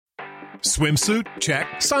Swimsuit? Check.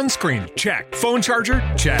 Sunscreen? Check. Phone charger?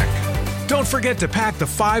 Check. Don't forget to pack the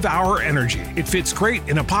 5-Hour Energy. It fits great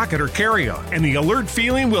in a pocket or carry-on, and the alert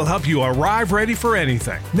feeling will help you arrive ready for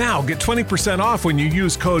anything. Now get 20% off when you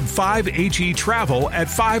use code 5HETRAVEL at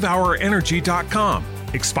 5hourenergy.com.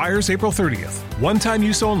 Expires April 30th. One-time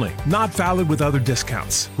use only. Not valid with other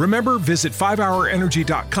discounts. Remember, visit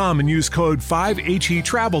 5hourenergy.com and use code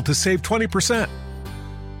 5HETRAVEL to save 20%.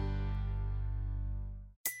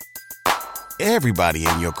 Everybody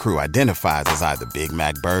in your crew identifies as either Big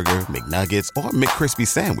Mac Burger, McNuggets, or McCrispy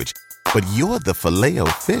Sandwich. But you're the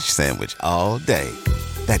Filet-O-Fish Sandwich all day.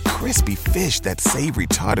 That crispy fish, that savory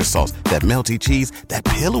tartar sauce, that melty cheese, that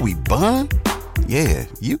pillowy bun. Yeah,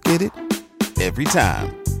 you get it. Every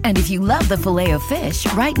time. And if you love the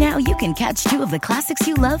Filet-O-Fish, right now you can catch 2 of the classics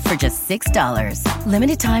you love for just $6.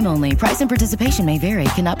 Limited time only. Price and participation may vary.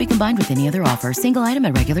 Cannot be combined with any other offer. Single item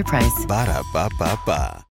at regular price.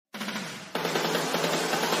 Ba-da-ba-ba-ba.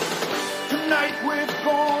 Tonight we're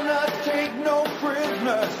gonna take no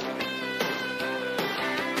prisoners.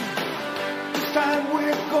 This time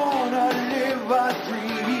we're gonna live our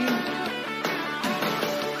dream.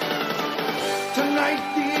 Tonight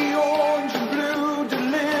the orange and blue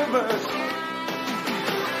delivers.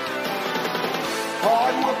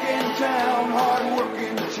 Hard-working town,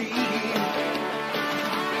 hard-working team.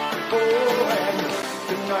 Oh, and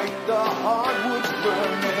tonight the hardwood's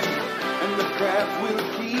burning, and the craft will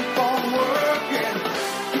keep on working.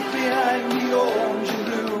 Keep behind the orange and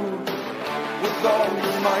blue with all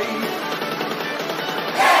your might.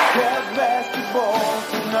 Cavs basketball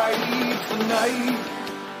tonight.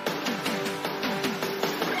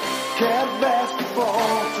 Cavs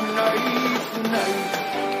basketball tonight.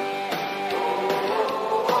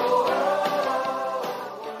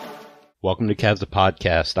 Welcome to Cavs the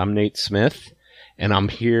Podcast. I'm Nate Smith, and I'm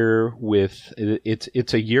here with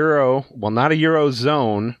it's a Euro, well, not a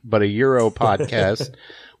Eurozone, but a Euro podcast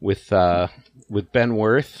with Ben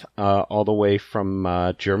Worth, all the way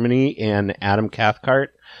from Germany, and Adam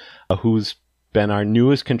Cathcart, who's been our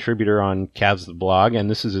newest contributor on Cavs the Blog, and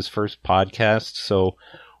this is his first podcast. So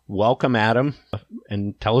welcome, Adam,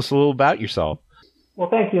 and tell us a little about yourself. Well,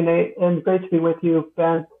 thank you, Nate, and great to be with you,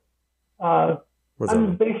 Ben.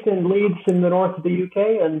 I'm based in Leeds in the north of the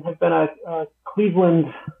UK and have been a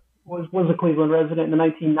Cleveland resident in the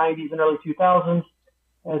 1990s and early 2000s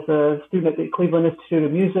as a student at the Cleveland Institute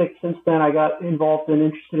of Music. Since then, I got involved and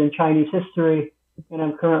interested in Chinese history, and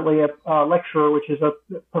I'm currently a lecturer, which is a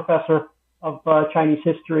professor of Chinese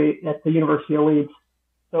history at the University of Leeds.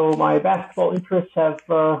 So my basketball interests have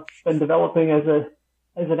been developing as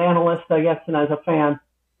an analyst, I guess, and as a fan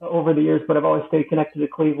over the years, but I've always stayed connected to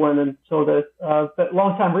Cleveland. And so the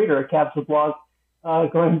longtime reader at Cavs the Blog,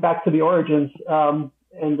 going back to the origins, and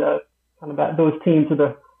kind of those teams of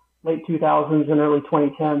the late 2000s and early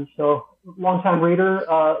 2010s. So longtime reader,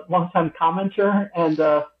 longtime commenter, and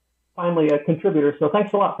finally a contributor. So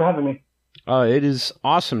thanks a lot for having me. It is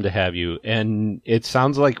awesome to have you, and it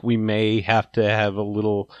sounds like we may have to have a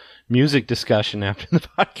little music discussion after the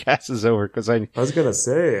podcast is over. Because I was gonna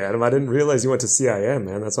say, Adam, I didn't realize you went to CIM,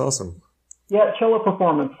 man. That's awesome. Yeah, cello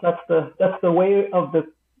performance. That's the way of the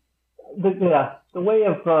way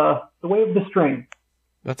of the string.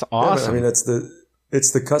 That's awesome. Yeah, I mean,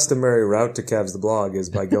 it's the customary route to Cavs the Blog is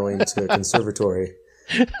by going to conservatory.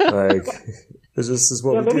 Like, this is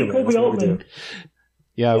what we do, man. That's what we do.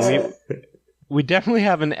 Yeah, we definitely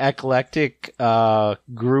have an eclectic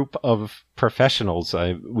group of professionals.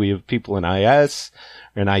 We have people in IS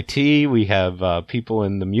or in IT. We have people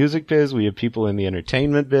in the music biz. We have people in the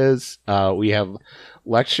entertainment biz. We have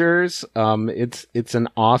lecturers. It's an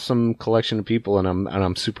awesome collection of people, and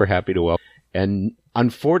I'm super happy to welcome. And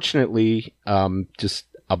unfortunately, just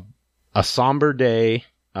a somber day.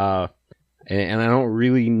 And I don't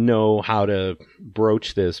really know how to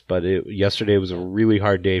broach this, but yesterday was a really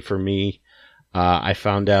hard day for me. I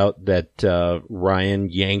found out that Ryan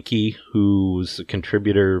Yankee, who's a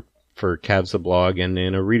contributor for Cavs the Blog and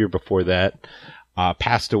a reader before that,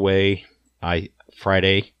 passed away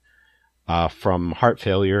Friday from heart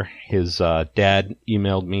failure. His dad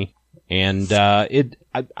emailed me, and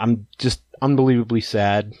I'm just unbelievably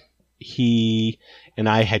sad. He and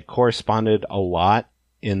I had corresponded a lot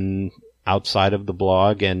outside of the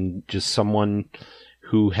blog, and just someone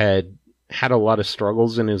who had a lot of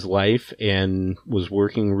struggles in his life and was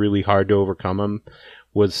working really hard to overcome them.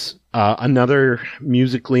 Was another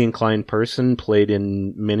musically inclined person, played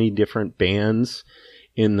in many different bands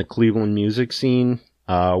in the Cleveland music scene,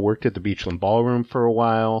 worked at the Beachland Ballroom for a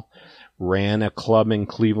while, ran a club in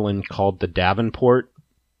Cleveland called the Davenport,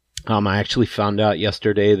 I actually found out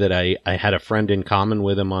yesterday that I had a friend in common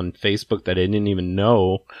with him on Facebook that I didn't even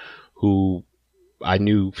know, who I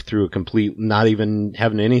knew through a complete, not even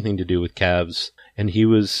having anything to do with Cavs. And he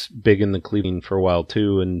was big in the Cleveland for a while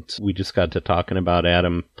too. And we just got to talking about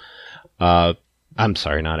Ryan.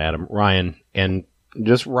 And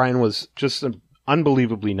just Ryan was just an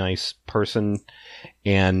unbelievably nice person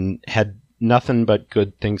and had nothing but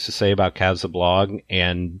good things to say about Cavs the blog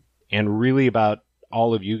and really about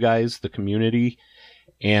all of you guys, the community.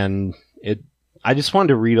 And I just wanted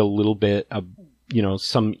to read a little bit of,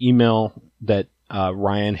 some email that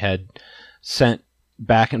Ryan had sent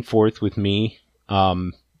back and forth with me.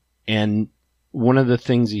 And one of the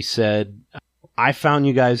things he said, I found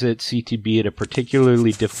you guys at CTB at a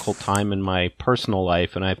particularly difficult time in my personal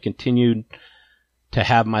life, and I've continued to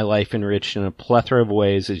have my life enriched in a plethora of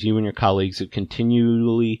ways as you and your colleagues have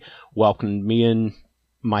continually welcomed me and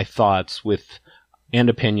my thoughts and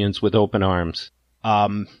opinions with open arms.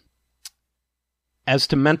 As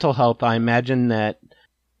to mental health, I imagine that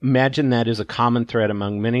is a common thread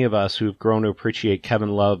among many of us who have grown to appreciate Kevin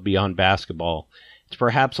Love beyond basketball. It's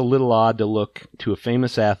perhaps a little odd to look to a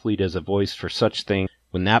famous athlete as a voice for such things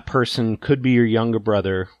when that person could be your younger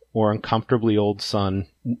brother or uncomfortably old son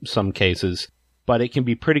in some cases, but it can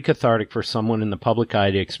be pretty cathartic for someone in the public eye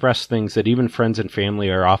to express things that even friends and family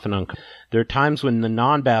are often uncomfortable. There are times when the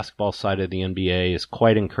non-basketball side of the NBA is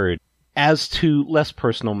quite encouraged. As to less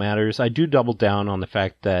personal matters, I do double down on the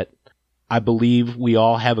fact that I believe we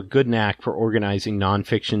all have a good knack for organizing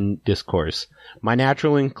nonfiction discourse. My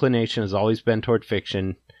natural inclination has always been toward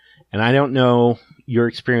fiction, and I don't know your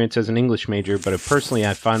experience as an English major, but personally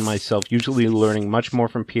I find myself usually learning much more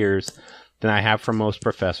from peers than I have from most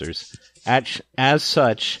professors. As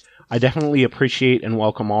such, I definitely appreciate and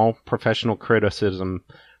welcome all professional criticism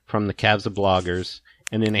from the Cavs of bloggers,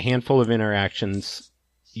 and in a handful of interactions,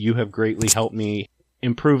 you have greatly helped me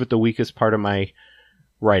improve at the weakest part of my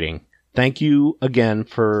writing. Thank you again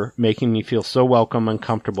for making me feel so welcome and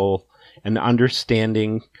comfortable and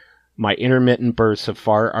understanding my intermittent bursts of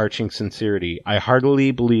far-arching sincerity. I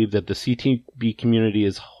heartily believe that the CTB community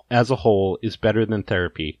as a whole is better than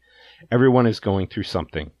therapy. Everyone is going through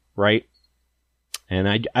something, right?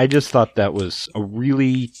 And I just thought that was a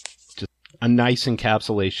nice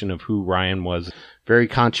encapsulation of who Ryan was. Very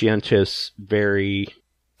conscientious, very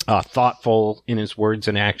thoughtful in his words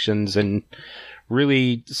and actions, and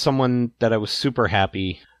really someone that I was super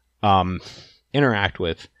happy interact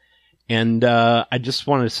with. And I just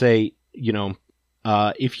wanted to say,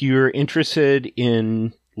 if you're interested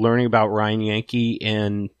in learning about Ryan Yankee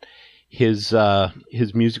and his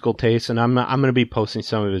musical taste, and I'm going to be posting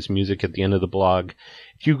some of his music at the end of the blog.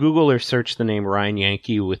 If you Google or search the name Ryan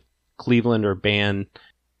Yankee with Cleveland or band,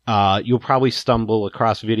 you'll probably stumble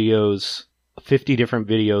across 50 different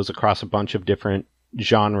videos across a bunch of different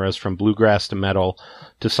genres, from bluegrass to metal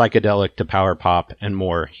to psychedelic to power pop and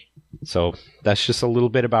more. So that's just a little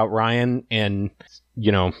bit about Ryan, and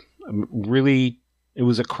really it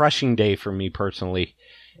was a crushing day for me personally,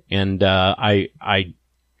 and I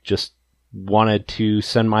just wanted to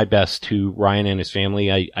send my best to Ryan and his family.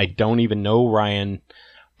 I don't even know Ryan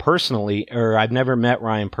personally, or I've never met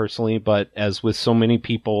Ryan personally, but as with so many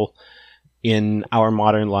people in our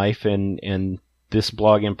modern life, and this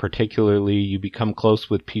blog in particularly, you become close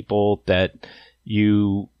with people that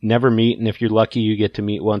you never meet, and if you're lucky, you get to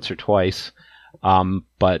meet once or twice.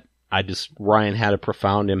 But Ryan had a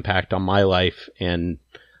profound impact on my life, and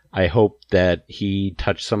I hope that he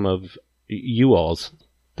touched some of you all's.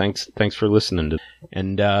 Thanks for listening to.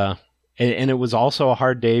 And it was also a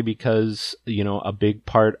hard day because, a big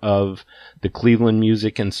part of the Cleveland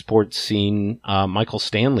music and sports scene, Michael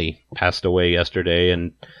Stanley passed away yesterday,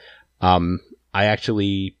 and the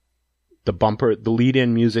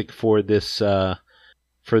lead-in music for this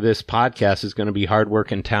podcast is going to be Hard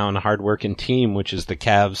Workin' Town, Hard Workin' Team, which is the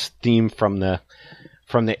Cavs theme from the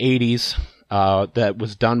 80s, that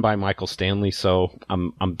was done by Michael Stanley. So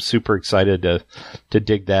I'm super excited to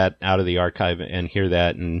dig that out of the archive and hear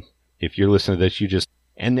that. And if you're listening to this, you just,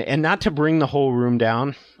 and not to bring the whole room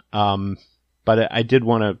down, but I did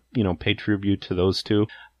want to, pay tribute to those two.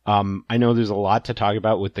 I know there's a lot to talk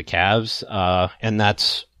about with the Cavs, and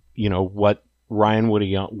that's, what Ryan would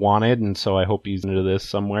have wanted, and so I hope he's into this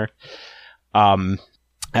somewhere.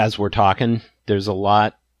 As we're talking, there's a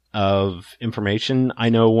lot of information. I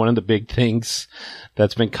know one of the big things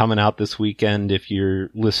that's been coming out this weekend, if you're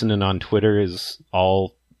listening on Twitter,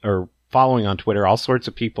 or following on Twitter, all sorts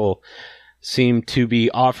of people seem to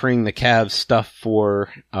be offering the Cavs stuff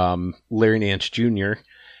for Larry Nance Jr.,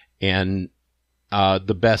 and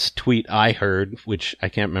the best tweet I heard, which I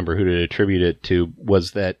can't remember who to attribute it to,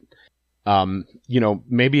 was that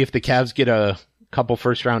Maybe if the Cavs get a couple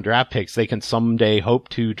first-round draft picks, they can someday hope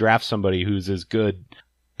to draft somebody who's as good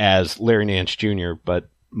as Larry Nance Jr., but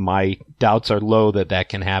my doubts are low that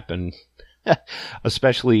can happen,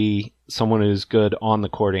 especially someone who's good on the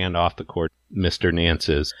court and off the court. Mr. Nance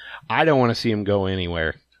is. I don't want to see him go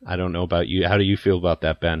anywhere. I don't know about you. How do you feel about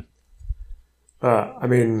that, Ben?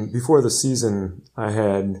 Before the season, I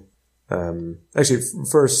had actually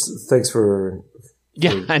first. Thanks for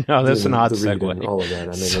I know that's an odd segue. And all of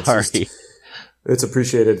that. Sorry. It's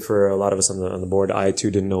appreciated for a lot of us on the board. I too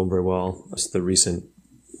didn't know him very well. Just the recent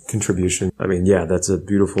contribution. That's a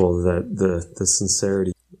beautiful the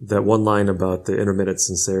sincerity. That one line about the intermittent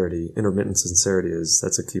sincerity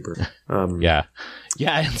that's a keeper. Yeah.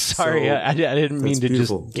 I'm sorry. So, I didn't mean to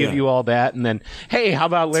beautiful. Just give you all that. And then, hey, how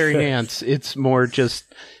about Larry Nance? It's more just,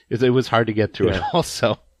 it was hard to get through it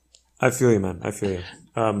also. I feel you, man. I feel you.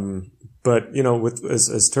 But, with,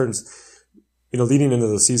 as turns, leading into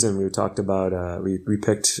the season, we talked about, we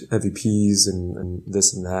picked MVPs and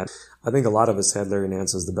this and that. I think a lot of us had Larry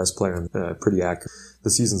Nance as the best player, pretty accurate the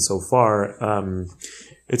season so far.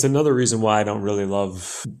 It's another reason why I don't really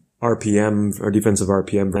love RPM or defensive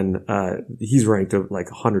RPM. And he's ranked at like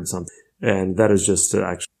 100 something. And that is just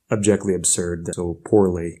actually objectively absurd so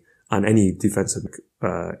poorly on any defensive,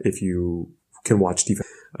 if you can watch defense.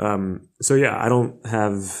 I don't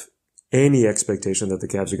have any expectation that the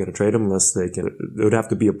Cavs are going to trade him unless they can. It would have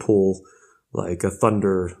to be a pull, like a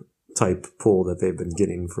Thunder type pull that they've been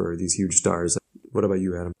getting for these huge stars. What about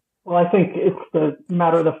you, Adam? Well, I think it's the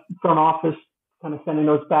matter of the front office kind of sending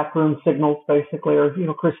those backroom signals, basically, or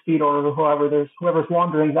Chris Fedor or whoever's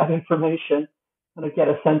laundering that information, and I get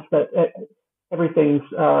a sense that everything's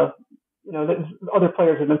that other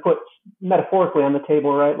players have been put metaphorically on the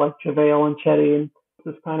table, right? Like JaVale and Chetty, and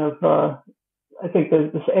this kind of. I think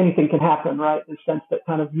anything can happen, right? In the sense that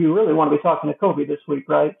kind of you really want to be talking to Kobe this week,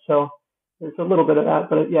 right? So there's a little bit of that,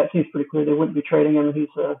 but it seems pretty clear they wouldn't be trading him.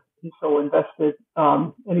 He's so invested,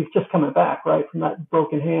 and he's just coming back, right, from that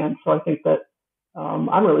broken hand. So I think that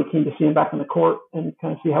I'm really keen to see him back on the court and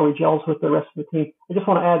kind of see how he gels with the rest of the team. I just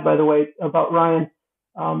want to add, by the way, about Ryan.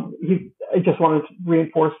 I just wanted to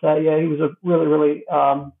reinforce that. Yeah, he was a really, really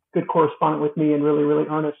good correspondent with me and really, really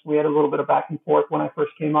earnest. We had a little bit of back and forth when I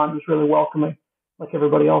first came on. He was really welcoming, like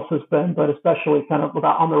everybody else has been, but especially kind of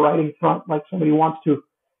about on the writing front, like somebody who wants to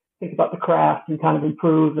think about the craft and kind of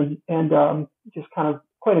improve and just kind of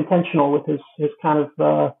quite intentional with his kind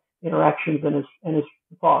of interactions and his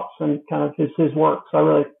thoughts and kind of his work. So I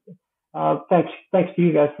really thanks to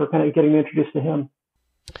you guys for kind of getting me introduced to him.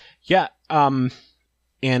 Yeah.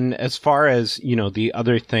 And as far as, the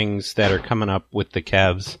other things that are coming up with the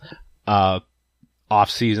Cavs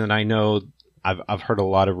off season, I know I've heard a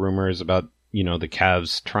lot of rumors about, the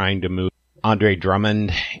Cavs trying to move Andre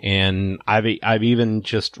Drummond, and I've even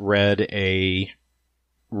just read a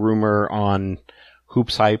rumor on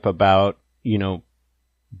Hoops Hype about,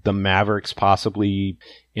 the Mavericks possibly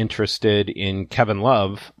interested in Kevin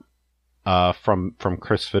Love from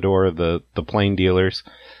Chris Fedor, the Plain Dealers.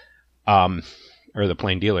 Or the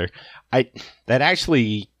Plain Dealer. That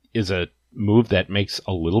actually is a move that makes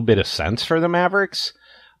a little bit of sense for the Mavericks,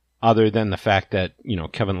 other than the fact that,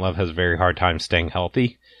 Kevin Love has a very hard time staying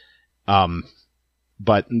healthy.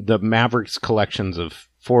 But the Mavericks collections of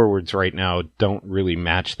forwards right now don't really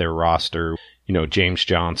match their roster. James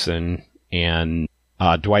Johnson and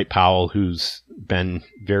Dwight Powell, who's been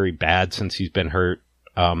very bad since he's been hurt.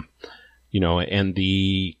 And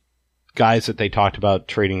the guys that they talked about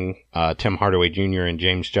trading, Tim Hardaway Jr. and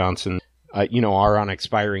James Johnson, are on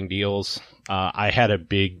expiring deals. I had a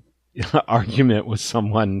big argument with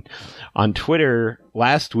someone on Twitter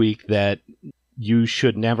last week that you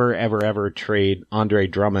should never, ever, ever trade Andre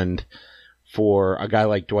Drummond for a guy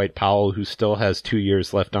like Dwight Powell, who still has 2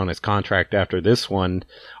 years left on his contract after this one,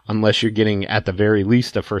 unless you're getting at the very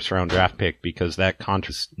least a first-round draft pick, because that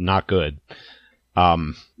contract's not good.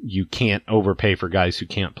 You can't overpay for guys who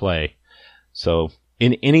can't play. So,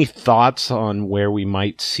 any thoughts on where we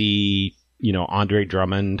might see, Andre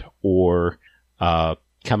Drummond or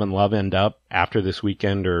Kevin Love end up after this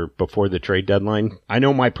weekend or before the trade deadline? I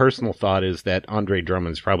know my personal thought is that Andre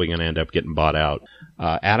Drummond's probably going to end up getting bought out.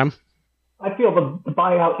 Adam? I feel the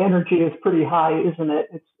buyout energy is pretty high, isn't it?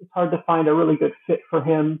 It's hard to find a really good fit for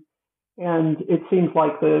him, and it seems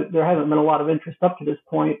like there hasn't been a lot of interest up to this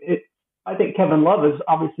point. I think Kevin Love is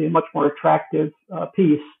obviously a much more attractive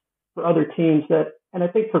piece for other teams and I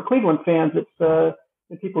think for Cleveland fans, it's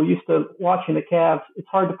when people used to watching the Cavs, it's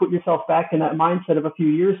hard to put yourself back in that mindset of a few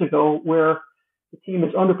years ago where the team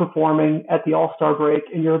is underperforming at the All-Star break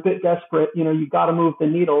and you're a bit desperate. You got to move the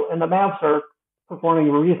needle, and the Mavs are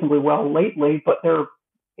performing reasonably well lately, but they're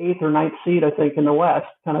 8th or 9th seed, I think, in the West,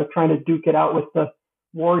 kind of trying to duke it out with the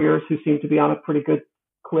Warriors, who seem to be on a pretty good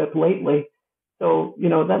clip lately. So,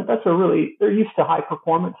 that's they're used to high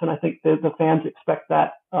performance, and I think the fans expect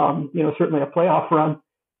that, certainly a playoff run.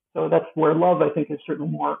 So that's where Love, I think, is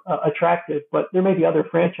certainly more attractive. But there may be other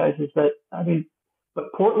franchises but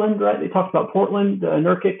Portland, right? They talked about Portland.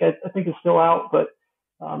 Nurkic, I think, is still out, but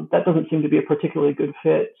that doesn't seem to be a particularly good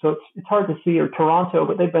fit. So it's hard to see, or Toronto,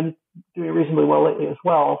 but they've been doing reasonably well lately as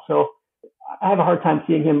well. So I have a hard time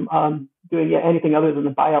seeing him doing anything other than the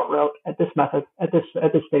buyout route at this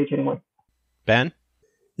stage anyway. Ben?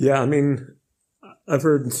 Yeah, I mean, I've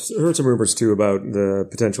heard some rumors too about the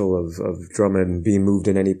potential of Drummond being moved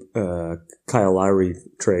in any Kyle Lowry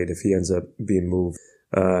trade if he ends up being moved.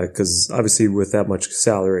 Because obviously with that much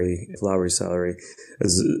salary, Lowry's salary,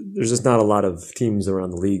 there's just not a lot of teams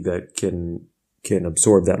around the league that can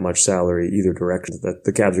absorb that much salary either direction. That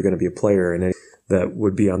the Cavs are going to be a player, and that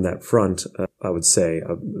would be on that front, I would say,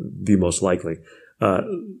 be most likely.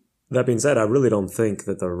 That being said, I really don't think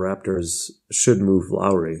that the Raptors should move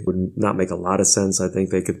Lowry. It would not make a lot of sense. I think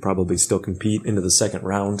they could probably still compete into the second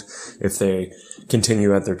round if they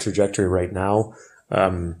continue at their trajectory right now.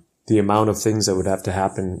 The amount of things that would have to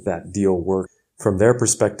happen that deal work from their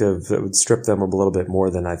perspective, that would strip them a little bit more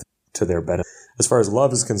than I think to their benefit. As far as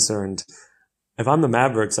Love is concerned, if I'm the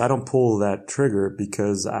Mavericks, I don't pull that trigger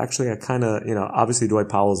because actually I kind of, obviously Dwight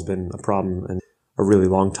Powell's been a problem and a really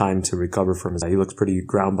long time to recover from his. He looks pretty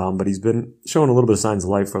ground bound, but he's been showing a little bit of signs of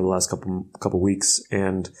life for the last couple weeks.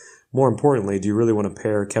 And more importantly, do you really want to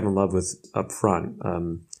pair Kevin Love with up front?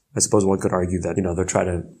 I suppose one could argue that, they're trying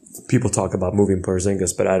to, people talk about moving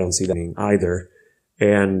Porzingis, but I don't see that being either.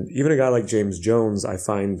 And even a guy like James Jones, I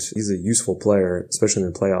find he's a useful player, especially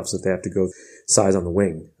in the playoffs, if they have to go size on the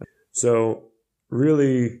wing. So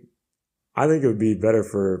really, I think it would be better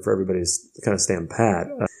for everybody to kind of stand pat.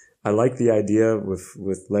 I like the idea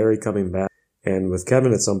with Larry coming back and with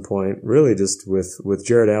Kevin at some point, really just with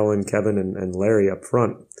Jared Allen, Kevin, and Larry up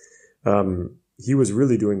front. He was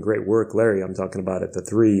really doing great work, Larry, I'm talking about at the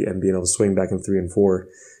 3 and being able to swing back in 3 and 4.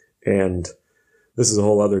 And this is a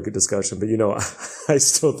whole other good discussion, but I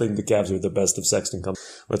still think the Cavs are the best of Sexton.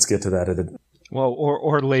 Let's get to that. Well,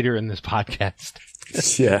 or later in this podcast.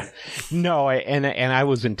 Yeah. No, and I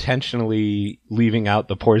was intentionally leaving out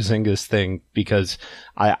the Porzingis thing because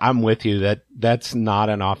I'm with you that's not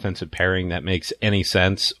an offensive pairing that makes any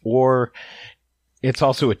sense, or it's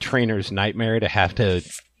also a trainer's nightmare to have to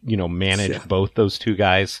manage both those two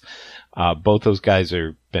guys. Both those guys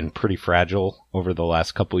have been pretty fragile over the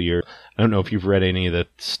last couple of years. I don't know if you've read any of the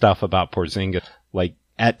stuff about Porzingis. Like,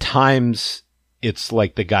 at times, it's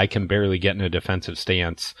like the guy can barely get in a defensive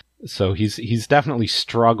stance. So he's definitely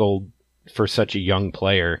struggled for such a young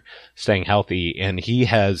player staying healthy, and he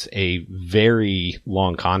has a very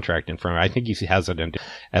long contract in front of him. I think he has it in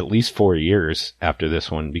at least 4 years after this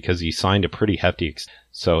one because he signed a pretty hefty.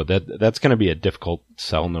 So that's going to be a difficult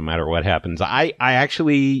sell no matter what happens. I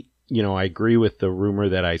actually, I agree with the rumor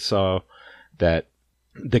that I saw that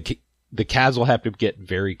the Cavs will have to get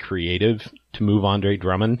very creative to move Andre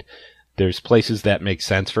Drummond. There's places that make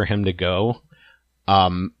sense for him to go.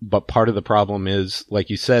 But part of the problem is, like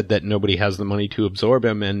you said, that nobody has the money to absorb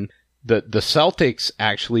him, and the Celtics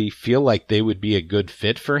actually feel like they would be a good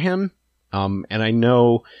fit for him. And I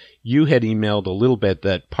know you had emailed a little bit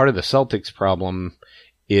that part of the Celtics problem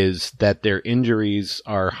is that their injuries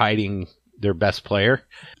are hiding their best player,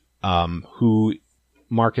 who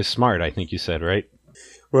Marcus Smart, I think you said, right?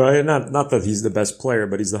 Well, not that he's the best player,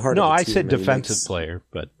 but he's the heart of the team. No, I said defensive player,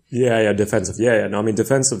 but... Yeah, defensive. Yeah. No, I mean,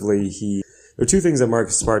 defensively, there are two things that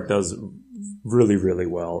Marcus Smart does really, really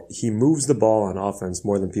well. He moves the ball on offense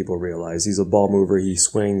more than people realize. He's a ball mover. He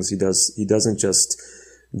swings. He doesn't just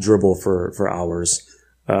dribble for hours.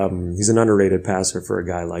 He's an underrated passer for a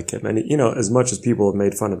guy like him. And, as much as people have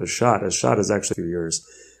made fun of his shot is actually 2 years.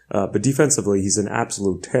 But defensively, he's an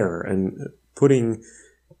absolute terror. And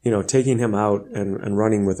taking him out and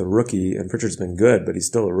running with a rookie, and Pritchard's been good, but he's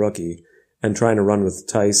still a rookie, and trying to run with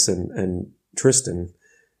Tice and Tristan,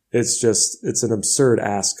 it's an absurd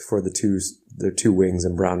ask for the two wings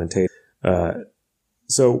and Brown and Tate.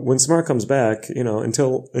 So when Smart comes back,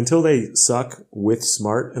 until they suck with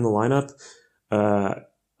Smart in the lineup,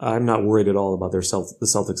 I'm not worried at all about the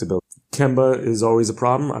Celtics' ability. Kemba is always a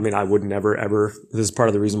problem. I mean, I would never, ever, this is part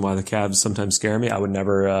of the reason why the Cavs sometimes scare me. I would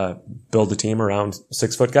never build a team around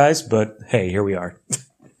 6-foot guys, but hey, here we are.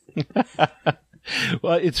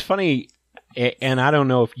 Well, it's funny, and I don't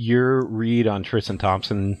know if your read on Tristan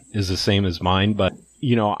Thompson is the same as mine, but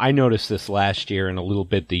I noticed this last year and a little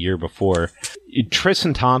bit the year before.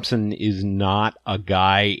 Tristan Thompson is not a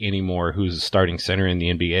guy anymore who's a starting center in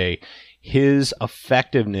the NBA. His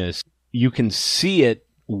effectiveness, you can see it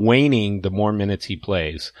waning the more minutes he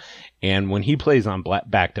plays. And when he plays on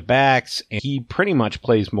back-to-backs, and he pretty much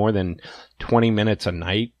plays more than 20 minutes a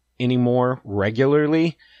night anymore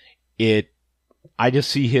regularly, I just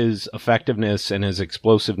see his effectiveness and his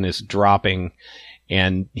explosiveness dropping,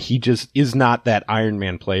 and he just is not that Iron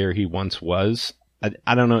Man player he once was.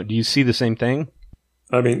 I don't know. Do you see the same thing?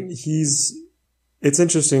 I mean, it's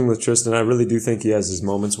interesting with Tristan. I really do think he has his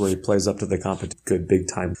moments where he plays up to the competition good big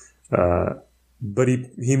time. But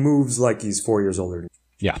he moves like he's 4 years older.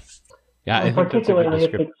 Yeah. Yeah, I think that's a good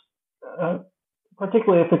description.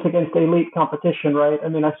 Particularly if it's against elite competition, right? I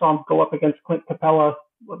mean, I saw him go up against Clint Capella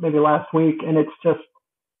maybe last week, and it's just,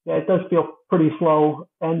 it does feel pretty slow.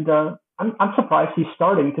 And I'm surprised he's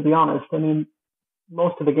starting, to be honest. I mean,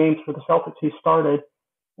 most of the games for the Celtics he started,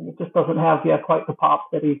 and it just doesn't have quite the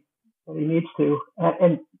pop that he needs to,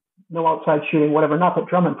 and no outside shooting, whatever. Not that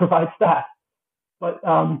Drummond provides that, but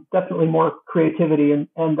definitely more creativity and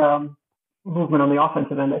movement on the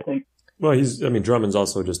offensive end, I think. Well, Drummond's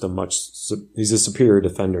also just he's a superior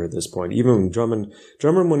defender at this point. Even Drummond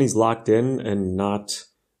when he's locked in and not,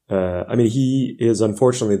 he is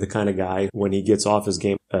unfortunately the kind of guy when he gets off his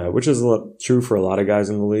game, which is true for a lot of guys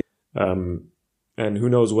in the league. And who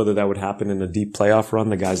knows whether that would happen in a deep playoff run.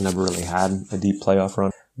 The guy's never really had a deep playoff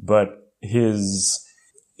run, but his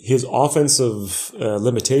offensive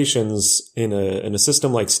limitations in a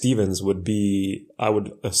system like Stevens I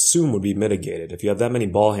would assume would be mitigated. If you have that many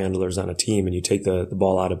ball handlers on a team and you take the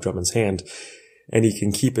ball out of Drummond's hand and he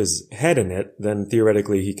can keep his head in it, then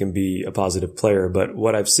theoretically he can be a positive player. But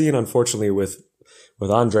what I've seen, unfortunately, with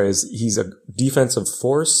Andre is he's a defensive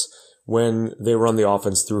force when they run the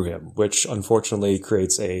offense through him, which unfortunately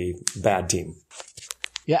creates a bad team.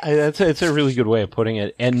 Yeah, it's a really good way of putting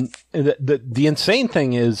it. And the insane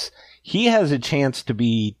thing is he has a chance to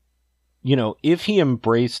be, if he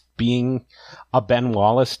embraced being a Ben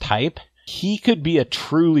Wallace type, he could be a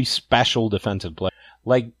truly special defensive player.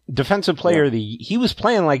 Like defensive player he was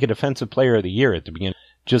playing like a defensive player of the year at the beginning,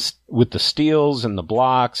 just with the steals and the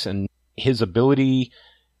blocks and his ability.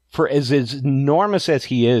 For as enormous as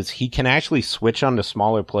he is, he can actually switch onto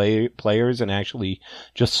smaller players and actually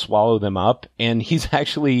just swallow them up. And he's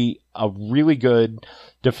actually a really good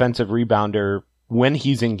defensive rebounder when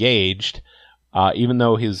he's engaged, even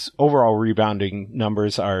though his overall rebounding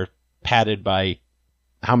numbers are padded by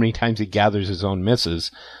how many times he gathers his own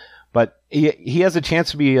misses. But he has a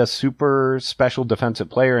chance to be a super special defensive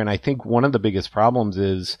player. And I think one of the biggest problems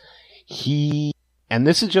is and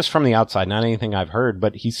this is just from the outside, not anything I've heard,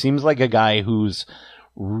 but he seems like a guy who's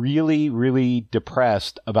really, really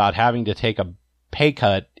depressed about having to take a pay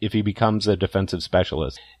cut if he becomes a defensive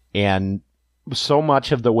specialist. And so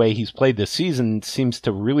much of the way he's played this season seems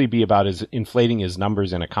to really be about inflating his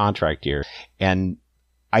numbers in a contract year. And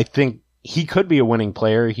I think he could be a winning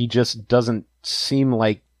player. He just doesn't seem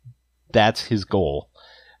like that's his goal.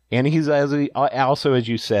 And he's also, as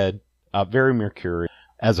you said, very mercurial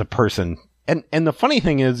as a person. And the funny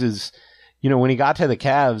thing is, when he got to the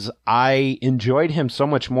Cavs, I enjoyed him so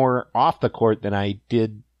much more off the court than I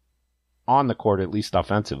did on the court, at least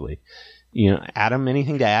offensively. Adam,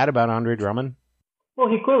 anything to add about Andre Drummond? Well,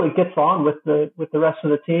 he clearly gets on with the rest of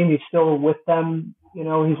the team. He's still with them.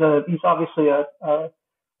 He's obviously a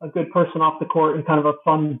good person off the court and kind of a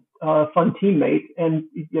fun teammate. And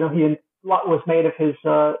a lot was made of his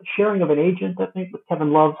sharing of an agent, I think, with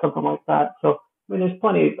Kevin Love, something like that. So. There's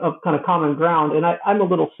plenty of kind of common ground. And I'm a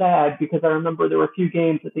little sad because I remember there were a few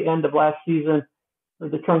games at the end of last season, or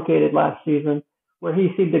the truncated last season, where he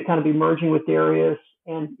seemed to kind of be merging with Darius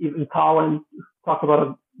and even Colin, talk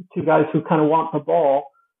about two guys who kind of want the ball.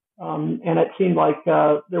 And it seemed like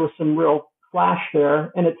there was some real flash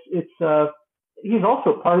there. And he's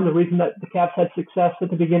also part of the reason that the Cavs had success at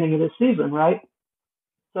the beginning of this season, right?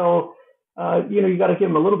 So, you got to give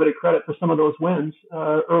him a little bit of credit for some of those wins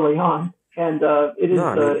early on. And it is.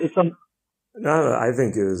 I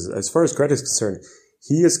think as far as credit is concerned,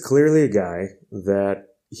 he is clearly a guy that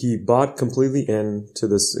he bought completely into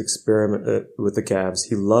this experiment with the Cavs.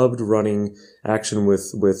 He loved running action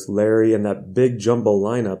with Larry and that big jumbo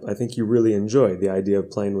lineup. I think he really enjoyed the idea of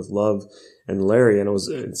playing with Love and Larry, and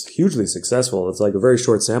it's hugely successful. It's like a very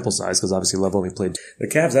short sample size because obviously Love only played. The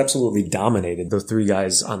Cavs absolutely dominated the three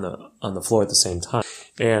guys on the floor at the same time,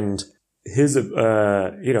 and his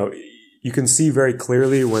you can see very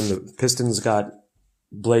clearly when the Pistons got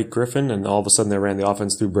Blake Griffin, and all of a sudden they ran the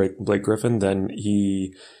offense through Blake Griffin, then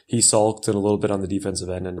he sulked in a little bit on the defensive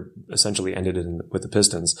end and essentially ended it with the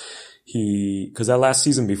Pistons. Because that last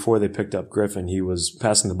season before they picked up Griffin, he was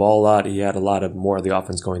passing the ball a lot. He had a lot of more of the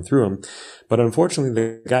offense going through him. But unfortunately,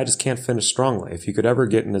 the guy just can't finish strongly. If he could ever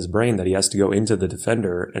get in his brain that he has to go into the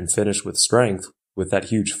defender and finish with strength with that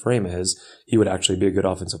huge frame of his, he would actually be a good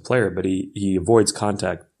offensive player, but he avoids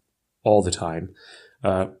contact all the time.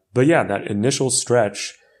 But yeah, that initial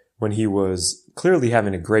stretch when he was clearly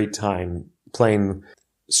having a great time playing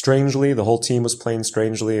strangely, the whole team was playing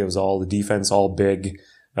strangely. It was all the defense, all big.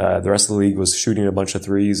 The rest of the league was shooting a bunch of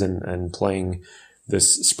threes and playing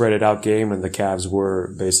this spread it out game, and the Cavs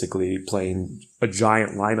were basically playing a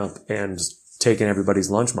giant lineup and taking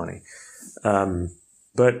everybody's lunch money.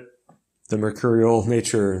 But the mercurial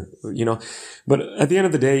nature, but at the end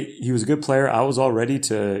of the day, he was a good player. I was all ready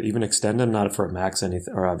to even extend him, not for a max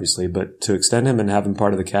obviously, but to extend him and have him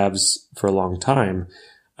part of the Cavs for a long time.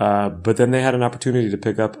 But then they had an opportunity to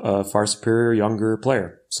pick up a far superior, younger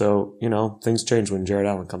player. So, things change when Jarrett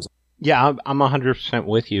Allen comes up. Yeah, I'm 100%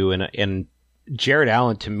 with you. And Jarrett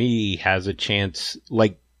Allen, to me, has a chance.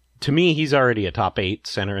 To me, he's already a top 8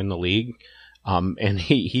 center in the league. And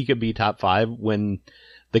he could be top 5 when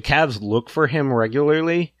the Cavs look for him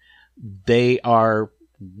regularly. They are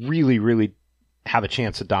really, really have a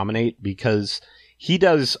chance to dominate because he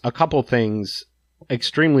does a couple things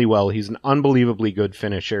extremely well. He's an unbelievably good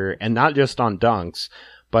finisher, and not just on dunks,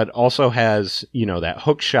 but also has, that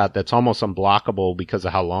hook shot that's almost unblockable because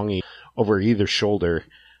of how long he over either shoulder.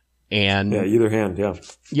 And yeah, either hand, yeah.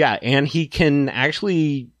 Yeah, and he can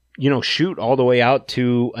actually, shoot all the way out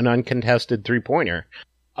to an uncontested three-pointer.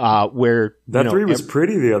 Where that three was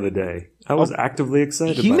pretty the other day. I was actively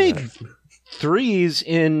excited about that. He made threes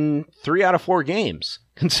in 3 out of 4 games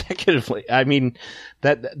consecutively. I mean,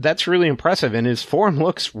 that's really impressive, and his form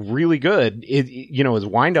looks really good. His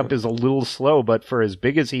windup is a little slow, but for as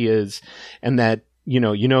big as he is, and that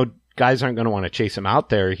guys aren't going to want to chase him out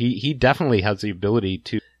there. He definitely has the ability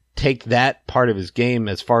to take that part of his game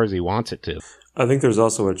as far as he wants it to. I think there's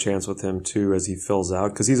also a chance with him too as he fills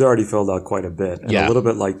out, because he's already filled out quite a bit, and a little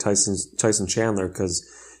bit like Tyson Chandler, because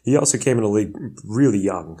he also came in the league really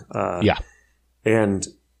young. And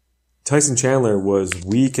Tyson Chandler was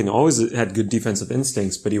weak and always had good defensive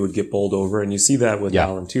instincts, but he would get bowled over, and you see that with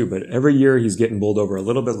Allen too. But every year he's getting bowled over a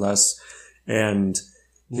little bit less, and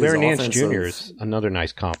Larry Nance Jr. is another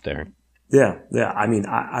nice comp there. Yeah. I mean,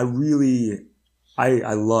 I really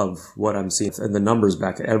love what I'm seeing, and the numbers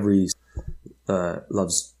back every.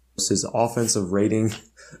 Loves his offensive rating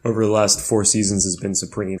over the last 4 seasons has been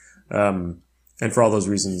supreme. And for all those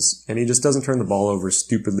reasons, and he just doesn't turn the ball over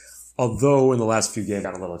stupidly. Although in the last few games,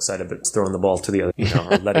 I got a little excited, but throwing the ball to the other,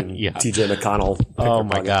 or letting TJ McConnell. Oh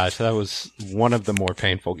my gosh, that was one of the more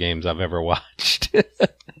painful games I've ever watched.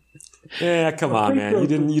 Yeah, come on, man. You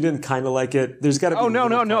didn't kind of like it. There's got to be. Oh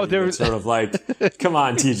no. There's sort of like, come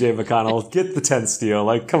on, TJ McConnell, get the 10th steal.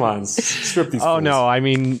 Like, come on, strip these. Oh fools. no, I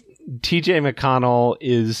mean. TJ McConnell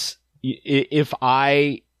is,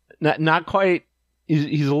 not quite,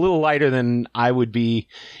 he's a little lighter than I would be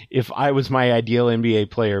if I was my ideal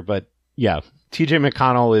NBA player. But yeah, TJ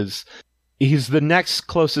McConnell he's the next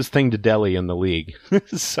closest thing to Delly in the league.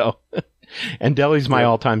 So, and Delly's my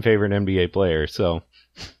all-time favorite NBA player. So,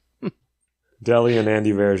 Delly and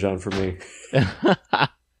Andy Varejão for me.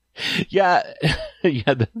 Yeah,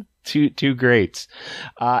 the two greats.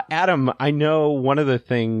 Adam, I know one of the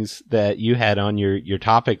things that you had on your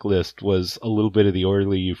topic list was a little bit of the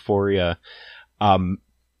early euphoria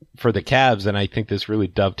for the Cavs, and I think this really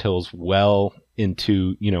dovetails well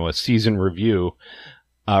into a season review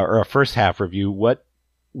or a first half review. What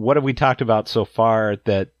have we talked about so far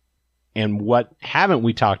and what haven't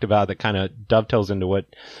we talked about that kind of dovetails into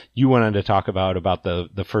what you wanted to talk about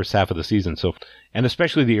the first half of the season? So, and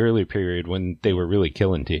especially the early period when they were really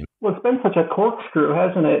killing teams. Well, it's been such a corkscrew,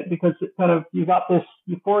 hasn't it? Because it kind of, you got this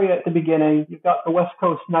euphoria at the beginning, you've got the West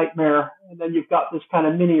Coast nightmare, and then you've got this kind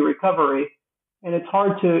of mini recovery. And it's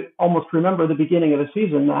hard to almost remember the beginning of the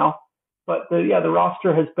season now. But the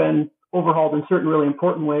roster has been overhauled in certain really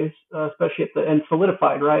important ways, especially and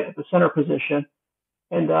solidified, right, at the center position.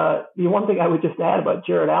 And the one thing I would just add about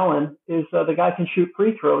Jarrett Allen is the guy can shoot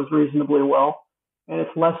free throws reasonably well, and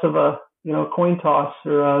it's less of a coin toss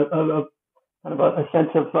or a kind of a sense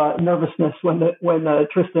of nervousness when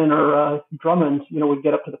Tristan or Drummond would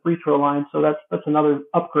get up to the free throw line. So that's another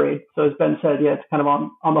upgrade. So as Ben said, it's kind of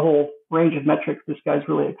on the whole range of metrics, this guy's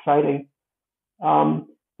really exciting.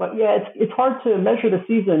 But yeah, it's hard to measure the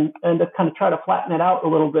season and to kind of try to flatten it out a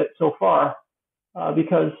little bit so far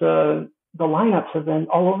because the lineups have been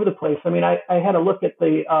all over the place. I mean, I had a look at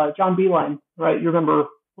the John Beilein, right? You remember,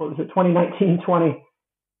 what was it, 2019-20?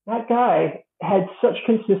 That guy had such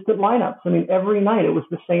consistent lineups. I mean, every night it was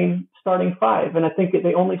the same starting five. And I think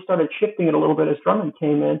they only started shifting it a little bit as Drummond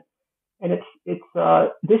came in. And it's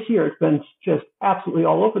this year it's been just absolutely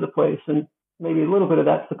all over the place. And maybe a little bit of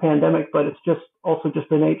that's the pandemic, but it's just also just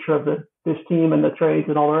the nature of this team and the trades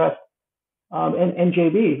and all the rest. And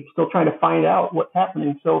JB still trying to find out what's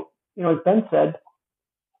happening. So, as Ben said,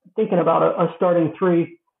 thinking about a starting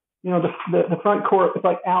three, the front court with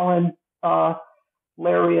like Allen,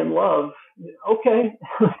 Larry, and Love. Okay,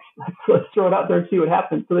 let's throw it out there and see what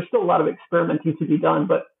happens. So there's still a lot of experimenting to be done,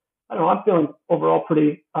 but I don't know. I'm feeling overall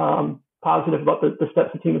pretty positive about the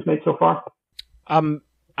steps the team has made so far. I'm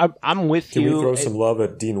with you. Can we throw some love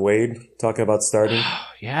at Dean Wade talking about starting?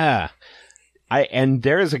 Yeah. And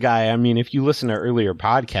there is a guy, I mean, if you listen to earlier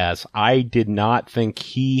podcasts, I did not think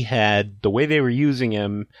he had, the way they were using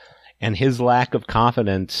him and his lack of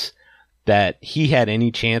confidence, that he had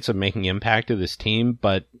any chance of making impact to this team.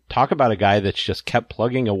 But talk about a guy that's just kept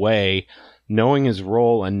plugging away, knowing his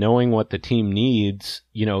role and knowing what the team needs.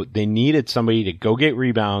 They needed somebody to go get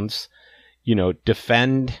rebounds,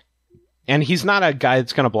 defend. And he's not a guy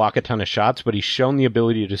that's going to block a ton of shots, but he's shown the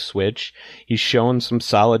ability to switch. He's shown some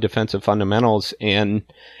solid defensive fundamentals. And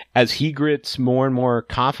as he grits more and more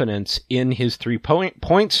confidence in his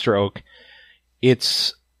 3-point stroke,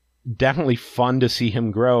 it's definitely fun to see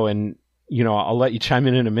him grow. And, I'll let you chime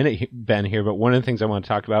in a minute, Ben, here. But one of the things I want to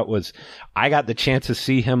talk about was I got the chance to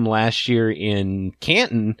see him last year in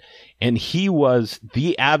Canton, and he was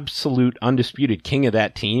the absolute undisputed king of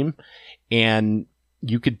that team. And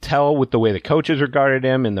you could tell with the way the coaches regarded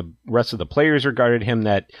him and the rest of the players regarded him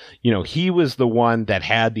that, he was the one that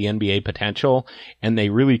had the NBA potential, and they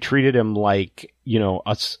really treated him like,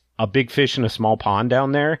 a big fish in a small pond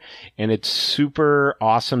down there. And it's super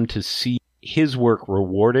awesome to see his work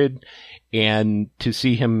rewarded and to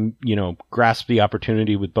see him, grasp the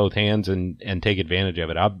opportunity with both hands and take advantage of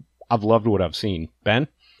it. I've loved what I've seen. Ben?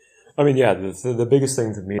 I mean, yeah, the biggest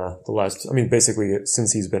thing to me, basically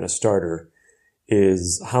since he's been a starter,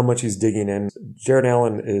 is how much he's digging in. Jared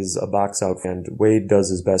Allen is a box out, and Wade does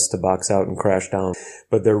his best to box out and crash down,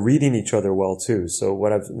 but they're reading each other well too. So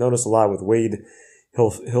what I've noticed a lot with Wade,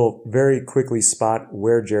 he'll very quickly spot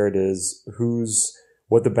where Jared is,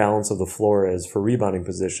 what the balance of the floor is for rebounding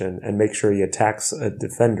position, and make sure he attacks a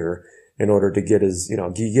defender in order to get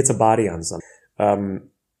he gets a body on something.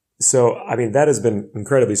 So, I mean, that has been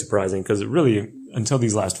incredibly surprising because it really, until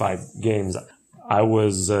these last 5 games, I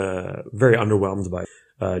was very underwhelmed by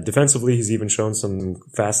it. Defensively, he's even shown some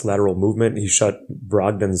fast lateral movement. He shut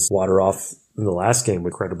Brogdon's water off in the last game,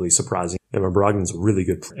 incredibly surprising. And Brogdon's a really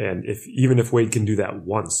good player. And even if Wade can do that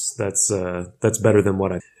once, that's better than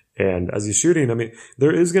what and as he's shooting, I mean,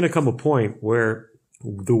 there is going to come a point where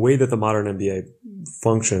the way that the modern NBA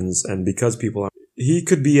functions, and because he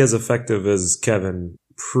could be as effective as Kevin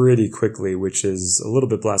pretty quickly, which is a little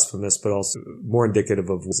bit blasphemous, but also more indicative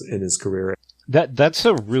of in his career. That's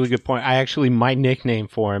a really good point. My nickname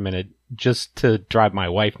for him, and it just to drive my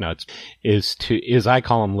wife nuts, is I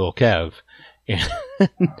call him Lil Kev,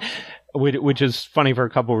 which is funny for a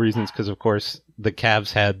couple of reasons. Because of course the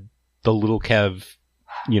Cavs had the Little Kev,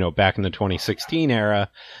 back in the 2016 era,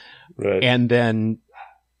 right. And then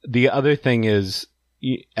the other thing is,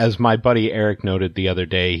 as my buddy Eric noted the other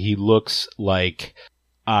day, he looks like.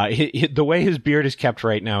 The way his beard is kept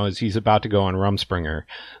right now is he's about to go on Rumspringa.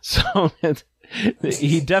 So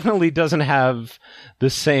he definitely doesn't have the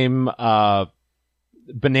same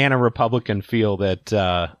banana Republican feel that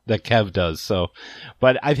Kev does. So,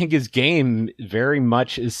 but I think his game very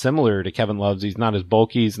much is similar to Kevin Love's. He's not as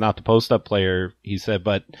bulky. He's not the post-up player, he said,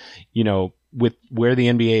 but, with where the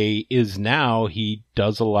NBA is now, he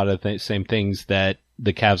does a lot of the same things that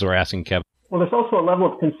the Cavs were asking Kevin. Well, there's also a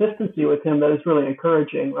level of consistency with him that is really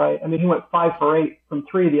encouraging, right? I mean, he went 5 for 8 from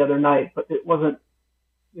 3 the other night, but it wasn't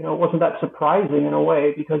that surprising in a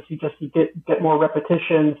way because he get more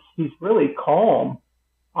repetitions. He's really calm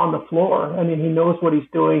on the floor. I mean, he knows what he's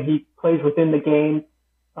doing. He plays within the game.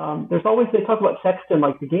 There's always, they talk about Sexton,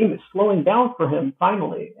 like the game is slowing down for him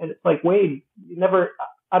finally. And it's like, Wade,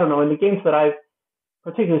 I don't know, in the games that I've,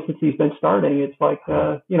 particularly since he's been starting, it's like,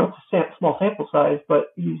 it's a small sample size, but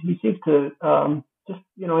he seems to just,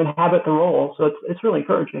 inhabit the role. So it's really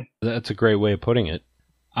encouraging. That's a great way of putting it.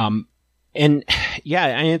 And yeah,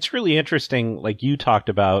 and it's really interesting. Like you talked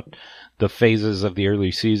about the phases of the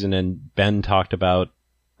early season, and Ben talked about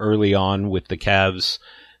early on with the Cavs,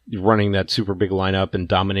 running that super big lineup and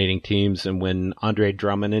dominating teams. And when Andre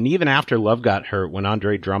Drummond, and even after Love got hurt, when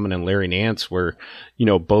Andre Drummond and Larry Nance were,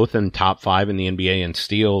 both in top 5 in the NBA in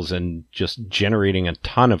steals and just generating a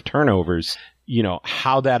ton of turnovers,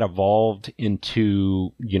 how that evolved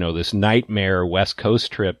into, this nightmare West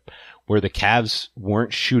Coast trip where the Cavs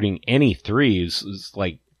weren't shooting any threes is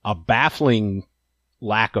like a baffling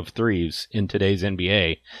lack of threes in today's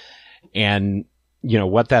NBA. And,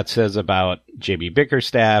 what that says about JB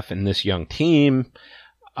Bickerstaff and this young team.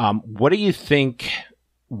 What do you think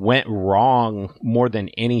went wrong more than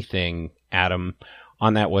anything, Adam,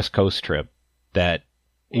 on that West Coast trip that,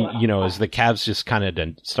 as the Cavs just kind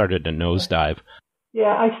of started to nosedive?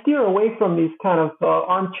 Yeah, I steer away from these kind of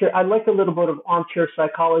armchair. I like a little bit of armchair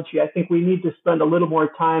psychology. I think we need to spend a little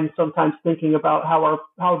more time sometimes thinking about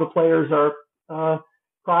how the players are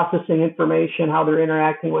processing information, how they're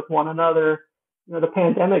interacting with one another. The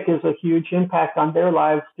pandemic is a huge impact on their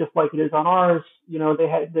lives, just like it is on ours. They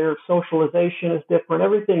had their socialization is different.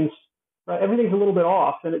 Everything's a little bit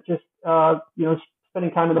off, and it just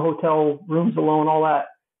spending time in the hotel rooms alone, all that.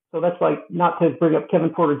 So that's like, not to bring up Kevin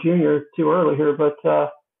Porter Jr. too early here, but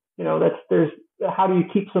there's how do you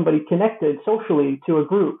keep somebody connected socially to a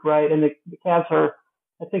group, right? And the Cavs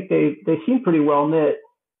I think they seem pretty well knit.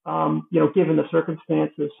 Given the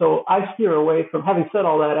circumstances. So I steer away from, having said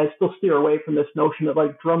all that, I still steer away from this notion that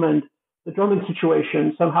like the Drummond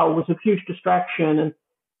situation somehow was a huge distraction. And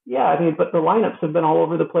but the lineups have been all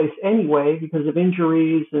over the place anyway because of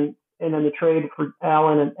injuries and then the trade for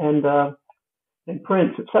Allen and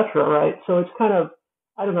Prince, et cetera, right? So it's kind of,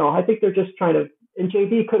 I don't know, I think they're just trying to, and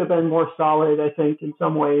JB could have been more solid, I think, in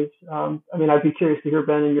some ways. I'd be curious to hear,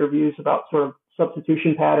 Ben, and your views about sort of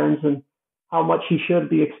substitution patterns and how much he should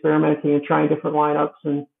be experimenting and trying different lineups.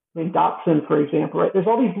 And Dotson, for example, right? There's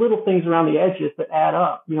all these little things around the edges that add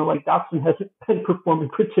up. Like Dotson hasn't been performing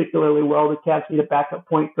particularly well. The Cavs need a backup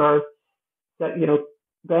point guard. That,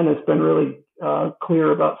 Ben has been really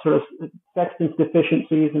clear about sort of Sexton's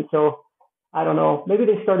deficiencies. And so, I don't know, maybe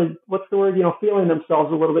they started, feeling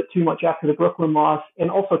themselves a little bit too much after the Brooklyn loss.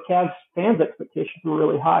 And also Cavs fans' expectations were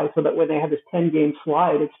really high. So that when they had this 10-game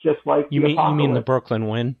slide, it's just like, you mean the Brooklyn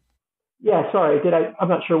win? Yeah, sorry. I'm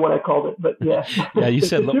not sure what I called it, but yeah. Yeah, you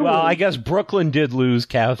said, I guess Brooklyn did lose.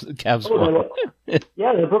 Cavs won.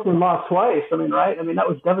 Yeah, the Brooklyn lost twice. Right? that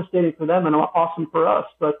was devastating for them and awesome for us.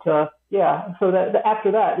 But so that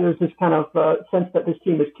after that, there's this kind of sense that this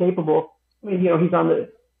team is capable. He's on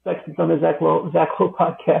the Sexton's on the Zach Lowe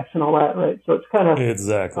podcast and all that, right? So it's kind of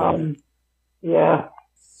exactly. Yeah.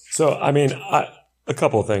 So a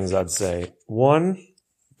couple of things I'd say. One,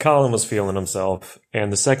 Colin was feeling himself,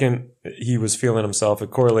 and the second he was feeling himself, it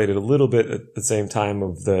correlated a little bit at the same time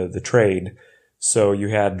of the trade. So you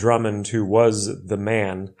had Drummond, who was the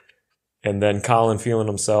man, and then Colin feeling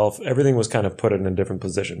himself. Everything was kind of put in a different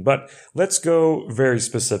position. But let's go very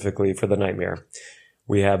specifically for the nightmare.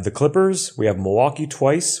 We have the Clippers, we have Milwaukee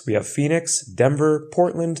twice, we have Phoenix, Denver,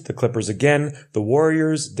 Portland, the Clippers again, the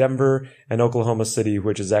Warriors, Denver, and Oklahoma City,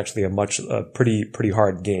 which is actually a pretty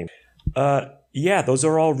hard game. Yeah, those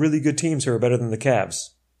are all really good teams who are better than the Cavs.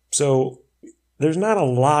 So there's not a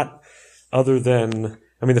lot other than,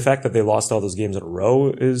 the fact that they lost all those games in a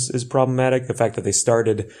row is problematic. The fact that they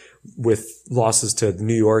started with losses to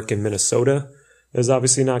New York and Minnesota is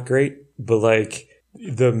obviously not great. But like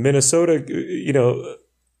the Minnesota,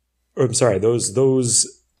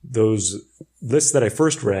 those lists that I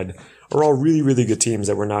first read are all really, really good teams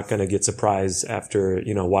that we're not going to get surprised after,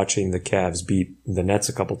 watching the Cavs beat the Nets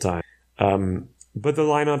a couple times. But the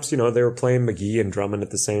lineups, they were playing McGee and Drummond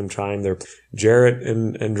at the same time. They're Jarrett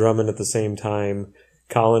and Drummond at the same time.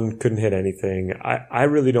 Colin couldn't hit anything. I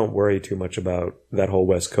really don't worry too much about that whole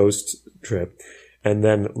West Coast trip. And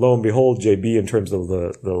then lo and behold, JB, in terms of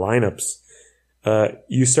the lineups,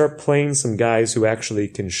 you start playing some guys who actually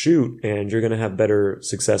can shoot, and you're going to have better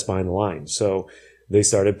success behind the line. So they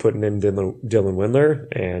started putting in Dylan Windler,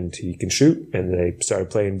 and he can shoot, and they started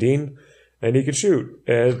playing Dean, and he could shoot.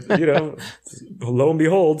 And, lo and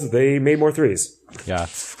behold, they made more threes. Yeah.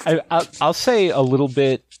 I'll say a little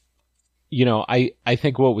bit, I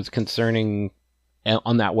think what was concerning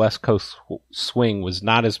on that West Coast swing was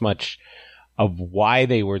not as much of why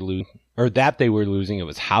they were losing, or that they were losing. It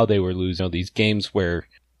was how they were losing. These games where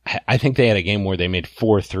I think they had a game where they made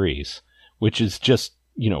 4 threes, which is just,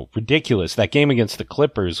 ridiculous. That game against the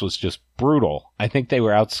Clippers was just brutal. I think they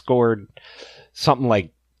were outscored something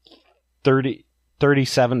like 37-4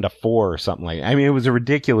 or something like that. It was a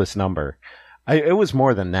ridiculous number. It was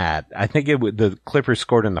more than that. I think the Clippers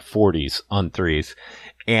scored in the 40s on threes.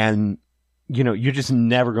 And, you're just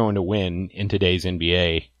never going to win in today's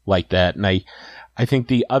NBA like that. And I think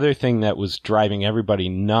the other thing that was driving everybody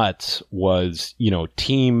nuts was,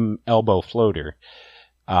 team elbow floater.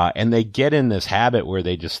 And they get in this habit where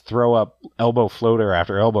they just throw up elbow floater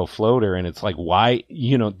after elbow floater. And it's like, why,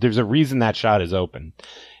 there's a reason that shot is open.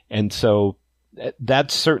 And so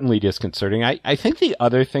that's certainly disconcerting. I think the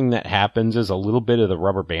other thing that happens is a little bit of the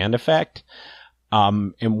rubber band effect.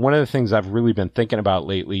 And one of the things I've really been thinking about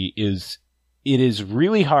lately is it is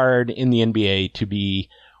really hard in the NBA to be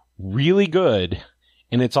really good,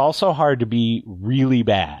 and it's also hard to be really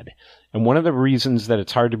bad. And one of the reasons that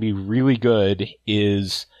it's hard to be really good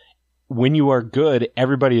is when you are good,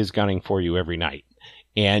 everybody is gunning for you every night.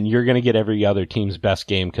 And you're going to get every other team's best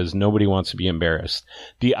game because nobody wants to be embarrassed.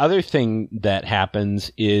 The other thing that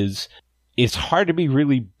happens is it's hard to be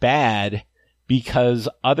really bad because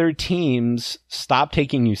other teams stop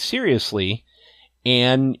taking you seriously,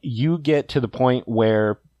 and you get to the point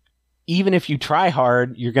where even if you try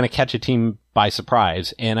hard, you're going to catch a team by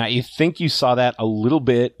surprise. And I think you saw that a little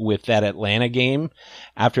bit with that Atlanta game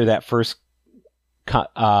after that first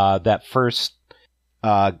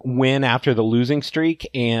win after the losing streak.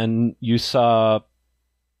 And you saw,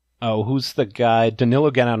 who's the guy?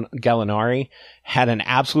 Danilo Gallinari had an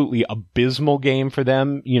absolutely abysmal game for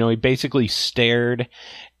them. He basically stared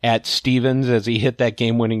at Stevens as he hit that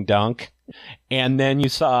game-winning dunk. And then you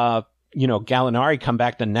saw, Gallinari come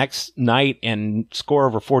back the next night and score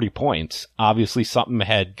over 40 points. Obviously something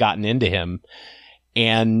had gotten into him.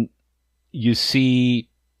 And you see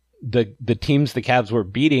the teams the Cavs were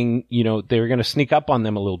beating, they were going to sneak up on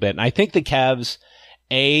them a little bit. And I think the Cavs,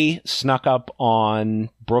 snuck up on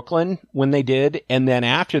Brooklyn when they did. And then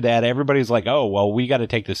after that, everybody's like, oh, well, we got to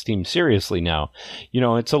take this team seriously now.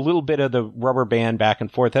 It's a little bit of the rubber band back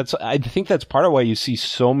and forth. I think that's part of why you see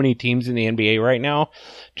so many teams in the NBA right now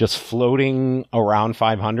just floating around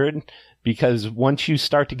 500, because once you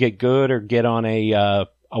start to get good or get on a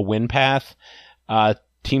win path,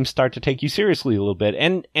 teams start to take you seriously a little bit.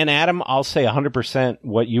 And Adam, I'll say 100%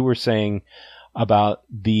 what you were saying about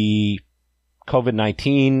the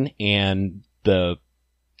COVID-19 and the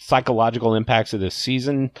psychological impacts of this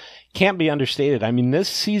season can't be understated. I mean, this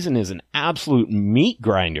season is an absolute meat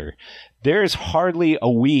grinder. There is hardly a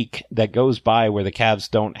week that goes by where the Cavs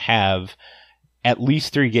don't have at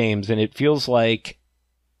least 3 games, and it feels like,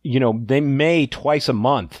 they may twice a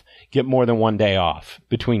month get more than 1 day off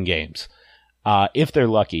between games. If they're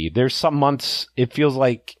lucky. There's some months it feels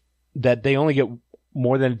like that they only get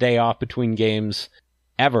more than a day off between games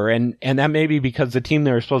ever. And that may be because the team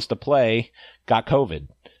they were supposed to play got COVID.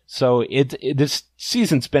 So this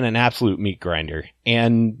season's been an absolute meat grinder,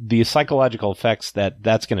 and the psychological effects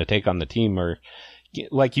that's going to take on the team are,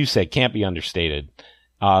 like you said, can't be understated.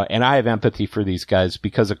 And I have empathy for these guys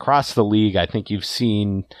because across the league, I think you've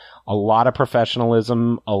seen a lot of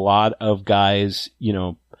professionalism, a lot of guys,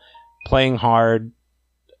 playing hard,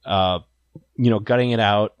 gutting it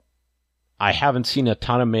out. I haven't seen a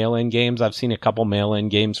ton of mail-in games. I've seen a couple mail-in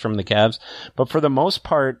games from the Cavs, but for the most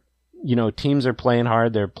part, teams are playing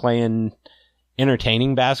hard. They're playing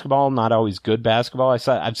entertaining basketball, not always good basketball.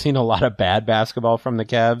 I've seen a lot of bad basketball from the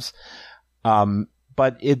Cavs.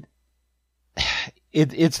 But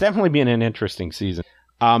it's definitely been an interesting season.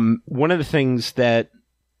 One of the things that,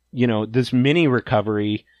 this mini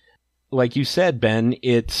recovery, like you said, Ben,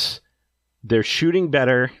 they're shooting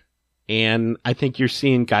better. And I think you're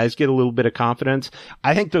seeing guys get a little bit of confidence.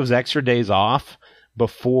 I think those extra days off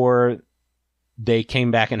before they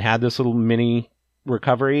came back and had this little mini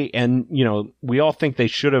recovery. And, we all think they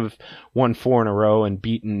should have won 4 in a row and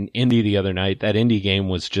beaten Indy the other night. That Indy game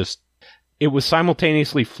was it was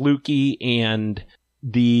simultaneously fluky and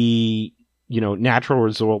the, natural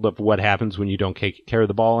result of what happens when you don't take care of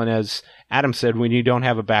the ball. And as Adam said, when you don't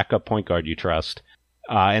have a backup point guard you trust.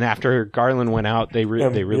 And after Garland went out, they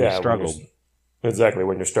really struggled. Exactly.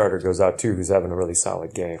 When your starter goes out too, who's having a really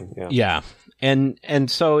solid game. Yeah.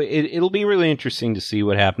 And so it'll be really interesting to see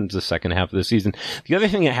what happens the second half of the season. The other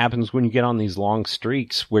thing that happens when you get on these long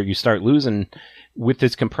streaks where you start losing with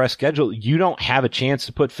this compressed schedule, you don't have a chance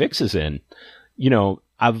to put fixes in.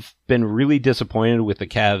 I've been really disappointed with the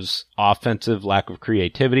Cavs' offensive lack of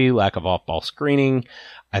creativity, lack of off-ball screening.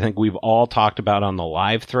 I think we've all talked about on the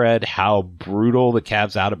live thread how brutal the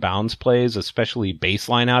Cavs out-of-bounds plays, especially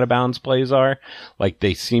baseline out-of-bounds plays are. Like,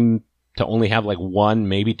 they seem to only have like 1,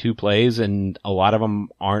 maybe 2 plays, and a lot of them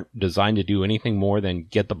aren't designed to do anything more than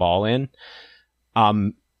get the ball in.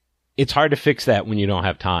 It's hard to fix that when you don't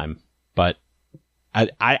have time, but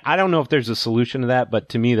I don't know if there's a solution to that, but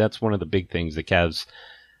to me, that's one of the big things the Cavs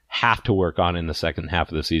have to work on in the second half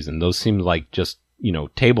of the season. Those seem like just,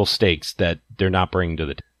 table stakes that they're not bringing to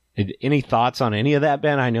the Any thoughts on any of that,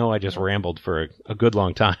 Ben? I know I just rambled for a good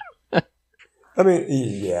long time. I mean,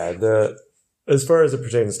 yeah, as far as it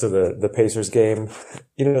pertains to the Pacers game,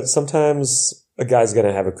 sometimes a guy's going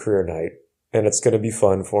to have a career night and it's going to be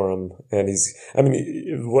fun for him. And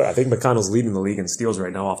I think McConnell's leading the league in steals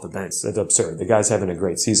right now off the bench. It's absurd. The guy's having a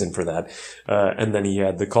great season for that. And then he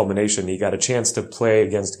had the culmination. He got a chance to play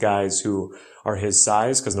against guys who are his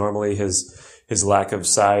size, because normally his lack of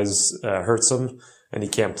size hurts him and he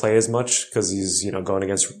can't play as much because he's, going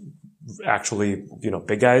against actually,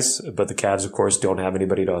 big guys, but the Cavs, of course, don't have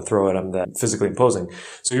anybody to throw at him that physically imposing.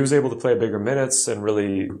 So he was able to play bigger minutes and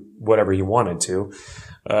really whatever he wanted to.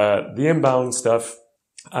 The inbound stuff,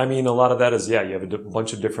 a lot of that is, you have a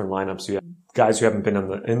bunch of different lineups. You have guys who haven't been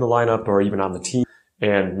in the lineup or even on the team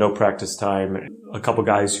and no practice time. A couple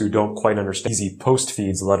guys who don't quite understand easy post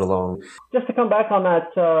feeds, let alone. Just to come back on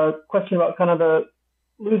that question about kind of the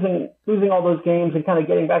losing all those games and kind of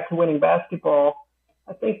getting back to winning basketball.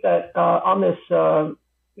 I think that on this,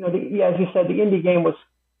 as you said, the Indy game was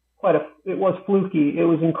it was fluky. It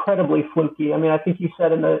was incredibly fluky. I think you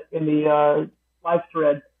said in the live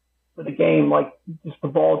thread for the game, like just the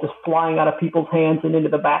ball just flying out of people's hands and into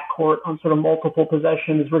the backcourt on sort of multiple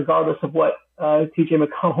possessions, regardless of what TJ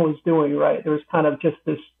McConnell was doing. Right, there was kind of just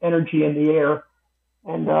this energy in the air,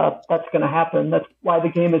 and that's going to happen. That's why the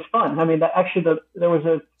game is fun. There was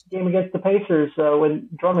a game against the Pacers when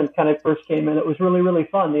Drummond kind of first came in. It was really, really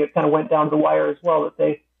fun. It kind of went down the wire as well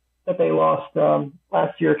that they lost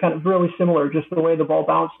last year. Kind of really similar, just the way the ball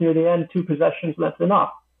bounced near the end, 2 possessions, and that's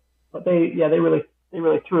enough. But they really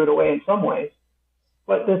threw it away in some ways.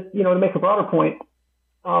 But to make a broader point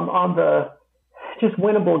on the just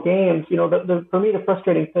winnable games, for me the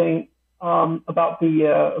frustrating thing about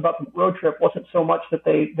the road trip wasn't so much that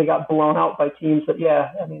they got blown out by teams that,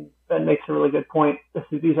 Ben makes a really good point.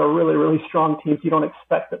 These are really, really strong teams. You don't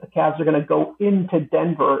expect that the Cavs are going to go into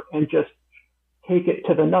Denver and just take it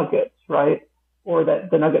to the Nuggets, right? Or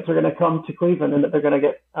that the Nuggets are going to come to Cleveland and that they're going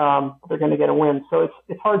to get a win. So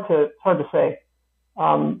it's hard to say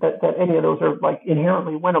that any of those are like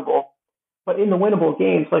inherently winnable. But in the winnable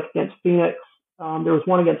games, like against Phoenix, there was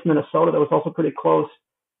one against Minnesota that was also pretty close.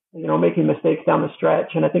 Making mistakes down the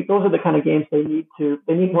stretch. And I think those are the kind of games they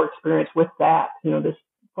need more experience with that. This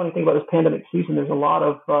funny thing about this pandemic season, there's a lot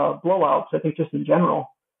of blowouts, I think, just in general.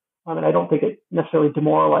 And I don't think it necessarily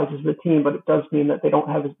demoralizes the team, but it does mean that they don't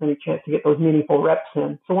have as many chance to get those meaningful reps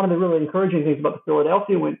in. So one of the really encouraging things about the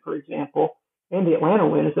Philadelphia win, for example, and the Atlanta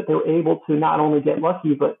win is that they were able to not only get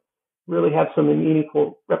lucky, but really have some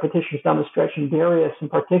meaningful repetitions down the stretch. And Darius in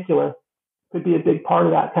particular could be a big part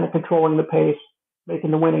of that, kind of controlling the pace,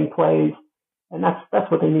 making the winning plays. And that's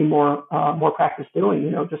what they need more practice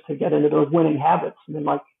doing, just to get into those winning habits. And then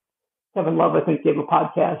like Kevin Love, I think, gave a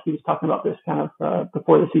podcast. He was talking about this kind of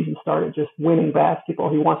before the season started, just winning basketball.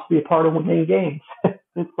 He wants to be a part of winning games.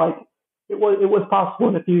 It's like it was possible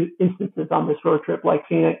in a few instances on this road trip, like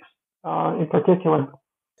Phoenix in particular.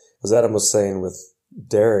 As Adam was saying with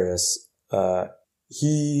Darius,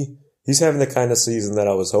 he's having the kind of season that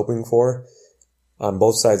I was hoping for on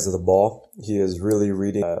both sides of the ball. He is really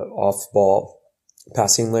reading off-ball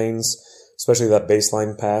passing lanes, especially that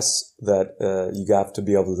baseline pass that you have to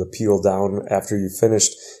be able to peel down after you've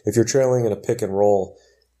finished. If you're trailing in a pick and roll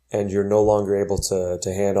and you're no longer able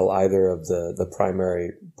to handle either of the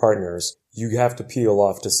primary partners, you have to peel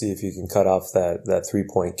off to see if you can cut off that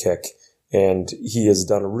three-point kick. And he has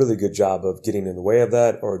done a really good job of getting in the way of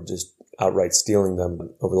that or just outright stealing them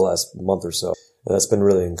over the last month or so. And that's been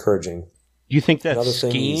really encouraging. You think that's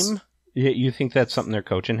scheme? You think that's something they're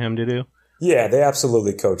coaching him to do? Yeah, they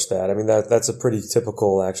absolutely coach that. That's a pretty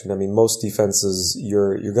typical action. Most defenses,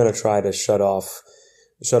 you're going to try to shut off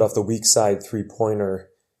the weak side 3-pointer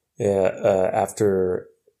after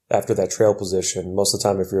that trail position. Most of the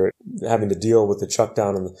time, if you're having to deal with the chuck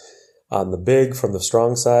down on the big from the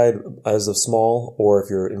strong side as of small, or if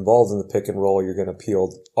you're involved in the pick and roll, you're going to peel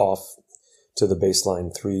off to the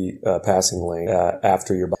baseline 3 passing lane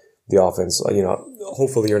after the offense.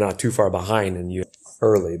 Hopefully you're not too far behind and you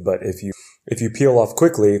early, but if you peel off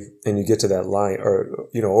quickly and you get to that line or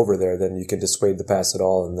over there, then you can dissuade the pass at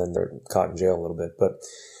all, and then they're caught in jail a little bit. But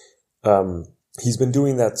he's been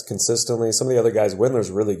doing that consistently. Some of the other guys, Windler's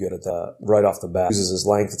really good at that right off the bat. He uses his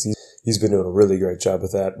length. He's been doing a really great job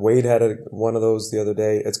with that. Wade had one of those the other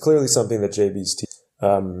day. It's clearly something that JB's team.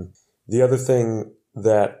 The other thing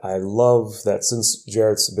that I love, that since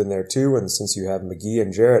Jarrett's been there too, and since you have McGee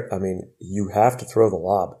and Jarrett, you have to throw the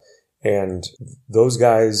lob. And those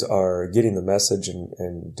guys are getting the message,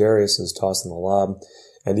 and Darius is tossing the lob,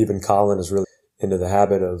 and even Colin is really into the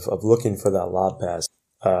habit of looking for that lob pass.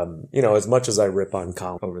 As much as I rip on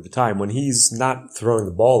Collin over the time, when he's not throwing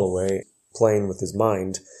the ball away, playing with his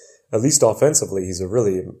mind, at least offensively, he's a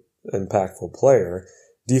really impactful player.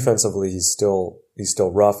 Defensively, he's still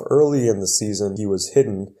rough. Early in the season, he was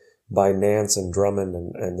hidden by Nance and Drummond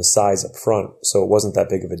and the size up front, so it wasn't that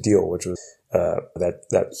big of a deal, which was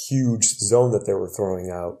that huge zone that they were throwing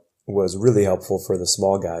out was really helpful for the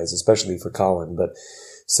small guys, especially for Collin. But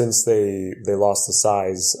since they lost the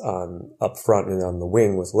size up front and on the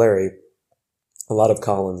wing with Larry, a lot of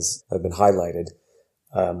Collins have been highlighted.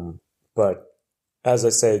 But as I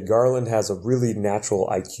say, Garland has a really natural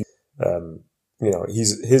IQ.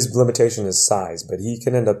 His limitation is size, but he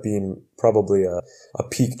can end up being probably a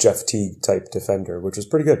peak Jeff Teague type defender, which was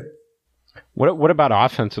pretty good. What about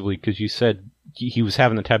offensively? Because you said he was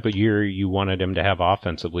having the type of year you wanted him to have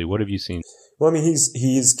offensively. What have you seen? Well, I mean,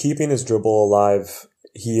 he's keeping his dribble alive.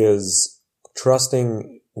 He is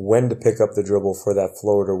trusting when to pick up the dribble for that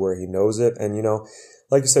floater where he knows it. And,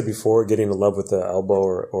 like you said before, getting in love with the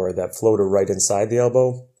elbow or that floater right inside the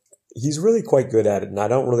elbow, he's really quite good at it. And I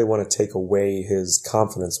don't really want to take away his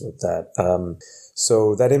confidence with that.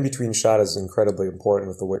 So that in-between shot is incredibly important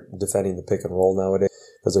with the defending the pick and roll nowadays,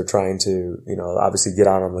 because they're trying to, obviously get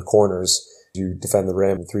out on the corners. You defend the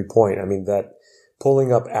rim, 3-point. I mean, that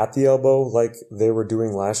pulling up at the elbow like they were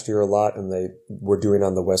doing last year a lot and they were doing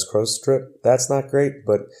on the West Coast strip, that's not great.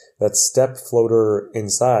 But that step floater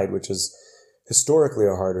inside, which is historically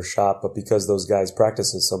a harder shot, but because those guys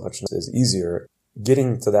practice it so much, is easier.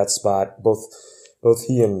 Getting to that spot, both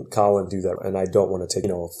he and Collin do that, and I don't want to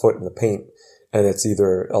take, a foot in the paint, and it's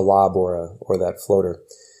either a lob or that floater.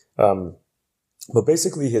 But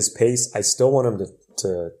basically his pace, I still want him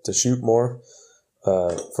to shoot more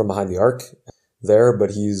from behind the arc there,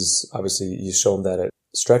 but he's shown that it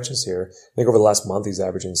stretches here. I think over the last month he's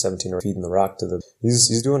averaging 17 or feeding the rock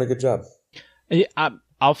he's doing a good job.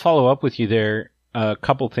 I'll follow up with you there. A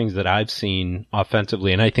couple things that I've seen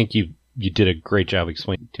offensively, and I think you did a great job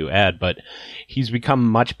explaining to Ed, but he's become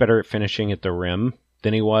much better at finishing at the rim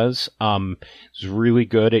than he was. He's really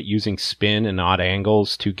good at using spin and odd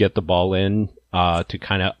angles to get the ball in, to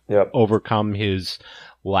kind of overcome his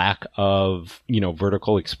lack of,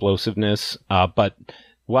 vertical explosiveness. But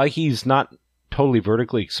while he's not totally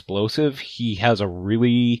vertically explosive, he has a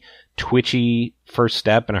really twitchy first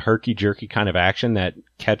step and a herky-jerky kind of action that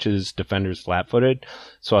catches defenders flat-footed.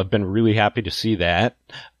 So I've been really happy to see that.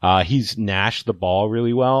 He's nashed the ball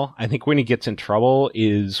really well. I think when he gets in trouble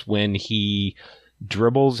is when he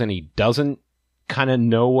dribbles and he doesn't kind of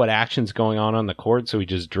know what action's going on the court, so he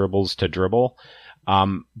just dribbles to dribble.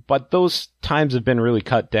 But those times have been really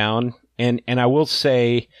cut down. And I will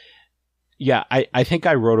say, I think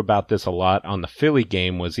I wrote about this a lot on the Philly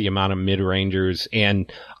game, was the amount of mid-rangers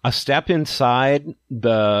and a step inside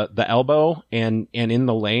the elbow and in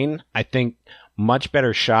the lane. I think much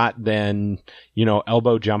better shot than,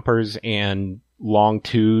 elbow jumpers and long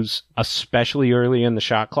twos, especially early in the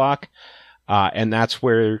shot clock. And that's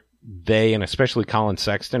where they, and especially Collin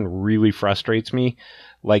Sexton, really frustrates me.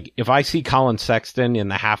 Like, if I see Collin Sexton in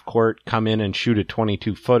the half court come in and shoot a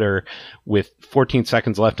 22-footer with 14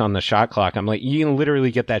 seconds left on the shot clock, I'm like, you can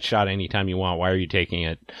literally get that shot anytime you want. Why are you taking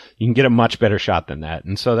it? You can get a much better shot than that.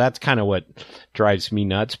 And so that's kind of what drives me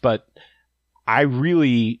nuts. But I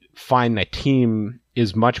really find that team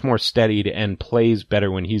is much more steadied and plays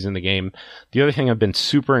better when he's in the game. The other thing I've been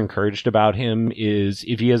super encouraged about him is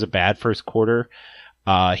if he has a bad first quarter,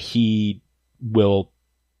 he will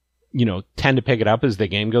tend to pick it up as the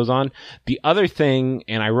game goes on. The other thing,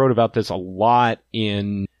 and I wrote about this a lot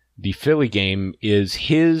in the Philly game, is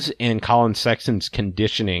his and Collin Sexton's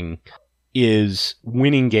conditioning is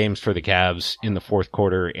winning games for the Cavs in the fourth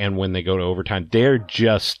quarter and when they go to overtime. They're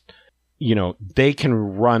just, they can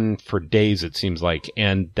run for days, it seems like,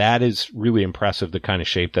 and that is really impressive, the kind of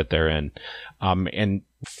shape that they're in. And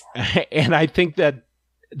I think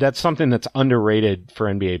that's something that's underrated for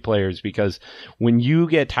NBA players, because when you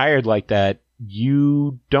get tired like that,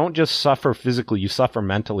 you don't just suffer physically, you suffer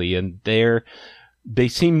mentally, and they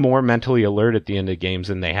seem more mentally alert at the end of games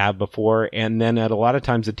than they have before, and then at a lot of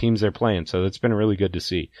times the teams they're playing. So that's been really good to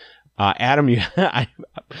see. Adam,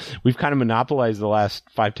 we've kind of monopolized the last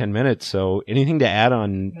 5-10 minutes, so anything to add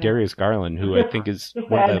on Darius Garland, who I think is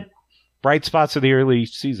one of the bright spots of the early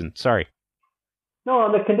season? Sorry. No,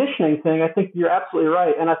 on the conditioning thing, I think you're absolutely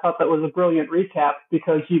right. And I thought that was a brilliant recap,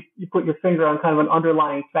 because you put your finger on kind of an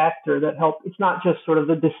underlying factor that helped. It's not just sort of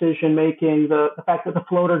the decision making, the fact that the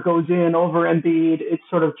floater goes in over Embiid. It's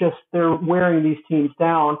sort of just they're wearing these teams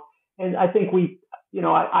down. And I think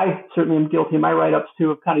I certainly am guilty in my write-ups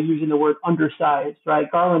too of kind of using the word undersized, right?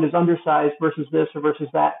 Garland is undersized versus this or versus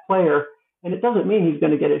that player. And it doesn't mean he's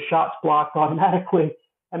going to get his shots blocked automatically.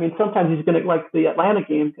 I mean, sometimes he's going to, like the Atlanta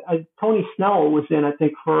game, Tony Snell was in, I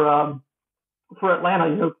think, for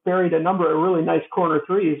Atlanta, buried a number of really nice corner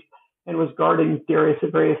threes and was guarding Darius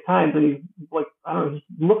at various times. And he's like, I don't know,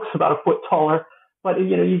 he looks about a foot taller, but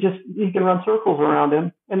you can run circles around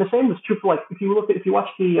him. And the same was true for, like, if you watch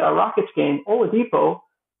the Rockets game, Oladipo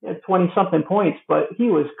had 20 something points, but he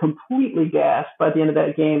was completely gassed by the end of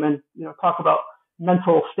that game. And, talk about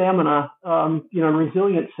mental stamina, and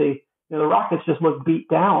resiliency. The Rockets just look beat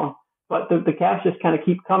down, but the Cavs just kind of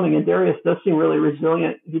keep coming. And Darius does seem really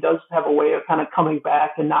resilient. He does have a way of kind of coming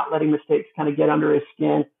back and not letting mistakes kind of get under his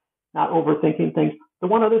skin, not overthinking things. The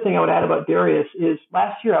one other thing I would add about Darius is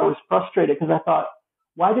last year I was frustrated because I thought,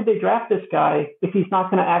 why did they draft this guy if he's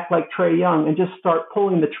not going to act like Trae Young and just start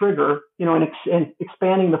pulling the trigger, and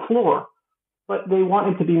expanding the floor? But they want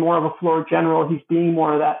him to be more of a floor general. He's being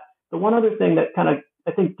more of that. The one other thing that kind of,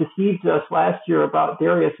 I think, deceived us last year about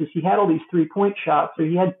Darius is he had all these 3-point shots, or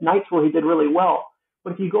he had nights where he did really well.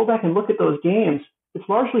 But if you go back and look at those games, it's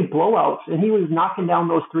largely blowouts, and he was knocking down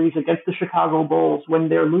those threes against the Chicago Bulls when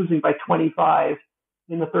they're losing by 25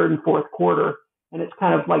 in the third and fourth quarter. And it's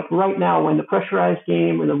kind of like right now when the pressurized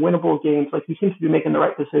game and the winnable games, like he seems to be making the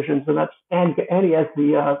right decisions, and he has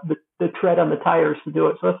the tread on the tires to do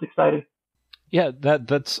it. So that's exciting. Yeah,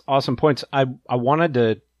 that's awesome points. I wanted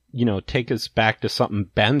to, take us back to something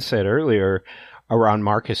Ben said earlier around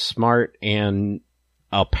Marcus Smart, and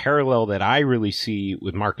a parallel that I really see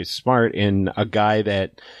with Marcus Smart in a guy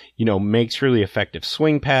that, makes really effective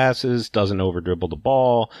swing passes, doesn't over dribble the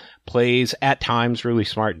ball, plays at times really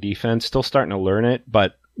smart defense, still starting to learn it.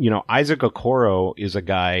 But, Isaac Okoro is a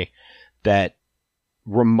guy that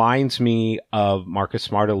reminds me of Marcus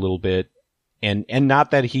Smart a little bit, and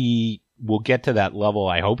not that he will get to that level.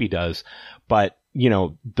 I hope he does, but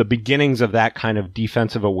the beginnings of that kind of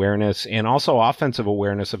defensive awareness and also offensive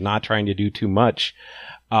awareness of not trying to do too much.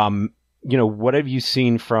 What have you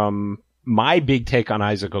seen from my big take on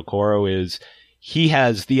Isaac Okoro is he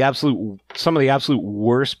has some of the absolute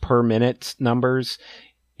worst per minute numbers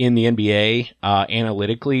in the NBA,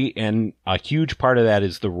 analytically. And a huge part of that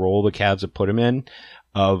is the role the Cavs have put him in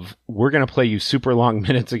of, we're going to play you super long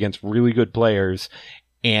minutes against really good players.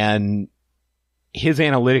 And his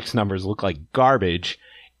analytics numbers look like garbage,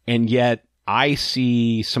 and yet I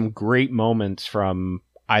see some great moments from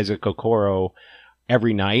Isaac Okoro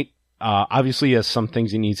every night. Obviously, he has some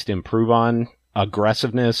things he needs to improve on.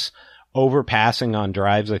 Aggressiveness, overpassing on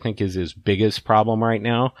drives, I think, is his biggest problem right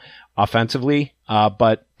now offensively.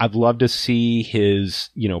 But I'd love to see his,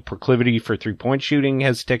 proclivity for 3-point shooting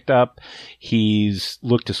has ticked up. He's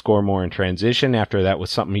looked to score more in transition after that was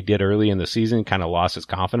something he did early in the season, kind of lost his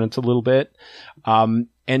confidence a little bit. And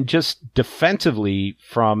just defensively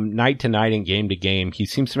from night to night and game to game, he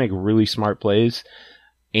seems to make really smart plays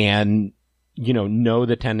and, know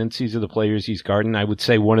the tendencies of the players he's guarding. I would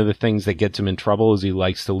say one of the things that gets him in trouble is he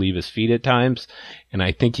likes to leave his feet at times. And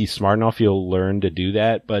I think he's smart enough, he'll learn to do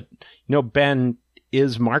that. But, Ben,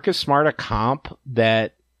 is Marcus Smart a comp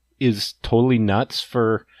that is totally nuts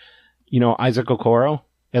for, Isaac Okoro,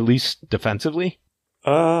 at least defensively?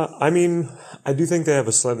 I do think they have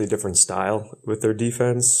a slightly different style with their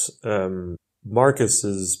defense. Marcus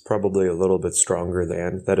is probably a little bit stronger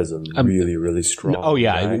than that. Is a really, really strong. Oh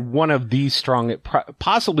yeah, guy. One of the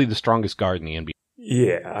possibly the strongest guard in the NBA.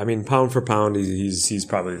 Yeah, pound for pound, he's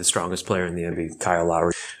probably the strongest player in the NBA, Kyle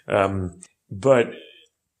Lowry. But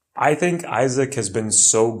I think Isaac has been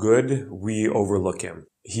so good, we overlook him.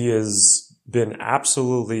 He has been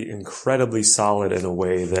absolutely incredibly solid in a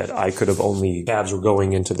way that I could have only Cavs were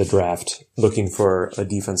going into the draft looking for a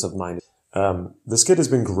defensive mind. This kid has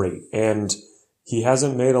been great, and he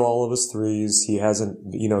hasn't made all of his threes. He hasn't,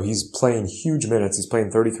 he's playing huge minutes. He's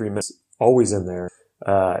playing 33 minutes, always in there.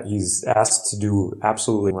 He's asked to do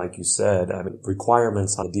absolutely, like you said,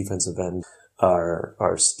 requirements on the defensive end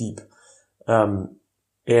are steep.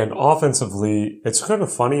 And offensively, it's kind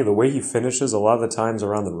of funny the way he finishes a lot of the times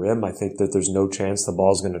around the rim. I think that there's no chance the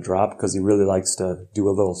ball's going to drop because he really likes to do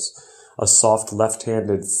a soft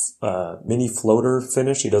left-handed mini floater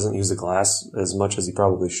finish. He doesn't use the glass as much as he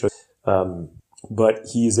probably should. But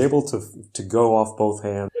he's able to go off both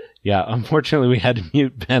hands. Yeah, unfortunately we had to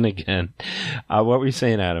mute Ben again. What were you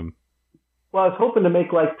saying, Adam? Well, I was hoping to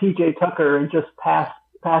make like PJ Tucker and just pass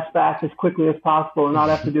back as quickly as possible and not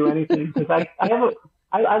have to do anything, because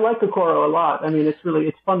I like Okoro a lot.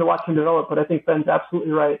 It's fun to watch him develop, but I think Ben's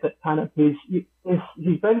absolutely right that kind of he's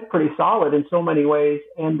been pretty solid in so many ways.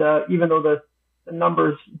 And even though the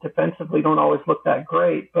numbers defensively don't always look that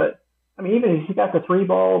great, but even he got the 3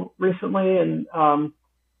 ball recently, and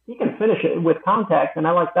he can finish it with contact, and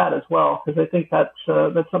I like that as well because I think that's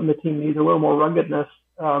something the team needs, a little more ruggedness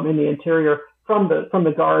in the interior from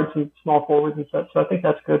the guards and small forwards and such. So I think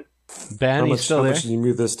that's good. Ben, you still there? How much did you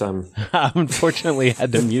mute this time? Unfortunately, I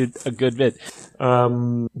had to mute a good bit.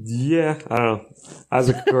 Yeah, I don't know.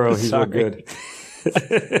 Isaac Okoro, he's real good.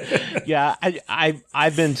 Yeah,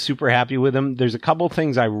 I've been super happy with him. There's a couple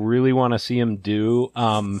things I really want to see him do.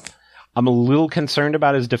 I'm a little concerned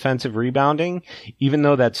about his defensive rebounding, even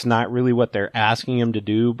though that's not really what they're asking him to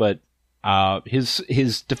do. But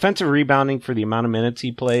his defensive rebounding for the amount of minutes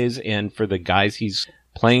he plays and for the guys he's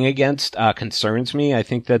playing against concerns me. I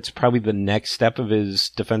think that's probably the next step of his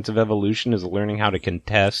defensive evolution, is learning how to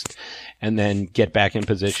contest and then get back in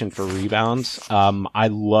position for rebounds. I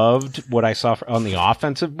loved what I saw on the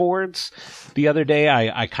offensive boards the other day.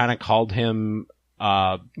 I kind of called him,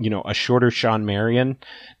 a shorter Sean Marion,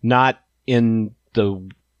 not in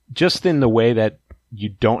just in the way that you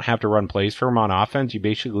don't have to run plays for him on offense. You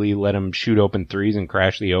basically let him shoot open threes and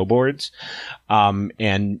crash the O boards,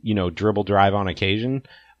 and, dribble drive on occasion.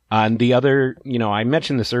 And the other, I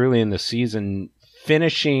mentioned this early in the season,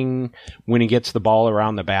 finishing when he gets the ball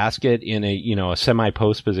around the basket in a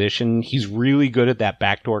semi-post position. He's really good at that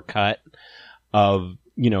backdoor cut of,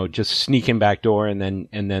 just sneaking backdoor and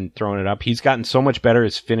then throwing it up. He's gotten so much better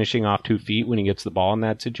at finishing off 2 feet when he gets the ball in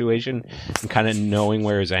that situation and kind of knowing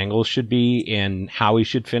where his angles should be and how he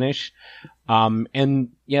should finish. And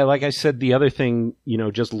yeah, like I said, the other thing,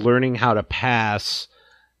 just learning how to pass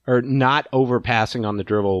or not overpassing on the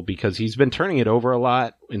dribble, because he's been turning it over a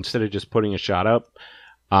lot instead of just putting a shot up.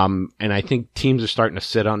 And I think teams are starting to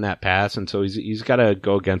sit on that pass. And so he's got to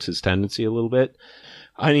go against his tendency a little bit.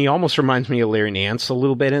 And he almost reminds me of Larry Nance a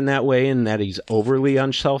little bit in that way, in that he's overly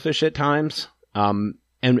unselfish at times. And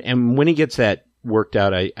when he gets that worked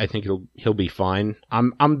out, I think he'll be fine.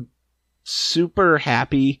 I'm super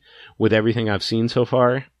happy with everything I've seen so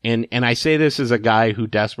far. And I say this as a guy who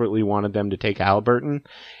desperately wanted them to take Haliburton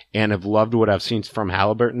and have loved what I've seen from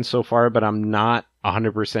Haliburton so far, but I'm not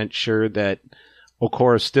 100% sure that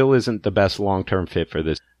Okoro still isn't the best long-term fit for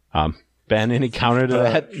this. Ben, any counter to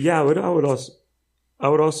that? Yeah, I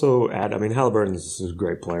would also add, Haliburton is a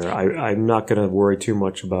great player. I'm not going to worry too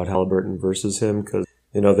much about Haliburton versus him because,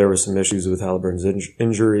 there were some issues with Haliburton's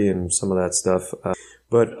injury and some of that stuff.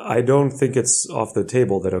 But I don't think it's off the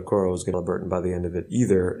table that Okoro is going to Haliburton by the end of it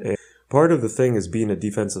either. And part of the thing is being a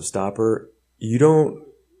defensive stopper. You don't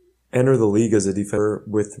enter the league as a defender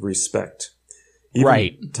with respect. Even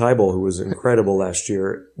right. Tybal, who was incredible last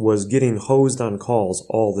year, was getting hosed on calls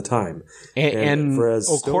all the time. And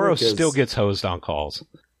Okoro still gets hosed on calls.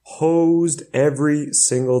 Hosed every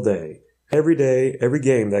single day. Every day, every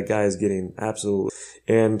game, that guy is getting absolutely.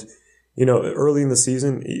 And, early in the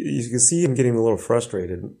season, you can see him getting a little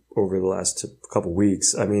frustrated over the last couple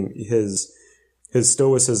weeks. His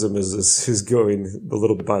stoicism is going a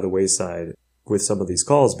little bit by the wayside with some of these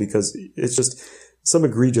calls because it's just some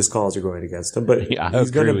egregious calls are going against him, but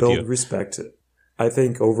he's going to build respect. I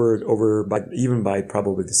think even by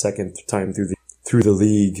probably the second time through the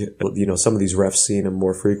league, some of these refs seeing him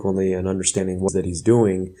more frequently and understanding what that he's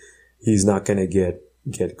doing, he's not going to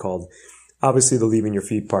get called. Obviously, the leaving your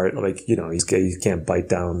feet part, he can't bite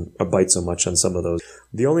so much on some of those.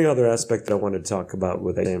 The only other aspect that I wanted to talk about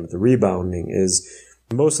with the rebounding is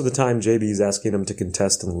most of the time JB is asking him to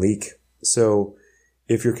contest and leak. So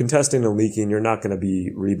if you're contesting and leaking, you're not going to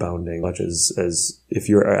be rebounding much as if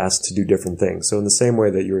you're asked to do different things. So in the same way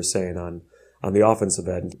that you were saying on the offensive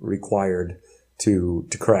end, required to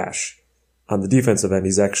crash, on the defensive end,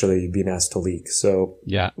 he's actually being asked to leak. So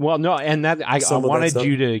yeah, well, no, and that I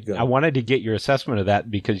wanted to get your assessment of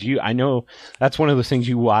that because I know that's one of those things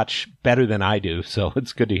you watch better than I do. So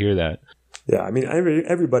it's good to hear that. Yeah,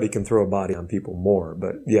 everybody can throw a body on people more,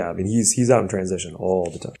 but yeah, he's out in transition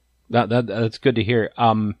all the time. That's good to hear.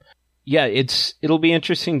 Yeah, it'll be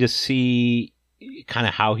interesting to see kind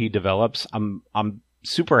of how he develops. I'm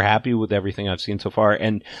super happy with everything I've seen so far,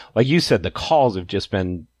 and like you said, the calls have just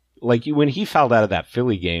been like when he fouled out of that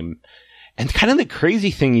Philly game. And kind of the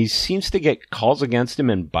crazy thing, he seems to get calls against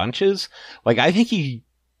him in bunches. Like I think he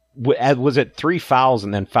was at 3 fouls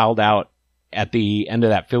and then fouled out at the end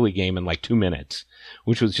of that Philly game in like 2 minutes,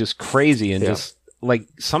 which was just crazy and just like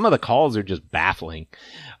some of the calls are just baffling.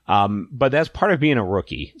 But that's part of being a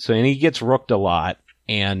rookie. So, and he gets rooked a lot.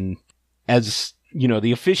 And as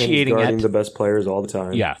the officiating, and he's guarding the best players all the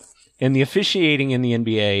time. Yeah. And the officiating in the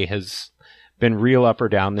NBA has been real up or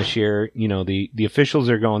down this year. The officials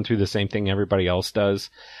are going through the same thing everybody else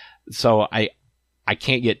does. So I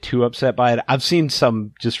can't get too upset by it. I've seen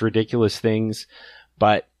some just ridiculous things,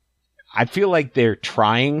 but I feel like they're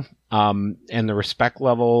trying. and the respect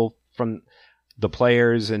level from the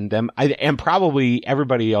players and them, and probably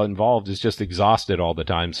everybody involved is just exhausted all the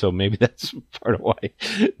time. So maybe that's part of why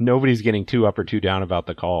nobody's getting too up or too down about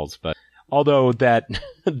the calls. But although that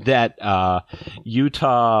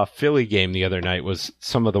Utah Philly game the other night was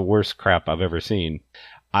some of the worst crap I've ever seen,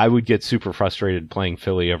 I would get super frustrated playing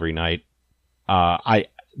Philly every night.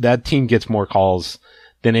 That team gets more calls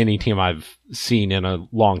than any team I've seen in a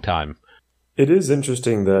long time. It is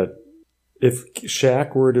interesting that if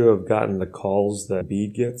Shaq were to have gotten the calls that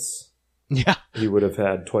Embiid gets, yeah, he would have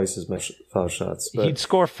had twice as much foul shots. But he'd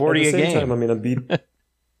score 40 a game. At the same time, I mean, Embiid.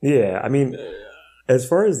 Yeah, I mean, as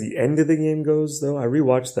far as the end of the game goes, though, I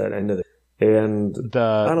rewatched that end of it, and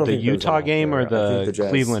the Utah game or the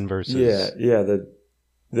Cleveland versus the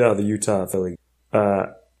Utah Philly.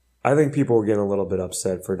 I think people were getting a little bit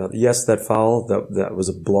upset for that. Yes, that foul that was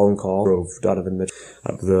a blown call drove Donovan Mitchell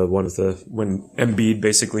up when Embiid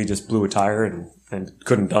basically just blew a tire and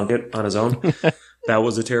couldn't dunk it on his own. That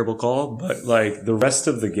was a terrible call. But like the rest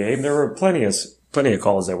of the game, there were plenty of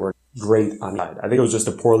calls that were great on that. I think it was just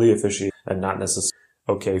a poorly officiated and not necessarily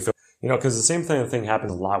okay. Because the same thing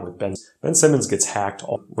happens a lot with Ben. Ben Simmons gets hacked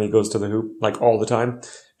when he goes to the hoop, like all the time,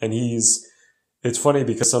 and it's funny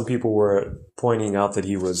because some people were pointing out that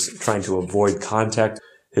he was trying to avoid contact,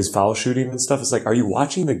 his foul shooting and stuff. It's like, are you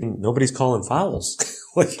watching the game? Nobody's calling fouls.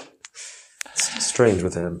 Like, it's strange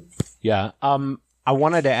with him. Yeah. I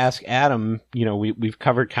wanted to ask Adam, we've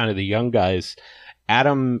covered kind of the young guys.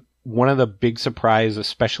 Adam, one of the big surprises,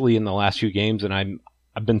 especially in the last few games, and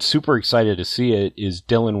I've been super excited to see it, is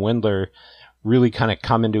Dylan Windler really kind of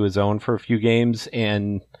come into his own for a few games.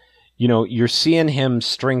 And you're seeing him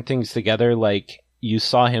string things together. Like you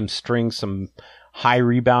saw him string some high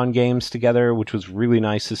rebound games together, which was really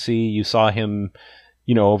nice to see. You saw him,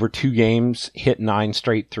 over 2 games hit 9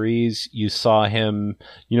 straight threes. You saw him,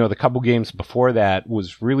 the couple games before that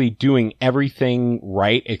was really doing everything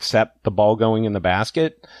right except the ball going in the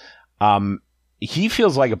basket. He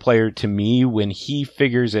feels like a player to me. When he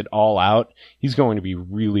figures it all out, he's going to be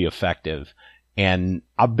really effective. And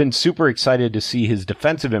I've been super excited to see his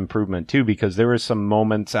defensive improvement too, because there were some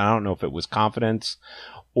moments, I don't know if it was confidence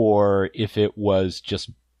or if it was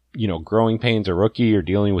just, growing pains, a rookie or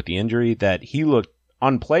dealing with the injury, that he looked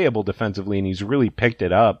unplayable defensively, and he's really picked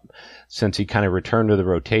it up since he kind of returned to the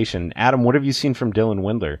rotation. Adam, what have you seen from Dylan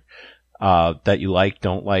Windler that you like,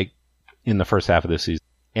 don't like in the first half of the season?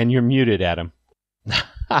 And you're muted, Adam.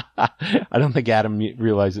 I don't think Adam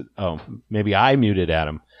realized it. Oh, maybe I muted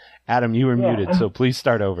Adam. Adam, you were muted, so please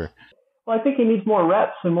start over. Well, I think he needs more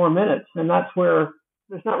reps and more minutes, and that's where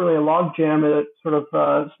there's not really a log jam at sort of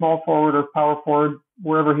small forward or power forward,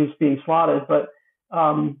 wherever he's being slotted. But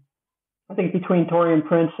I think between Taurean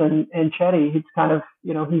Prince and Chetty, he's kind of,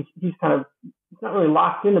 he's not really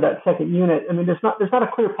locked into that second unit. I mean, there's not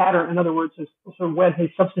a clear pattern. In other words, so when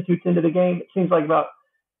he substitutes into the game, it seems like about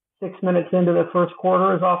 6 minutes into the first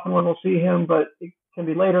quarter is often when we'll see him, but it can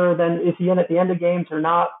be later. Then is he in at the end of games or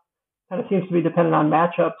not? Kind of seems to be dependent on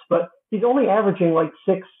matchups, but he's only averaging like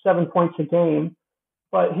 6-7 points a game,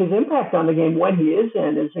 but his impact on the game when he is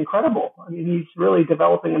in is incredible. I mean, he's really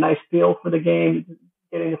developing a nice feel for the game,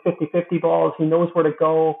 getting the 50-50 balls. He knows where to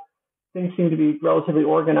go. Things seem to be relatively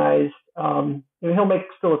organized. He'll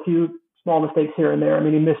make still a few small mistakes here and there. I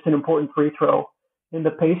mean, he missed an important free throw in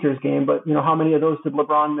the Pacers game, but how many of those did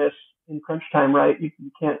LeBron miss in crunch time, right? You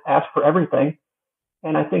can't ask for everything.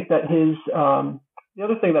 And I think that the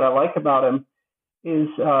other thing that I like about him is,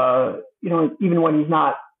 even when he's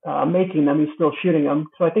not making them, he's still shooting them.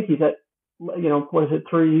 So I think he's at,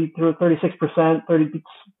 36%,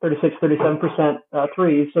 37%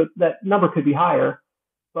 threes. So that number could be higher,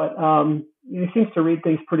 but he seems to read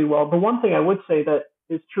things pretty well. The one thing I would say that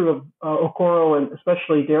is true of Okoro and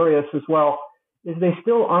especially Darius as well is they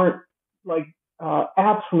still aren't like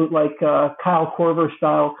absolute like Kyle Korver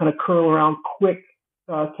style kind of curl around quick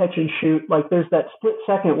catch and shoot. Like there's that split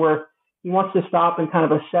second where he wants to stop and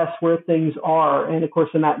kind of assess where things are. And of course,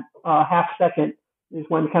 in that half second is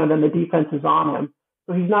when kind of then the defense is on him.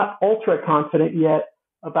 So he's not ultra confident yet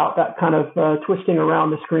about that kind of twisting around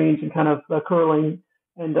the screens and kind of curling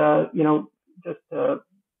and, that's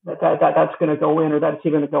going to go in or that's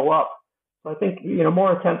even going to go up. So I think,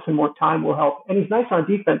 more attempts and more time will help. And he's nice on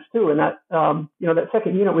defense too. And that, that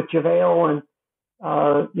second unit with JaVale and,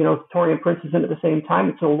 Taurean Prince is in at the same time.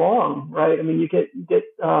 It's so long, right? I mean, you get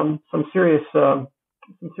some serious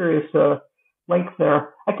length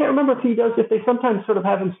there. I can't remember if they sometimes sort of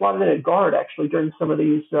have him slotted in at guard actually during some of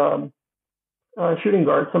these shooting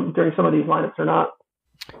guards during some of these lineups or not.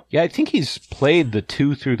 Yeah, I think he's played the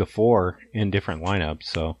 2 through the 4 in different lineups,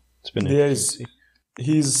 so it's been interesting.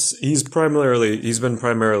 He's been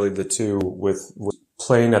primarily the 2 with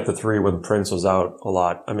playing at the 3 when Prince was out a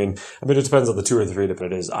lot. I mean, it depends on the 2 or the 3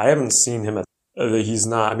 depending it is. I haven't seen him at, he's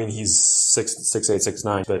not, I mean, he's 6'8",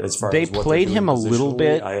 6'9", but as far they as what played him a little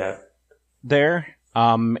bit there.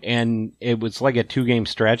 And it was like a 2-game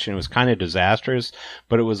stretch and it was kind of disastrous,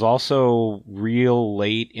 but it was also real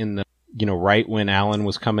late in the, right when Allen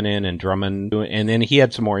was coming in and Drummond, and then he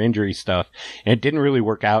had some more injury stuff and it didn't really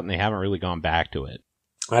work out and they haven't really gone back to it.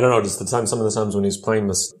 I don't know, just some of the times when he's playing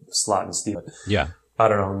with Slot and Steve. Yeah. I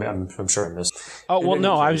don't know. I'm sure I missed. Oh, well,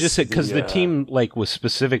 no, I was just saying because the team was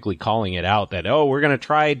specifically calling it out that, we're going to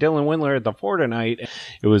try Dylan Windler at the 4 tonight.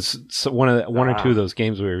 It was one or two of those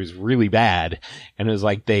games where it was really bad, and it was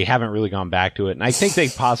like they haven't really gone back to it. And I think they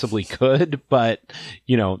possibly could, but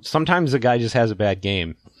sometimes the guy just has a bad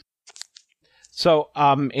game. So,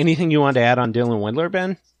 anything you want to add on Dylan Windler,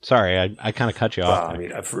 Ben? Sorry, I kind of cut you off. I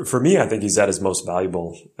mean, for me, I think he's at his most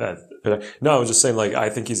valuable. No, I was just saying, I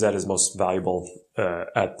think he's at his most valuable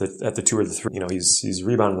at the 2 or the 3. He's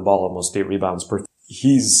rebounding the ball almost 8 rebounds per.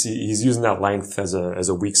 He's using that length as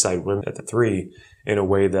a weak side win at the 3 in a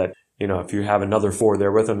way that if you have another 4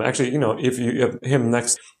 there with him, actually, if you have him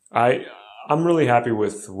next, I'm really happy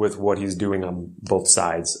with what he's doing on both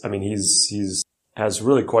sides. I mean, he's has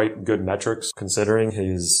really quite good metrics considering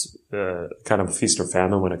he's kind of a feast or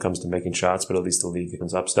famine when it comes to making shots, but at least the league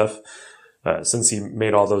opens up stuff. Since he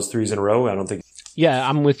made all those 3s in a row, I don't think. Yeah,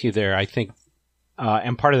 I'm with you there. I think,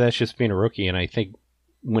 and part of that's just being a rookie. And I think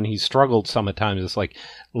when he struggled sometimes, it's like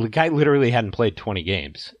the guy literally hadn't played 20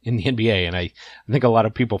 games in the NBA. And I think a lot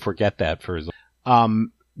of people forget that for his.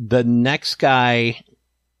 The next guy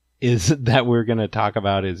that we're going to talk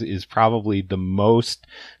about is probably the most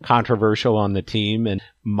controversial on the team, and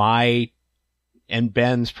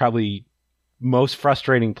Ben's probably most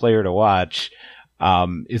frustrating player to watch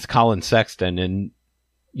is Colin Sexton. And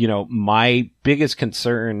my biggest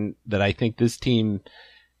concern that I think this team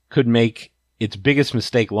could make its biggest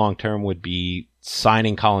mistake long term would be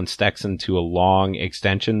signing Colin Sexton to a long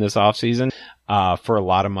extension this offseason for a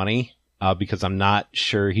lot of money. Because I'm not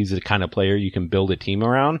sure he's the kind of player you can build a team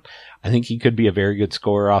around. I think he could be a very good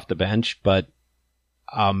scorer off the bench, but,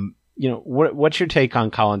 what's your take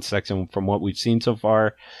on Colin Sexton from what we've seen so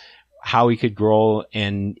far, how he could grow,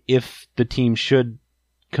 and if the team should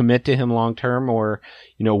commit to him long term or,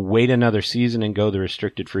 wait another season and go the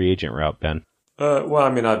restricted free agent route, Ben? Well,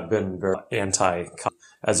 I mean, I've been very anti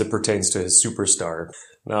as it pertains to his superstar.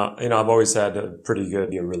 Now, I've always had a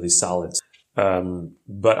really solid.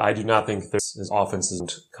 But I do not think his offense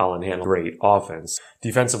isn't Colin handle great offense.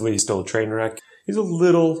 Defensively, he's still a train wreck. He's a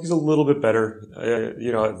little bit better.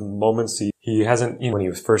 At moments he hasn't, when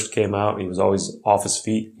he first came out, he was always off his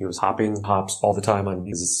feet. He was hops all the time on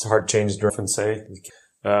his hard change drift and say,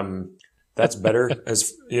 that's better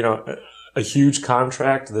as, a huge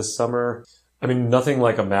contract this summer. I mean, nothing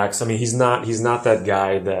like a max. I mean, he's not that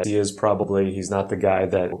guy that he is probably. He's not the guy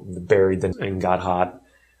that buried and got hot.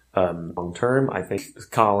 Long term, I think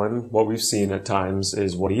Colin, what we've seen at times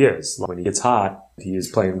is what he is. When he gets hot, he is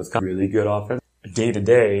playing with really good offense. Day to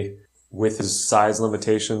day, with his size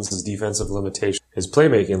limitations, his defensive limitations, his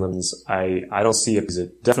playmaking limits, I don't see it. He's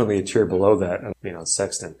definitely a tier below that,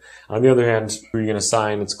 Sexton. On the other hand, who are you going to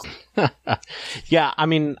sign? Yeah, I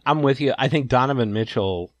mean, I'm with you. I think Donovan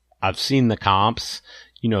Mitchell, I've seen the comps.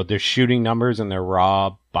 Their shooting numbers and their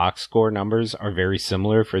raw box score numbers are very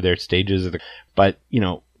similar for their stages of but,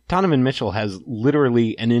 Donovan Mitchell has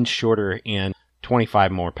literally an inch shorter and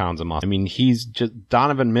 25 more pounds of muscle. I mean,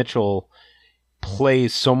 Donovan Mitchell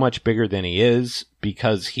plays so much bigger than he is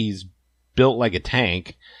because he's built like a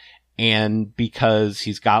tank and because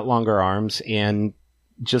he's got longer arms and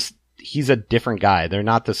just, he's a different guy. They're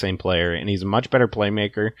not the same player and he's a much better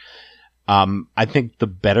playmaker. I think the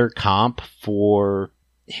better comp for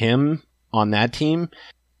him on that team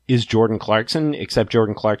is Jordan Clarkson, except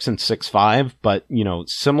Jordan Clarkson's 6'5", but,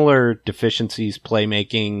 similar deficiencies,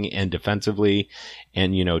 playmaking and defensively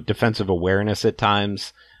and, defensive awareness at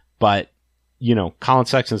times. But, Colin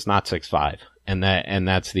Sexton's not 6'5", and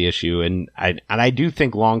that's the issue. And I do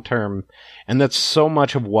think long term, and that's so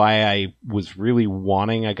much of why I was really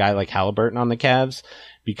wanting a guy like Halliburton on the Cavs,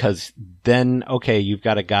 because then, okay, you've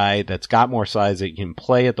got a guy that's got more size that can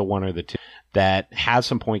play at the 1 or the 2, that has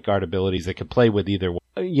some point guard abilities that could play with either one.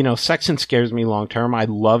 Sexton scares me long term. I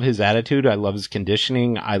love his attitude. I love his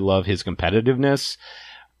conditioning. I love his competitiveness.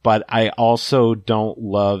 But I also don't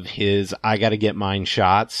love his I got to get mine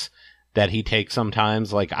shots that he takes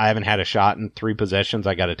sometimes. Like, I haven't had a shot in 3 possessions.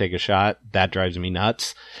 I got to take a shot. That drives me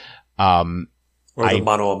nuts. Or the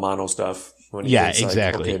mano-a-mano stuff. When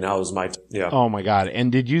exactly. Okay, now is my yeah. Oh my God!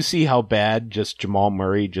 And did you see how bad just Jamal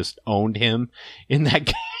Murray just owned him in that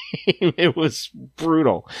game? It was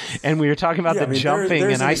brutal. And we were talking about the jumping,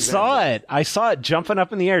 and I saw it. I saw it jumping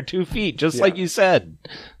up in the air 2 feet, just like you said.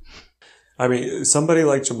 I mean, somebody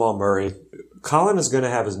like Jamal Murray, Colin is going to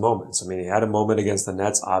have his moments. I mean, he had a moment against the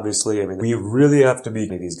Nets, obviously. I mean, we really have to be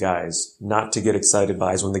these guys not to get excited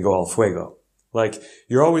by is when they go al fuego. Like,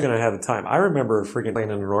 you're always going to have a time. I remember freaking playing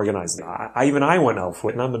in an organized league. I went al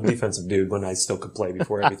fuego, and I'm a defensive dude when I still could play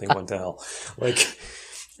before everything went to hell. Like,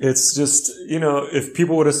 it's just, if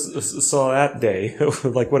people would have saw that day,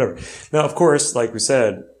 like, whatever. Now, of course, like we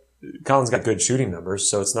said, Colin's got good shooting numbers,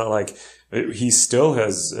 so it's not like he still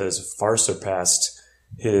has far surpassed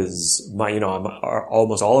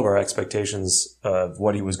almost all of our expectations of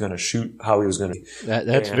what he was going to shoot, how he was going to.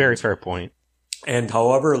 That's a very fair point. And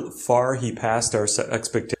however far he passed our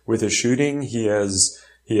expectations with his shooting, he has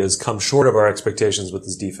come short of our expectations with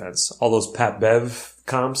his defense. All those Pat Bev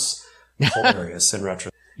comps, hilarious in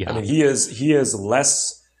retrospect. Yeah. I mean, he is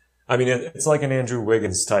less. I mean, it's like an Andrew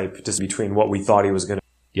Wiggins type, just between what we thought he was going to.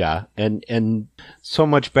 Yeah, and so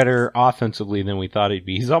much better offensively than we thought he'd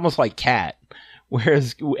be. He's almost like Cat.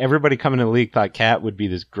 Whereas everybody coming in the league thought Cat would be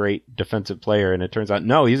this great defensive player, and it turns out,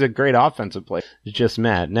 no, he's a great offensive player. It's just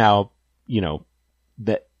Matt. Now,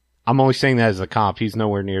 that I'm only saying that as a comp. He's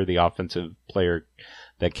nowhere near the offensive player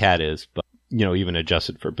that Cat is, but, even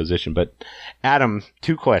adjusted for position. But, Adam,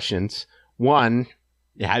 2 questions. One,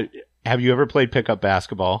 have you ever played pickup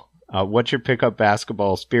basketball? What's your pickup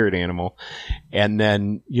basketball spirit animal? And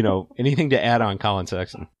then, anything to add on Colin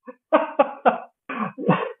Sexton?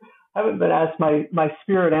 I haven't been asked my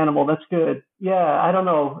spirit animal. That's good. Yeah, I don't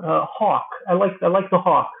know. Hawk. I like the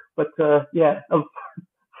hawk, but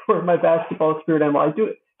for my basketball spirit animal,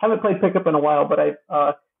 haven't played pickup in a while, but I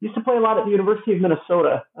used to play a lot at the University of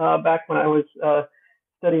Minnesota back when I was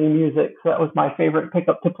studying music. So that was my favorite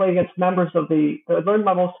pickup, to play against members of I learned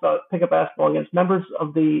my most about pickup basketball against members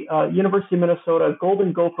of the University of Minnesota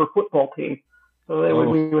Golden Gopher football team. So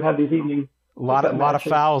we would have these evening. A lot of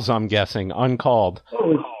fouls, I'm guessing, uncalled.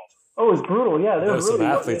 It was brutal. Yeah, there were some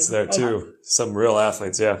athletes there too. Some real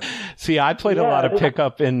athletes. Yeah. See, I played a lot of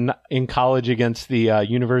pickup in college against the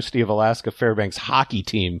University of Alaska Fairbanks hockey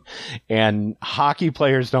team, and hockey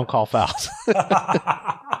players don't call fouls.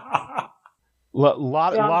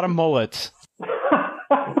 lot of mullets.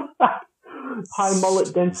 High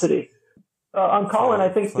mullet density. On Colin, I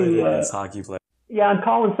think hockey player. Yeah, on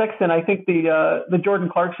Colin Sexton, I think the Jordan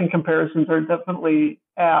Clarkson comparisons are definitely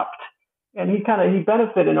apt. And he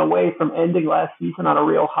benefited in a way from ending last season on a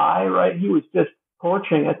real high, right? He was just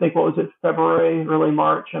torching, I think, February, early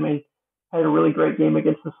March. I mean, had a really great game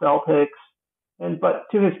against the Celtics. But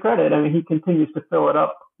to his credit, I mean, he continues to fill it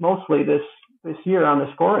up mostly this year on the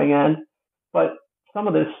scoring end. But some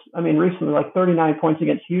of this, I mean, recently, like 39 points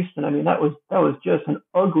against Houston, I mean, that was just an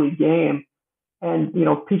ugly game. And,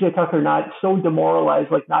 PJ Tucker not so demoralized,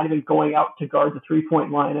 like not even going out to guard the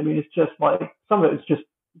 3-point line. I mean, it's just like, some of it's just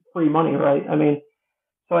free money, right? I mean,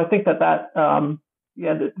 so I think there's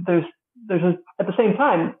at the same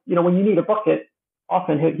time, when you need a bucket,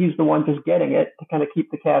 often he's the one just getting it to kind of keep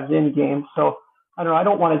the Cavs in game. So I don't know. I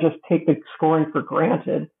don't want to just take the scoring for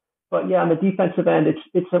granted, but yeah, on the defensive end,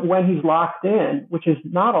 it's when he's locked in, which is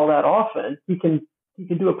not all that often. He can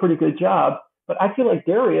do a pretty good job. But I feel like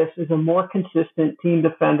Darius is a more consistent team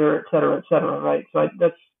defender, et cetera, right? So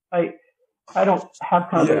I don't have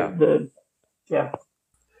kind of yeah.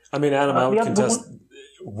 I mean, Adam, I would contest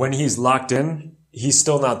when he's locked in, he's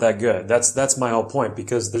still not that good. That's my whole point,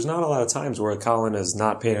 because there's not a lot of times where Colin is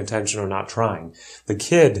not paying attention or not trying. The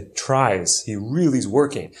kid tries. He really is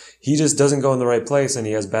working. He just doesn't go in the right place, and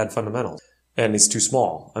he has bad fundamentals. And he's too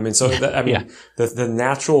small. I mean, so the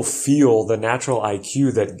natural feel, the natural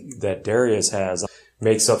IQ that Darius has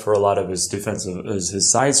makes up for a lot of his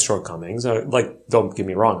his side shortcomings. Like, don't get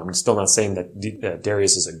me wrong. I'm still not saying that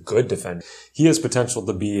Darius is a good defender. He has potential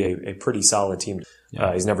to be a pretty solid team.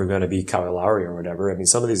 Yeah. He's never going to be Kyle Lowry or whatever. I mean,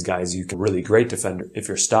 some of these guys, you can really great defender if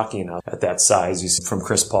you're stocking enough at that size. You see from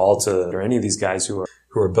Chris Paul or any of these guys who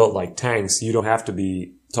are built like tanks. You don't have to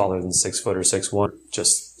be taller than 6 foot or 6'1",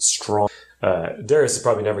 just strong. Darius is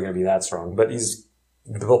probably never going to be that strong, but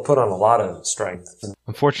he'll put on a lot of strength.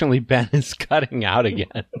 Unfortunately, Ben is cutting out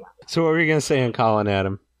again. So what were you going to say on Colin,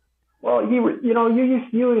 Adam? Well, you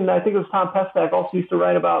and I think it was Tom Pestak also used to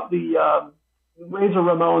write about the Razor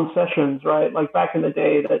Ramon sessions, right? Like back in the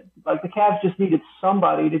day, that like the Cavs just needed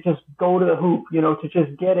somebody to just go to the hoop, to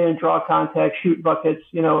just get in, draw contact, shoot buckets,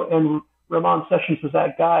 and Ramon Sessions was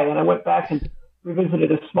that guy. And I went back and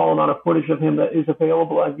revisited a small amount of footage of him that is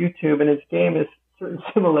available on YouTube, and his game is certain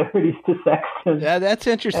similarities to Sexton. Yeah, that's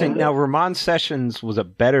interesting. Now, Ramon Sessions was a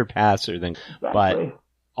better passer than, but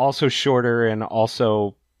also shorter and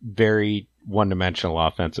also very one-dimensional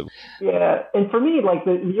offensive. Yeah, and for me, like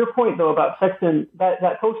your point though about Sexton,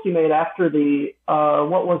 that post you made after the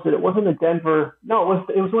what was it? It wasn't the Denver. No,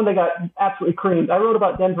 it was when they got absolutely creamed. I wrote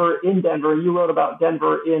about Denver in Denver. You wrote about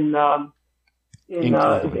Denver in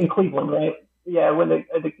Cleveland, right? Yeah, when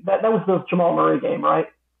that was the Jamal Murray game, right?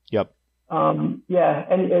 Yep. Yeah,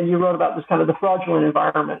 and you wrote about this kind of the fraudulent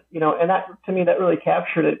environment, and that to me that really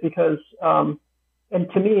captured it because. And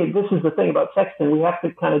to me, this is the thing about Sexton. We have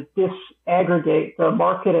to kind of disaggregate the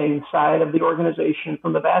marketing side of the organization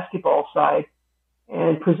from the basketball side.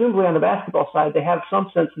 And presumably on the basketball side, they have some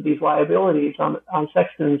sense of these liabilities on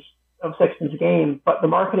Sexton's game. But the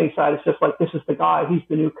marketing side is just like, this is the guy. He's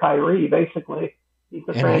the new Kyrie, basically. He's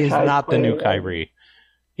the franchise he's not player. The new Kyrie.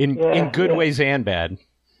 In good ways and bad.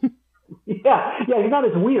 Yeah, he's not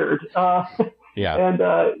as weird. Yeah. And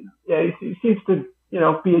he seems to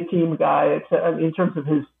be a team guy in terms of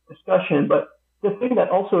his discussion. But the thing that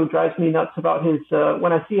also drives me nuts about his,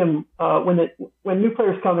 when I see him, when new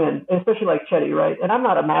players come in, especially like Cedi, right? And I'm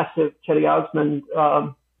not a massive Cedi Osman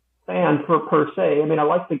fan per se. I mean, I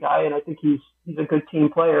like the guy and I think he's a good team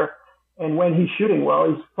player. And when he's shooting well,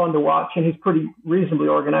 he's fun to watch and he's pretty reasonably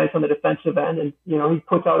organized on the defensive end. And, he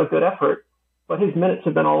puts out a good effort. But his minutes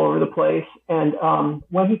have been all over the place. And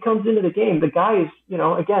when he comes into the game, the guy is,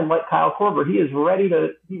 again, like Kyle Korver, he is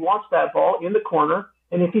he wants that ball in the corner.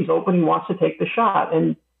 And if he's open, he wants to take the shot.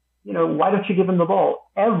 And, why don't you give him the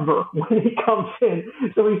ball ever when he comes in?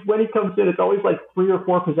 So when he comes in, it's always like 3 or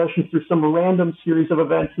 4 possessions through some random series of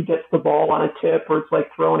events. He gets the ball on a tip or it's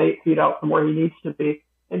like thrown 8 feet out from where he needs to be.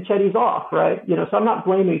 And Chedi's off, right? So I'm not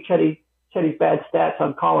blaming Chedi's bad stats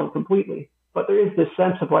on Colin completely. But there is this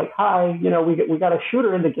sense of like, we got a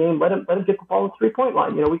shooter in the game. Let him get the ball at the 3-point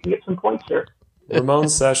line. We can get some points here. Ramon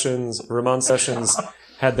Sessions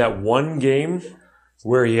had that one game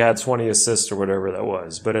where he had 20 assists or whatever that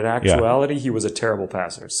was. But in actuality, he was a terrible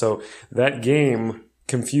passer. So that game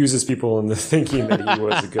confuses people into thinking that he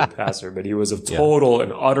was a good passer. But he was a total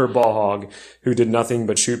and utter ball hog who did nothing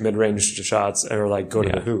but shoot mid-range shots or like go to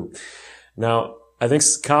the hoop. Now, I think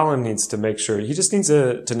Colin needs to make sure, he just needs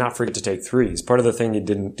to not forget to take threes. Part of the thing he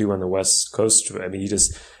didn't do on the West Coast, I mean,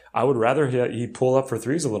 I would rather he pull up for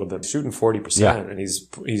threes a little bit, shooting 40%, and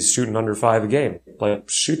he's shooting under 5 a game. Like,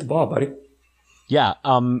 shoot the ball, buddy. Yeah.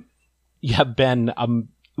 Ben,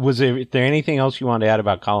 was there anything else you wanted to add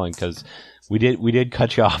about Colin? Because we did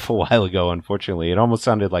cut you off a while ago, unfortunately. It almost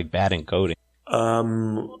sounded like bad encoding.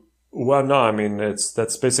 Well, no, I mean,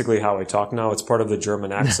 that's basically how I talk now. It's part of the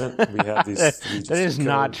German accent. We have these. That is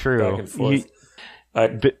not true. Back and forth.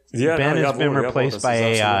 Ben has been replaced by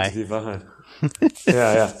AI.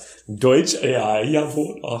 Yeah. Deutsch AI.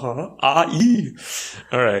 Jawohl. AI.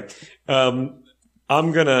 All right.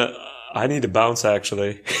 I need to bounce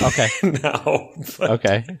actually. Okay. Now.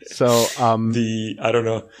 Okay. So, I don't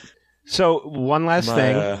know. So one last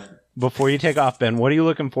thing. Before you take off, Ben, what are you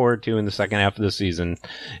looking forward to in the second half of the season?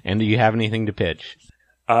 And do you have anything to pitch?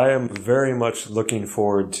 I am very much looking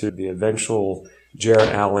forward to the eventual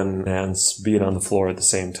Jarrett Allen and being on the floor at the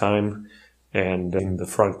same time. And in the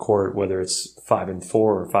front court, whether it's 5-4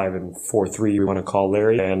 or 5-4-3, you want to call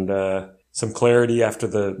Larry. And some clarity after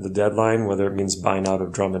the deadline, whether it means buying out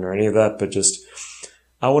of Drummond or any of that. But just,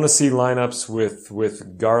 I want to see lineups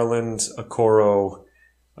with Garland, Okoro,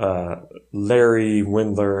 Larry,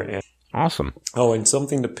 Windler, and awesome. Oh, and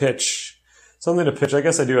something to pitch. I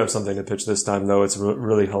guess I do have something to pitch this time, though. It's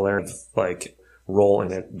really hilarious, like role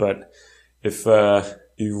in it. But if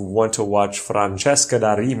you want to watch Francesca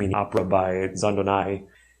da Rimini opera by Zandonai,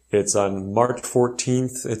 it's on March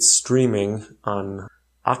 14th. It's streaming on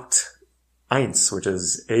Akt 1, which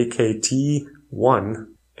is AKT1,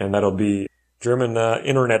 and that'll be German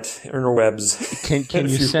interwebs. Can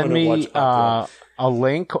you send me a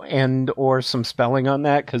link and or some spelling on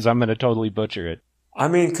that? Because I'm going to totally butcher it. I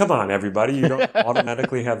mean, come on, everybody. You don't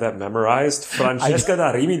automatically have that memorized. Francesca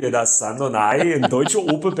da Rimini das Zandonai in Deutsche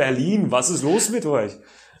Oper Berlin. Was ist los mit euch?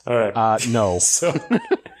 All right. No. So,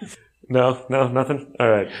 no, nothing? All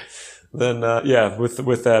right. Then,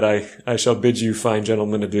 with that, I shall bid you fine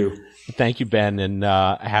gentlemen adieu. Thank you, Ben, and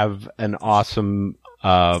have an awesome,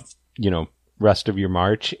 rest of your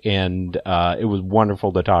March. And it was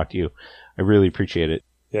wonderful to talk to you. I really appreciate it.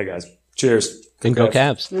 Yeah, guys. Cheers. And go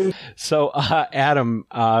Cavs. So, Adam,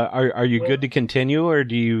 are you good to continue, or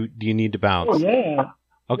do you need to bounce? Oh yeah.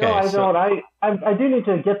 Okay. No, I don't. I do need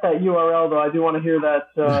to get that URL though. I do want to hear that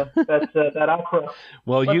opera.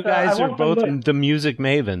 Well, but, you guys are both the music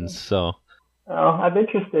mavens, so. I'm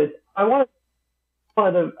interested.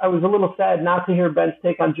 I was a little sad not to hear Ben's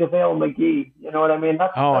take on JaVale McGee. You know what I mean?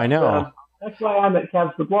 I know. That's why I'm at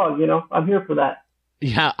Cavs the Blog. You know, I'm here for that.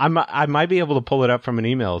 Yeah, I might be able to pull it up from an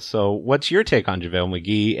email. So what's your take on JaVale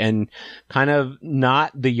McGee and kind of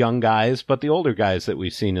not the young guys, but the older guys that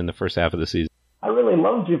we've seen in the first half of the season? I really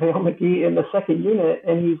love JaVale McGee in the second unit,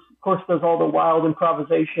 and he, of course, does all the wild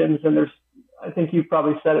improvisations, and I think you've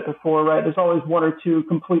probably said it before, right? There's always one or two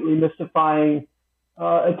completely mystifying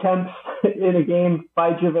attempts in a game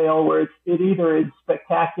by JaVale where it either is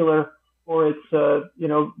spectacular or it's,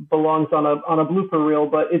 belongs on a blooper reel,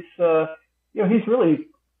 but it's, he's really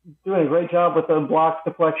doing a great job with the blocks,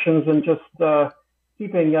 deflections, and just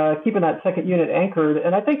keeping that second unit anchored.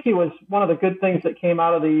 And I think he was one of the good things that came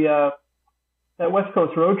out of that West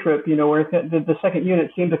Coast road trip, where the second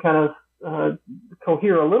unit seemed to kind of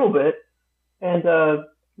cohere a little bit. And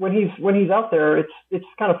when he's out there, it's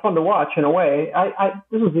kind of fun to watch in a way.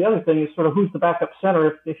 This is the other thing, is sort of who's the backup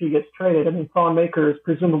center if he gets traded. I mean, Thon Maker is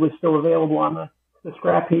presumably still available on the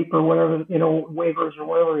scrap heap or whatever, waivers or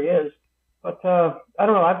whatever he is. But I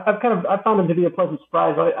don't know. I found him to be a pleasant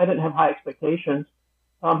surprise. I didn't have high expectations.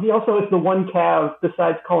 He also is the one Cav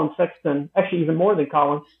besides Colin Sexton, actually even more than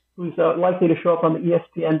Colin, who's likely to show up on the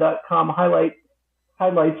ESPN.com highlights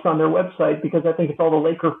on their website, because I think it's all the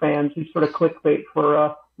Laker fans who sort of clickbait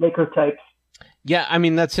for Laker types. Yeah, I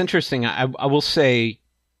mean, that's interesting. I will say,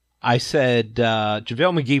 I said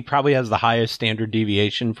JaVale McGee probably has the highest standard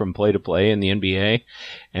deviation from play to play in the NBA,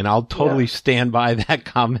 and I'll totally stand by that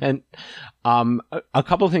comment. A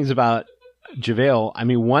couple of things about JaVale. I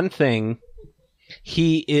mean, one thing,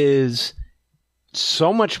 he is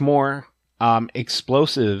so much more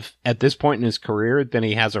explosive at this point in his career than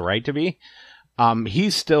he has a right to be.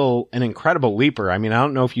 He's still an incredible leaper. I mean, I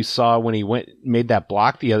don't know if you saw when he made that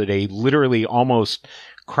block the other day, he literally almost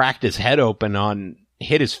cracked his head open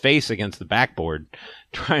hit his face against the backboard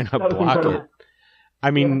trying to block it. I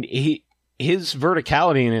mean, his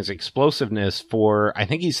verticality and his explosiveness I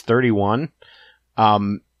think he's 31,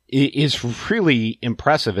 is really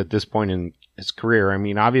impressive at this point in his career. I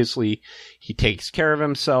mean, obviously he takes care of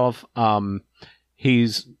himself.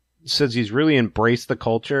 Says he's really embraced the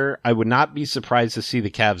culture. I would not be surprised to see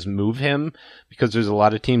the Cavs move him, because there's a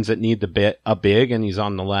lot of teams that need a big, and he's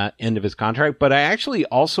on the end of his contract. But I actually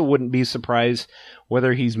also wouldn't be surprised,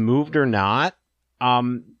 whether he's moved or not,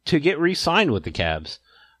 to get re-signed with the Cavs.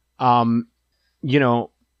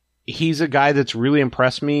 He's a guy that's really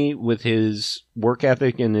impressed me with his work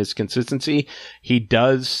ethic and his consistency. He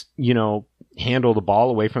does, handle the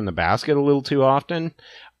ball away from the basket a little too often.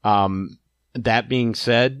 That being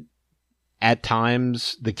said, at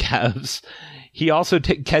times the Cavs, he also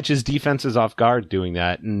catches defenses off guard doing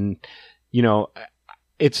that. And,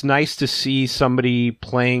 it's nice to see somebody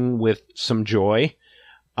playing with some joy.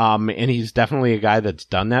 And he's definitely a guy that's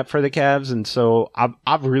done that for the Cavs. And so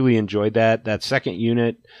I've really enjoyed that. That second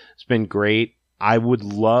unit has been great. I would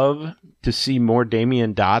love to see more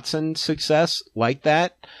Damian Dotson success like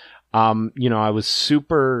that. I was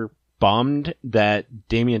super bummed that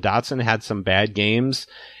Damian Dotson had some bad games,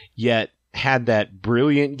 yet had that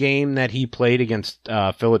brilliant game that he played against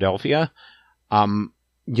Philadelphia. And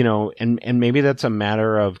maybe that's a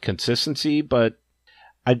matter of consistency, but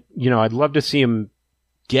I'd love to see him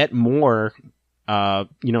get more,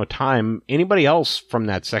 time. Anybody else from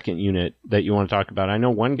that second unit that you want to talk about? I know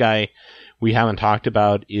one guy we haven't talked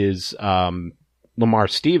about is Lamar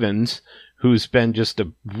Stevens, who's been just a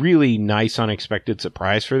really nice, unexpected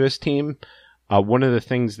surprise for this team. One of the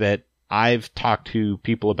things that I've talked to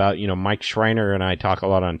people about, Mike Schreiner and I talk a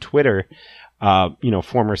lot on Twitter,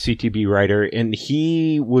 former CTB writer, and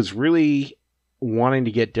he was really wanting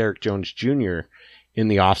to get Derrick Jones Jr. in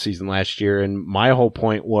the offseason last year. And my whole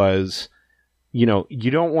point was, you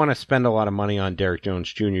don't want to spend a lot of money on Derrick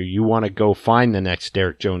Jones Jr. You want to go find the next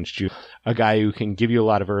Derrick Jones Jr., a guy who can give you a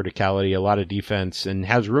lot of verticality, a lot of defense, and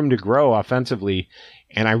has room to grow offensively.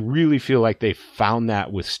 And I really feel like they found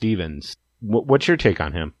that with Stevens. What's your take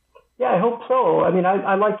on him? Yeah, I hope so. I mean,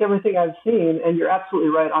 I liked everything I've seen, and you're absolutely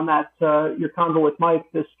right on that. Your convo with Mike,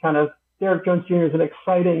 this kind of Derrick Jones Jr. is an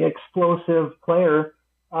exciting, explosive player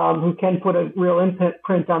who can put a real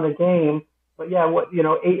imprint on the game. But yeah, are you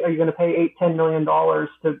going to pay $8-10 million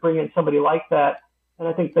to bring in somebody like that? And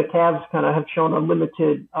I think the Cavs kind of have shown a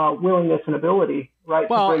limited willingness and ability, right,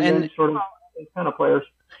 to bring in sort of these kind of players.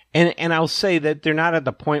 And I'll say that they're not at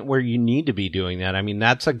the point where you need to be doing that. I mean,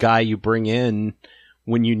 that's a guy you bring in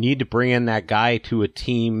when you need to bring in that guy to a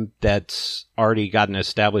team that's already got an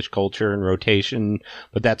established culture and rotation,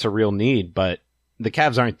 but that's a real need. But the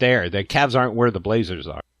Cavs aren't there. The Cavs aren't where the Blazers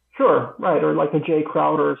are. Sure, right, or like a Jay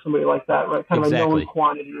Crowder or somebody like that, right? Kind of a known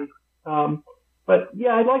quantity. But But yeah,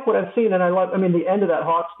 I like what I've seen, and I mean, the end of that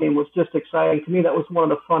Hawks game was just exciting. To me, that was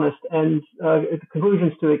one of the funnest ends,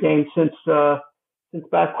 conclusions to the game since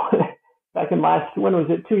back in when was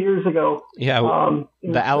it? 2 years ago? Yeah,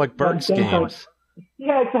 the Alec Burks games.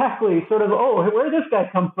 Yeah, exactly. Sort of, where did this guy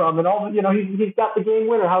come from? And all, he's got the game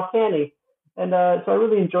winner. How can he? And so I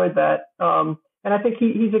really enjoyed that. And I think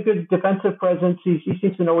he's a good defensive presence. He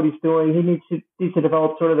seems to know what he's doing. He needs to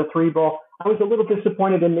develop sort of the three ball. I was a little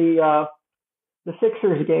disappointed in the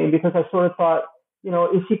Sixers game because I sort of thought,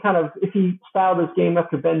 if he styled his game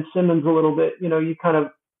after Ben Simmons a little bit,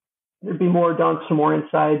 there'd be more dunks or more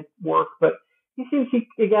inside work. But he seems,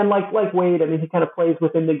 again, like Wade, I mean, he kind of plays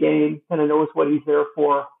within the game, kind of knows what he's there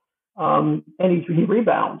for. And he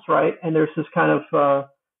rebounds, right? And there's this kind of,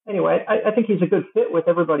 anyway, I think he's a good fit with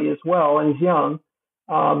everybody as well, and he's young.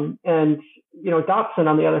 And Dotson,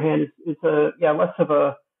 on the other hand, is less of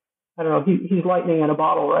a, I don't know, he's lightning in a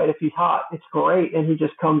bottle, right? If he's hot, it's great, and he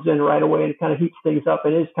just comes in right away and kind of heats things up,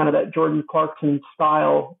 and is kind of that Jordan Clarkson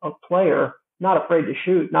style of player, not afraid to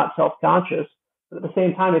shoot, not self-conscious. But at the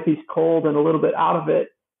same time, if he's cold and a little bit out of it,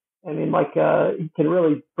 I mean, he can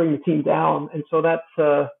really bring the team down. And so that's,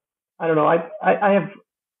 I don't know, I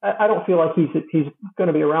don't feel like he's going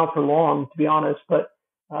to be around for long, to be honest, but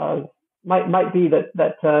might be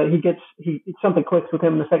that something clicks with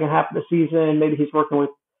him in the second half of the season. Maybe he's working with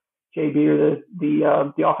JB or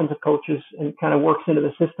the offensive coaches and kind of works into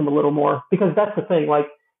the system a little more, because that's the thing, like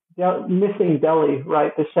missing Delly,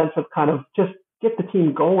 right? The sense of kind of just get the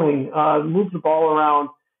team going, move the ball around,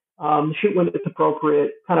 shoot when it's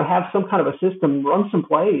appropriate, kind of have some kind of a system, run some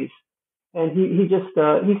plays. And he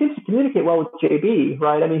seems to communicate well with JB,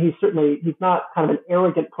 right? I mean, he's not kind of an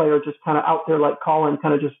arrogant player, just kind of out there like Colin,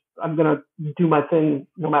 kind of just, I'm going to do my thing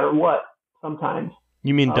no matter what sometimes.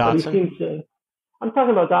 You mean Dotson? I'm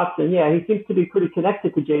talking about Dotson. Yeah, he seems to be pretty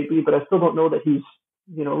connected to JB, but I still don't know that he's,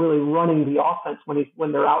 really running the offense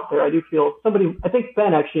when they're out there. I do feel I think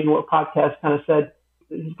Ben actually in what podcast kind of said,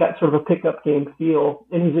 he's got sort of a pickup game feel,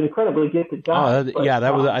 and he's an incredibly gifted guy.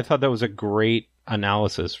 I thought that was a great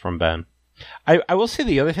analysis from Ben. I will say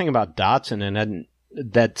the other thing about Dotson, and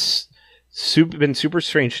that's been super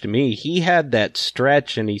strange to me. He had that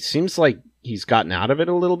stretch, and he seems like he's gotten out of it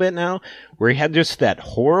a little bit now, where he had just that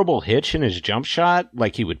horrible hitch in his jump shot.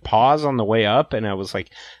 Like he would pause on the way up, and I was like,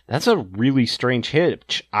 that's a really strange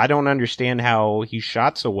hitch. I don't understand how he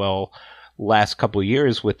shot so well last couple of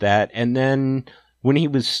years with that. And then when he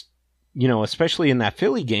was, especially in that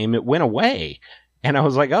Philly game, it went away. And I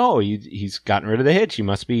was like, oh, he's gotten rid of the hitch. He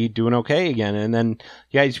must be doing okay again. And then,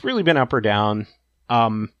 yeah, he's really been up or down.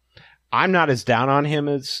 I'm not as down on him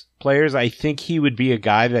as players. I think he would be a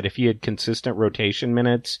guy that if he had consistent rotation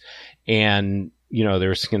minutes and,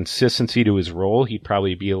 there's consistency to his role, he'd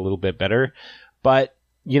probably be a little bit better. But,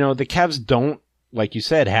 the Cavs don't, like you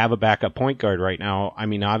said, have a backup point guard right now. I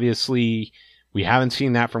mean, obviously, we haven't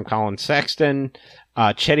seen that from Colin Sexton.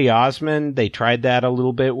 Cedi Osman, they tried that a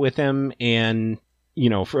little bit with him, and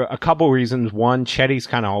for a couple reasons. One, Chetty's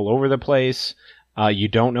kind of all over the place. You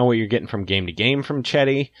don't know what you're getting from game to game from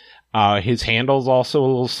Chetty. His handle's also a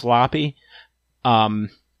little sloppy,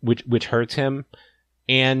 which hurts him.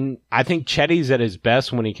 And I think Chetty's at his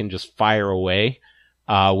best when he can just fire away.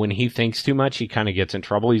 When he thinks too much, he kind of gets in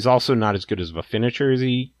trouble. He's also not as good as a finisher as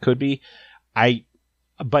he could be.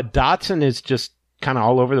 But Dotson is just kind of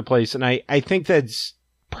all over the place, and I think that's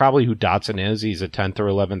probably who Dotson is. He's a 10th or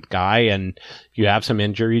 11th guy, and if you have some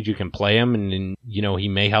injuries, you can play him, and he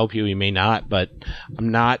may help you, he may not, but I'm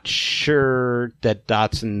not sure that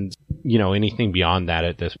Dotson's, anything beyond that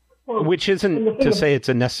at this point, which isn't to say it's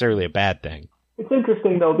necessarily a bad thing. It's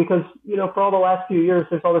interesting, though, because, for all the last few years,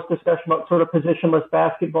 there's all this discussion about sort of positionless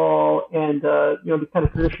basketball and, the kind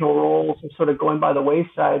of traditional roles and sort of going by the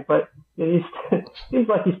wayside. But it seems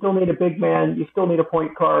like you still need a big man. You still need a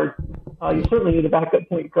point guard. You certainly need a backup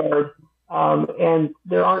point guard. And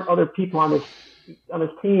there aren't other people on his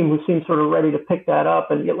team who seem sort of ready to pick that up.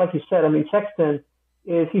 And yet, like you said, I mean, Sexton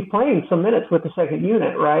he's playing some minutes with the second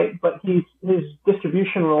unit, right? But his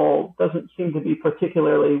distribution role doesn't seem to be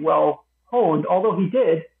particularly well honed, although he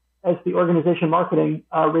did, as the organization marketing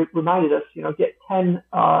reminded us, get 10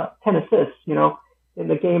 assists, in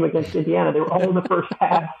the game against Indiana. They were all in the first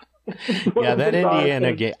half. Yeah, that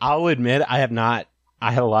Indiana game, I'll admit I had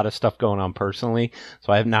a lot of stuff going on personally,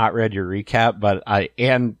 so I have not read your recap,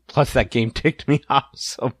 and plus that game ticked me off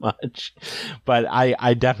so much. But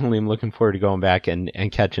I definitely am looking forward to going back and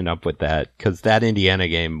catching up with that, because that Indiana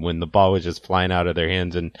game, when the ball was just flying out of their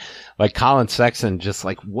hands, and like Colin Sexton just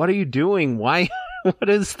like, what are you doing? Why? What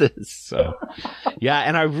is this? So, yeah,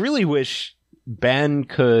 and I really wish Ben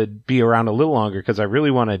could be around a little longer, because I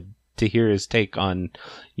really want to to hear his take on,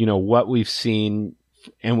 what we've seen,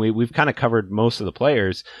 and we've kind of covered most of the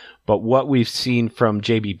players, but what we've seen from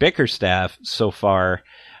JB Bickerstaff so far.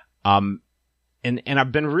 And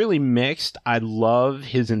I've been really mixed. I love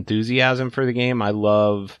his enthusiasm for the game. I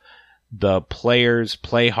love the players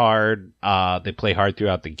play hard. They play hard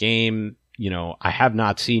throughout the game. I have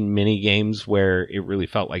not seen many games where it really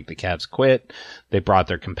felt like the Cavs quit. They brought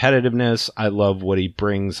their competitiveness. I love what he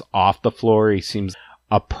brings off the floor. He seems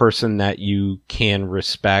a person that you can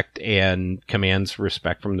respect and commands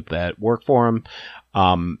respect from that work for him.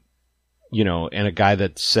 And a guy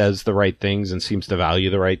that says the right things and seems to value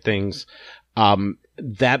the right things.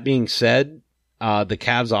 That being said, the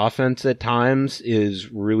Cavs offense at times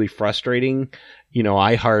is really frustrating.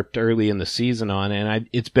 I harped early in the season on, and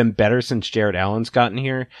it's been better since Jarrett Allen's gotten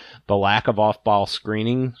here. The lack of off-ball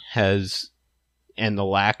screening and the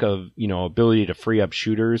lack of, ability to free up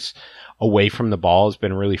shooters away from the ball has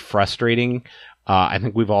been really frustrating. I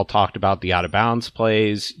think we've all talked about the out-of-bounds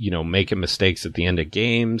plays, making mistakes at the end of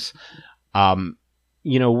games.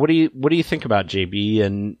 What do you think about JB,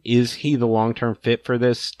 and is he the long-term fit for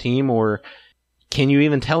this team, or can you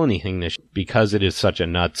even tell anything this because it is such a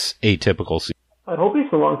nuts, atypical season? I hope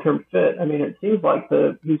he's a long-term fit. I mean, it seems like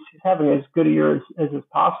he's having as good a year as is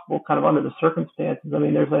possible, kind of under the circumstances. I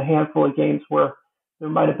mean, there's a handful of games where there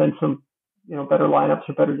might have been some, better lineups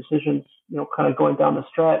or better decisions, kind of going down the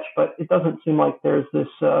stretch. But it doesn't seem like there's this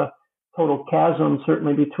total chasm,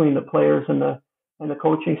 certainly between the players and the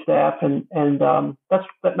coaching staff, and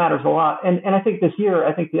that matters a lot. And I think this year,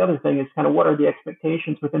 the other thing is kind of what are the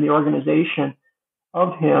expectations within the organization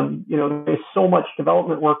of him. There's so much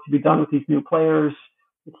development work to be done with these new players.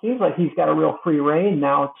 It seems like he's got a real free rein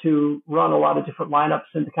now to run a lot of different lineups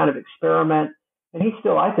and to kind of experiment. And he's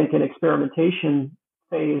still, I think, in experimentation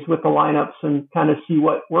phase with the lineups and kind of see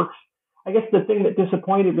what works. I guess the thing that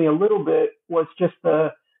disappointed me a little bit was just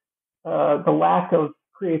the lack of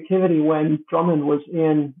creativity when Drummond was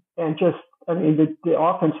in, and the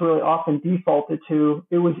offense really often defaulted to,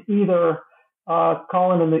 it was either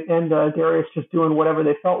Colin and Darius just doing whatever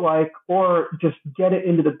they felt like, or just get it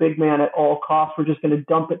into the big man at all costs. We're just going to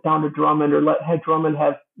dump it down to Drummond, or let Drummond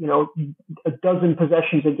have, a dozen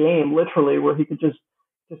possessions a game, literally, where he could just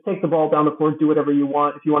take the ball down the floor, do whatever you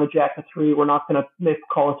want. If you want to jack a three, we're not going to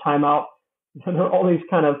call a timeout. And there are all these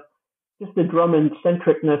kind of just the Drummond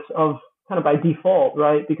centricness of kind of by default,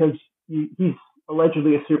 right? Because he's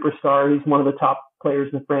allegedly a superstar. He's one of the top players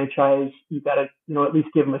in the franchise. You got to, at least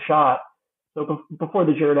give him a shot. So before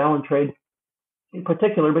the Jarrett Allen trade in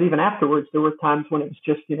particular, but even afterwards, there were times when it was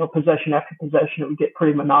just, possession after possession, it would get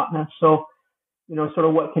pretty monotonous. So, sort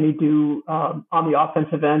of what can he do on the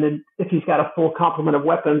offensive end? And if he's got a full complement of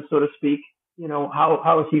weapons, so to speak,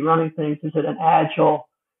 how is he running things? Is it an agile?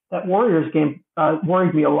 That Warriors game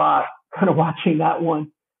worried me a lot, kind of watching that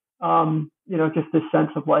one. Just this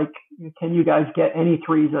sense of like, can you guys get any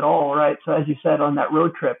threes at all, right? So as you said on that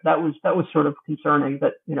road trip, that was sort of concerning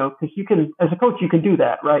that, because you can, as a coach, you can do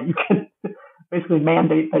that, right? You can basically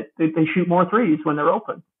mandate that they shoot more threes when they're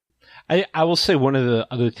open. I will say one of the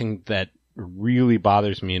other things that really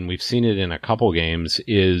bothers me, and we've seen it in a couple games,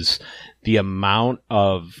 is the amount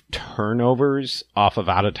of turnovers off of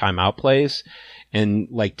out of timeout plays. And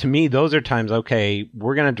like, to me, those are times, okay,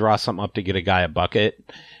 we're going to draw something up to get a guy a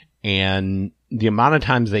bucket. And the amount of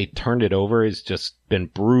times they turned it over has just been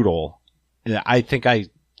brutal. I think I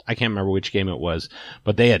can't remember which game it was,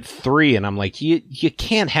 but they had 3, and I'm like, you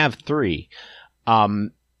can't have 3.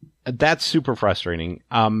 That's super frustrating.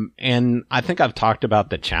 And I think I've talked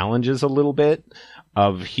about the challenges a little bit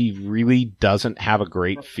of he really doesn't have a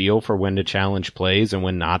great feel for when to challenge plays and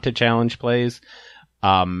when not to challenge plays.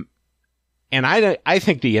 And I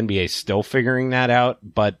think the NBA is still figuring that out,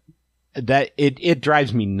 but that it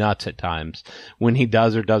drives me nuts at times when he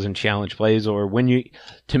does or doesn't challenge plays, or when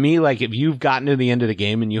to me, like, if you've gotten to the end of the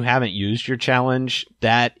game and you haven't used your challenge,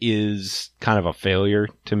 that is kind of a failure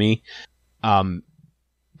to me.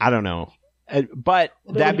 I don't know. But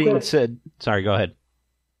that being said, sorry, go ahead.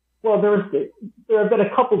 Well, there have been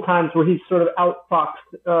a couple times where he's sort of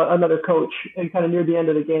outfoxed another coach, and kind of near the end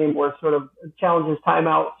of the game where sort of challenges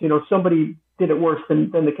timeouts. Somebody did it worse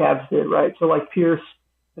than the Cavs did, right? So like Pierce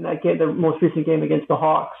in that game, the most recent game against the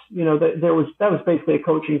Hawks, that was basically a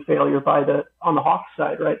coaching failure on the Hawks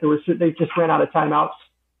side, right? They just ran out of timeouts.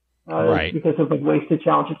 Right. Because of like wasted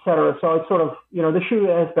challenge, et cetera. So it's sort of, the shoe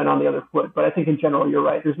has been on the other foot, but I think in general, you're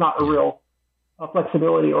right. There's not a real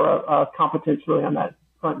flexibility or a competence really on that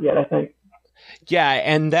front yet, I think. Yeah.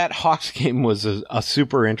 And that Hawks game was a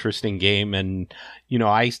super interesting game. And,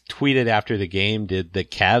 I tweeted after the game, did the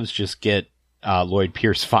Cavs just get Lloyd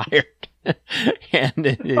Pierce fired? and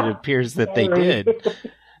it appears that they did.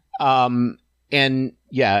 And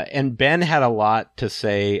Ben had a lot to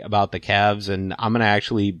say about the Cavs, and I'm going to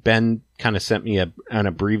actually, Ben kind of sent me an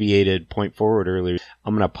abbreviated point forward earlier.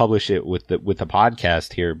 I'm going to publish it with the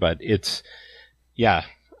podcast here, but it's,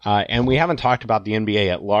 and we haven't talked about the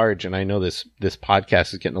NBA at large, and I know this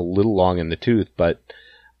podcast is getting a little long in the tooth, but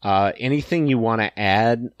anything you want to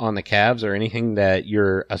add on the Cavs or anything that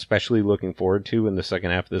you're especially looking forward to in the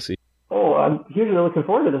second half of the season? Oh, I'm hugely looking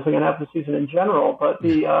forward to the second half of the season in general, but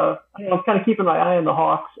I'm kind of keeping my eye on the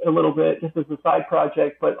Hawks a little bit just as a side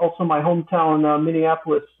project, but also my hometown,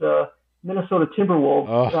 Minneapolis, Minnesota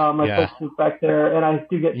Timberwolves. My place is back there, and I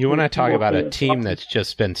do get. You want to talk about a team that's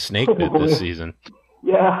just been snake bit this season?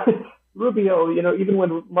 Yeah, Rubio. Even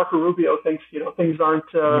when Marco Rubio thinks things aren't.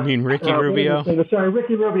 You mean Ricky Rubio? Sorry,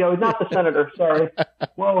 Ricky Rubio, not the senator. Sorry.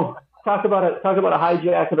 Whoa. Talk about a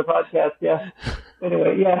hijack of the podcast. Yeah.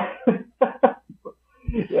 Anyway, yeah.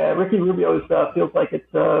 Yeah, Ricky Rubio feels like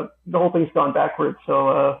it's the whole thing's gone backwards.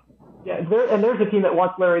 So there's a team that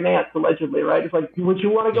wants Larry Nance allegedly, right? It's like, would you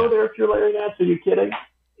want to go there if you're Larry Nance? Are you kidding?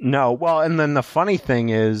 No. Well, and then the funny thing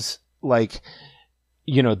is, like,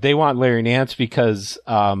 they want Larry Nance because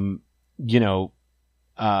D'Angelo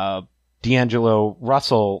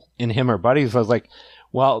Russell and him are buddies. I was like,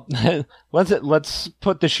 well, let's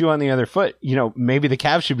put the shoe on the other foot. Maybe the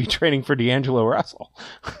Cavs should be trading for D'Angelo Russell.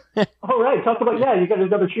 Oh, right. Talk about, you got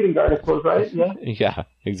another shooting guard, I suppose, right? Yeah. Yeah,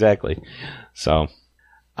 exactly. So,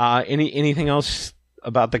 anything else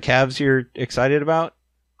about the Cavs you're excited about?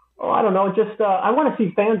 Oh, I don't know. Just, I want to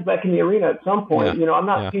see fans back in the arena at some point. Yeah. I'm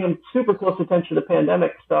not paying super close attention to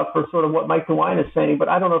pandemic stuff or sort of what Mike DeWine is saying, but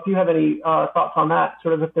I don't know if you have any thoughts on that,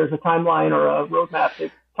 sort of if there's a timeline or a roadmap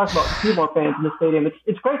to talk about a few more fans in the stadium.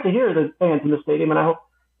 It's great to hear the fans in the stadium, and I hope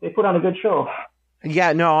they put on a good show.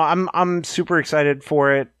 Yeah, no, I'm super excited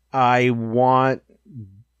for it. I want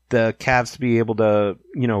the Cavs to be able to,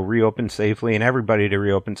 reopen safely and everybody to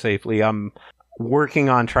reopen safely. I'm working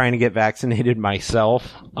on trying to get vaccinated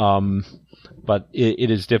myself, but it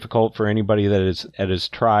is difficult for anybody that has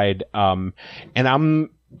tried. And I'm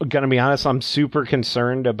going to be honest, I'm super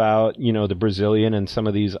concerned about, the Brazilian and some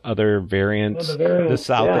of these other variants, the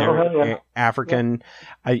South African.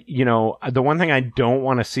 Yeah. The one thing I don't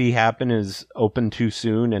want to see happen is open too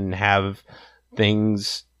soon and have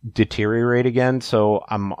things deteriorate again. So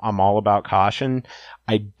I'm all about caution.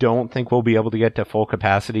 I don't think we'll be able to get to full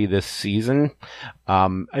capacity this season.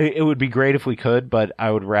 It would be great if we could, but I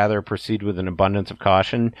would rather proceed with an abundance of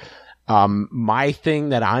caution. My thing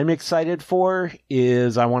that I'm excited for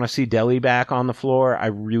is I want to see Delly back on the floor. I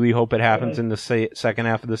really hope it happens in the second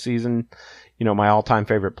half of the season. My all-time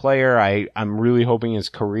favorite player. I'm really hoping his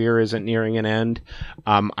career isn't nearing an end.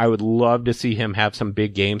 I would love to see him have some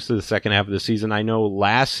big games to the second half of the season. I know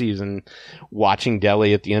last season, watching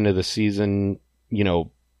Delly at the end of the season,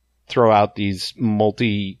 throw out these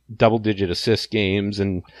double-digit assist games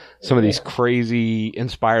and some of these crazy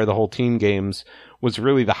inspire the whole team games was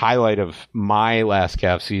really the highlight of my last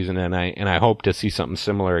Cavs season, and I hope to see something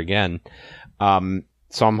similar again.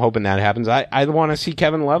 So I'm hoping that happens. I want to see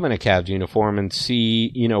Kevin Love in a Cavs uniform and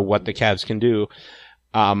see, what the Cavs can do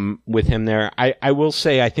with him there. I will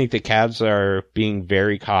say I think the Cavs are being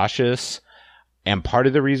very cautious, and part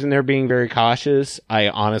of the reason they're being very cautious, I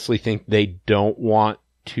honestly think they don't want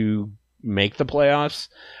to make the playoffs.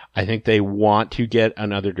 I think they want to get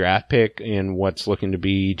another draft pick in what's looking to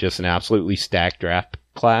be just an absolutely stacked draft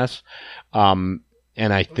class. And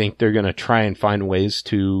I think they're going to try and find ways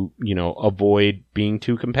to, avoid being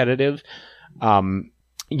too competitive,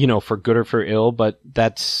 for good or for ill. But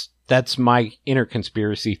that's my inner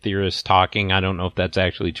conspiracy theorist talking. I don't know if that's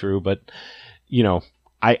actually true, but,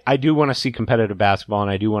 I do want to see competitive basketball,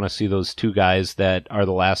 and I do want to see those two guys that are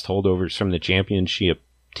the last holdovers from the championship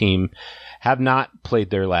team have not played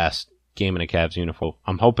their last game in a Cavs uniform.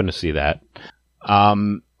 I'm hoping to see that.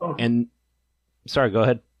 And sorry, go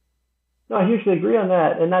ahead. No, I usually agree on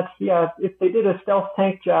that. And that's, if they did a stealth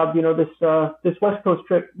tank job, this West Coast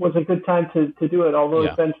trip was a good time to do it. Although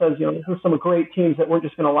as Ben says, there's some great teams that weren't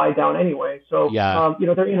just going to lie down anyway. So,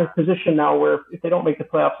 they're in a position now where if they don't make the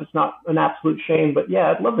playoffs, it's not an absolute shame. But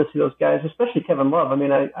I'd love to see those guys, especially Kevin Love. I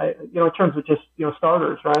mean, I in terms of just,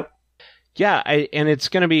 starters, right? Yeah, and it's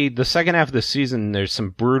going to be the second half of the season. There's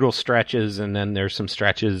some brutal stretches, and then there's some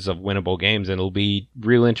stretches of winnable games, and it'll be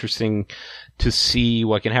real interesting to see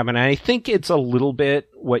what can happen. And I think it's a little bit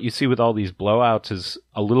what you see with all these blowouts is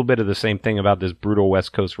a little bit of the same thing about this brutal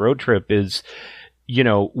West Coast road trip is,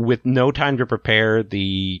 with no time to prepare,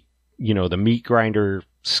 the meat grinder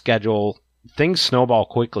schedule things snowball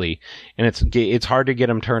quickly, and it's hard to get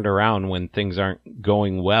them turned around when things aren't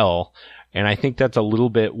going well. And I think that's a little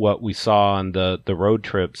bit what we saw on the road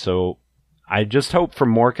trip. So I just hope for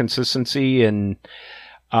more consistency and,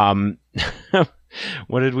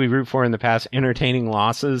 what did we root for in the past? Entertaining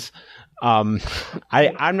losses. I'm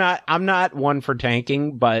not one for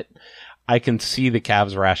tanking, but I can see the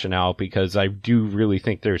Cavs rationale because I do really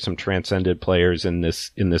think there's some transcendent players in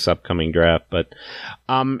this upcoming draft. But,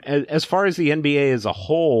 as far as the NBA as a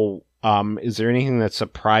whole, is there anything that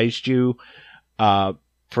surprised you,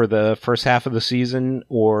 for the first half of the season,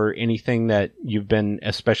 or anything that you've been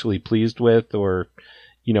especially pleased with or,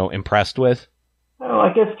 impressed with?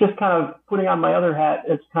 I guess just kind of putting on my other hat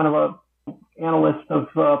as kind of a analyst of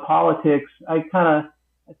politics. I'm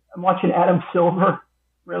watching Adam Silver,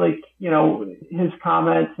 really, his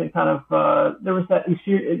comments and kind of, there was that, his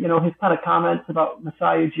kind of comments about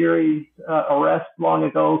Masai Ujiri's arrest long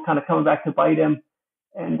ago, kind of coming back to bite him.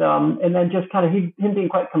 And then just kind of him being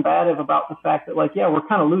quite combative about the fact that, like, yeah, we're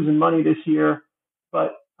kind of losing money this year,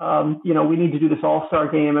 but, we need to do this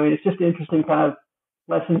all-star game. I mean, it's just interesting kind of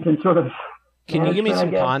lessons in sort of. Can you give me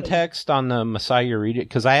some context on the Masai Ujiri?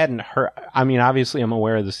 Because I hadn't heard, I mean, obviously I'm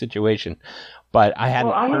aware of the situation, but I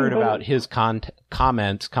hadn't heard about his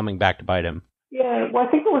comments coming back to bite him. Yeah, well,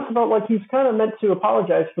 I think it was about, like, he's kind of meant to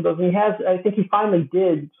apologize for those. And I think he finally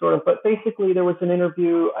did, sort of. But basically, there was an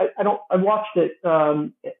interview. I watched it.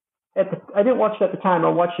 I didn't watch it at the time. I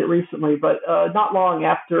watched it recently, but not long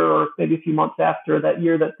after, or maybe a few months after that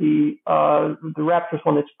year that the Raptors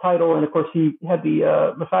won its title, and of course he had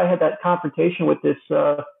Masai had that confrontation with this.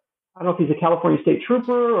 I don't know if he's a California State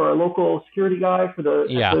Trooper or a local security guy for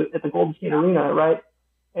at the Golden State Arena, right?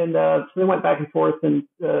 And so they went back and forth, and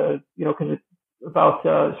because it's about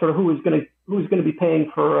sort of who was going to be paying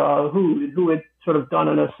for who had sort of done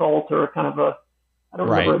an assault or kind of a. I don't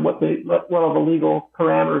remember what all the legal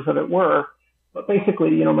parameters of it were, but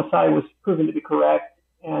basically, Masai was proven to be correct,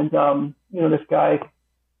 and this guy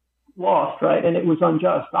lost, right? And it was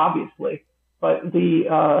unjust, obviously. But the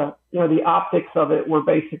optics of it were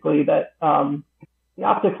basically that Adam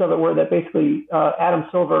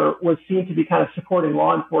Silver was seen to be kind of supporting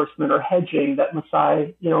law enforcement or hedging that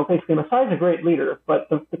Masai, basically Masai's a great leader, but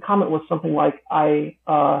the comment was something like,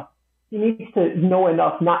 he needs to know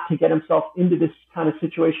enough not to get himself into this kind of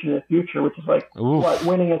situation in the future, which is like,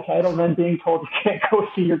 winning a title and then being told you can't go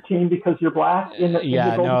see your team because you're black.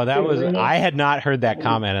 I had not heard that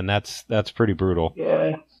comment, and that's pretty brutal.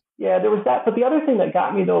 Yeah, there was that. But the other thing that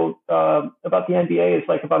got me, though, about the NBA is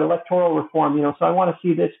like about electoral reform, so I want to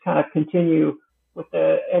see this kind of continue with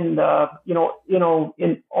in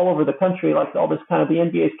all over the country, like all this kind of the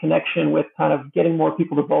NBA's connection with kind of getting more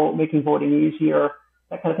people to vote, making voting easier,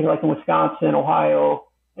 that kind of thing, like in Wisconsin, Ohio.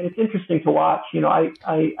 And it's interesting to watch. I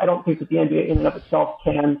don't think that the NBA in and of itself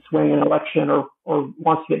can swing an election or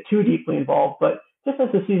wants to get too deeply involved. But just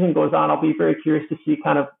as the season goes on, I'll be very curious to see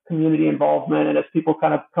kind of community involvement. And as people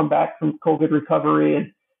kind of come back from COVID recovery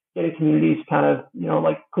and getting communities kind of,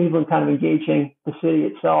 like Cleveland kind of engaging the city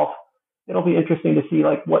itself, it'll be interesting to see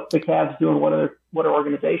like what the Cavs do and what other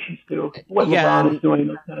organizations do, what LeBron is doing,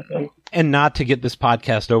 that kind of thing. And not to get this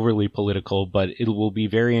podcast overly political, but it will be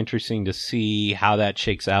very interesting to see how that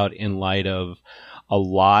shakes out in light of a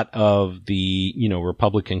lot of the,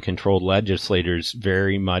 Republican-controlled legislators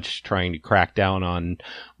very much trying to crack down on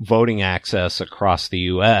voting access across the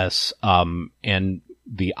U.S. And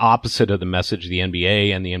the opposite of the message the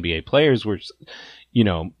NBA and the NBA players were,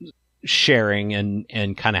 sharing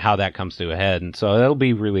and kind of how that comes to a head. And so that'll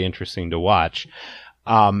be really interesting to watch.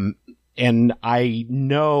 And I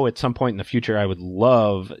know at some point in the future, I would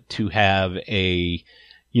love to have the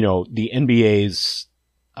NBA's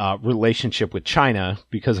relationship with China,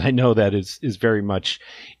 because I know that is very much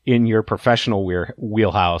in your professional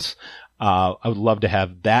wheelhouse. I would love to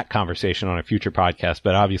have that conversation on a future podcast,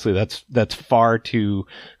 but obviously that's far too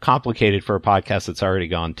complicated for a podcast that's already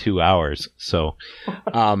gone 2 hours. So,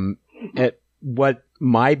 what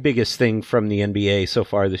my biggest thing from the NBA so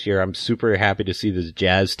far this year, I'm super happy to see this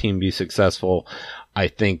Jazz team be successful. I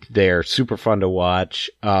think they're super fun to watch.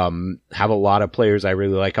 Have a lot of players I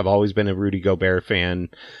really like. I've always been a Rudy Gobert fan.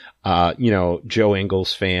 Joe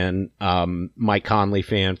Ingles fan, Mike Conley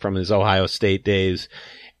fan from his Ohio State days.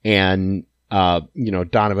 And,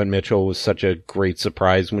 Donovan Mitchell was such a great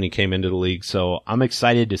surprise when he came into the league. So I'm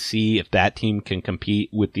excited to see if that team can compete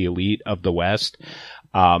with the elite of the West.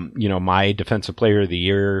 My defensive player of the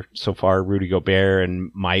year so far, Rudy Gobert,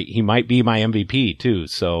 and he might be my MVP too.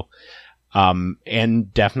 So,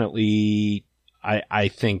 and definitely, I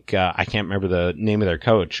think, I can't remember the name of their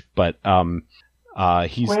coach, but,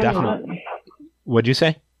 he's definitely, what'd you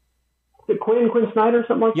say? Quinn Snyder,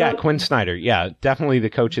 something like that? Yeah, Quinn Snyder. Yeah, definitely the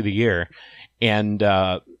coach of the year and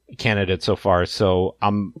candidate so far. So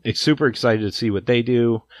I'm super excited to see what they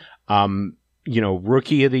do.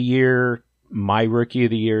 Rookie of the year, my rookie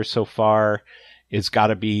of the year so far, it's got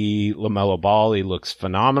to be LaMelo Ball. He looks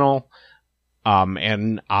phenomenal.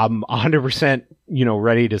 And I'm 100%,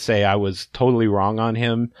 ready to say I was totally wrong on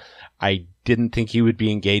him. I didn't think he would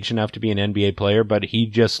be engaged enough to be an NBA player, but he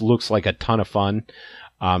just looks like a ton of fun.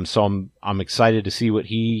 So I'm excited to see what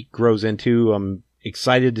he grows into. I'm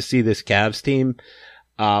excited to see this Cavs team.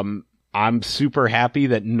 I'm super happy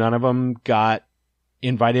that none of them got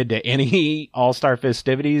invited to any All-Star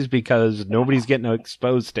festivities because nobody's getting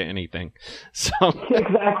exposed to anything. So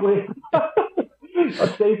exactly.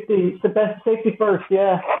 Safety, the best safety first.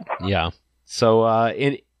 Yeah. Yeah. So,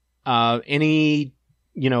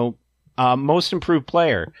 most improved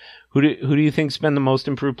player. Who do you think's been the most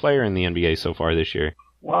improved player in the NBA so far this year?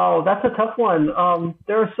 Wow, that's a tough one.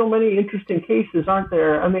 There are so many interesting cases, aren't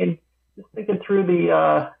there? I mean, just thinking through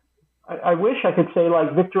I wish I could say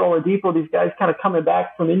like Victor Oladipo, these guys kind of coming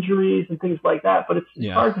back from injuries and things like that, but it's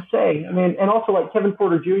hard to say. I mean, and also like Kevin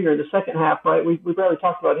Porter Jr. in the second half, right? We barely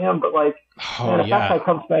talked about him, but like, if that guy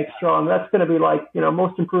comes back strong, that's going to be like,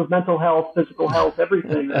 most improved mental health, physical health,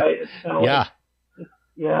 everything, right? It's kind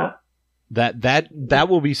of That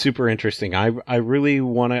will be super interesting. I really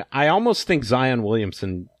want to. I almost think Zion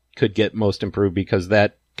Williamson could get most improved because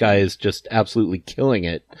that guy is just absolutely killing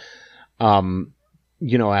it.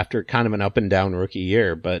 After kind of an up and down rookie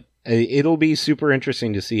year, but it'll be super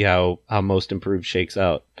interesting to see how most improved shakes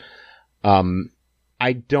out.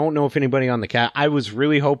 I don't know if anybody on the Cavs. I was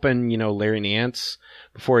really hoping, Larry Nance,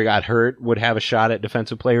 before he got hurt, would have a shot at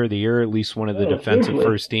Defensive Player of the Year, at least one of the defensive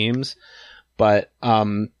first teams. But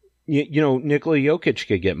Nikola Jokic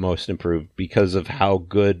could get most improved because of how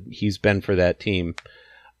good he's been for that team.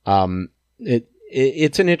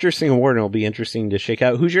 It's an interesting award, and it'll be interesting to shake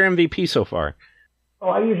out. Who's your MVP so far? Oh,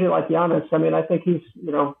 I usually like Giannis. I mean, I think he's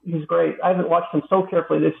great. I haven't watched him so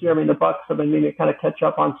carefully this year. I mean, the Bucks have been needing to kind of catch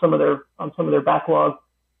up on some of their backlog.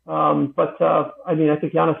 But I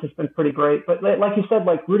think Giannis has been pretty great. But like you said,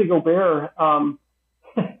 like Rudy Gobert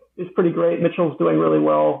is pretty great. Mitchell's doing really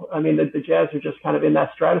well. I mean, the Jazz are just kind of in that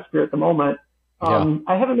stratosphere at the moment.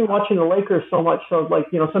 I haven't been watching the Lakers so much. So like,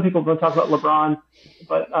 some people don't talk about LeBron,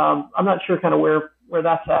 but I'm not sure kind of where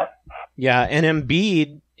that's at. Yeah, and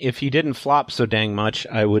Embiid, if he didn't flop so dang much,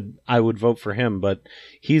 I would vote for him, but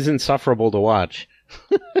he's insufferable to watch.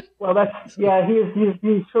 Well,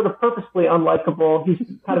 he's sort of purposely unlikable. He's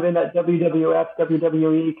kind of in that WWF,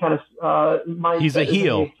 WWE kind of mindset. He's a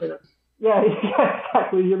heel. Yeah,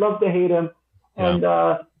 exactly. You love to hate him. And,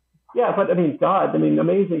 but I mean,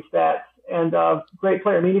 amazing stats. And great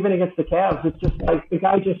player. I mean, even against the Cavs, it's just like the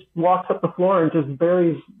guy just walks up the floor and just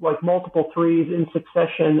buries like multiple threes in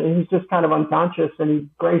succession, and he's just kind of unconscious and he's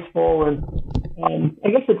graceful. And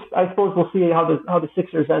I guess I suppose we'll see how the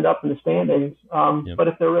Sixers end up in the standings. But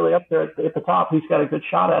if they're really up there at the top, he's got a good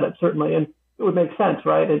shot at it certainly, and it would make sense,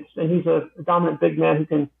 right? And he's a dominant big man who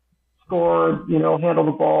can score, handle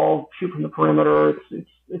the ball, shoot from the perimeter.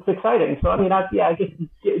 It's exciting. So, I mean, I guess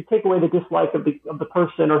take away the dislike of the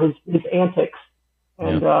person or his antics.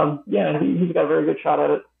 And, he's got a very good shot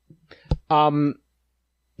at it.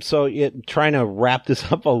 So trying to wrap this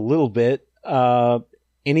up a little bit,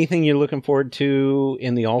 anything you're looking forward to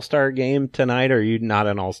in the All-Star game tonight, or are you not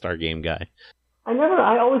an All-Star game guy?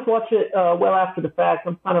 I always watch it, well after the fact.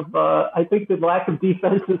 I'm kind of, I think the lack of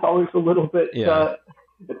defense is always a little bit,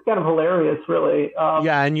 it's kind of hilarious, really.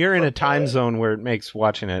 And you're in a time zone where it makes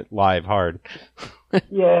watching it live hard.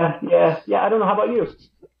 Yeah. I don't know. How about you?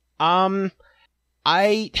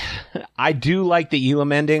 I do like the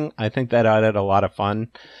Elam ending. I think that added a lot of fun.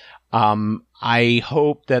 I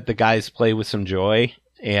hope that the guys play with some joy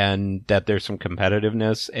and that there's some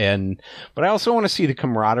competitiveness. But I also want to see the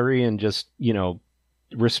camaraderie and just,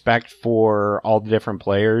 respect for all the different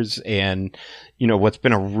players and, what's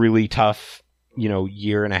been a really tough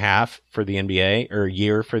year and a half for the NBA, or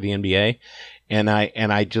year for the NBA. And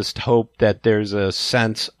I just hope that there's a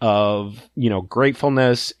sense of,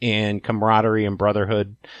 gratefulness and camaraderie and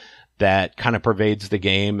brotherhood that kind of pervades the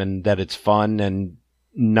game, and that it's fun and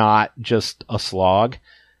not just a slog.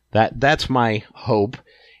 That's my hope.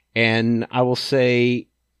 And I will say,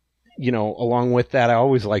 along with that, I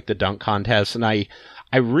always like the dunk contest, and I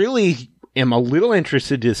really am a little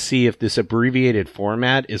interested to see if this abbreviated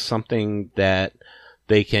format is something that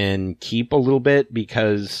they can keep a little bit,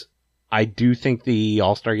 because I do think the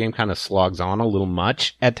All-Star game kind of slogs on a little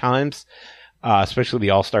much at times, especially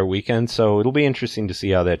the All-Star weekend. So it'll be interesting to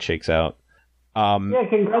see how that shakes out. Yeah,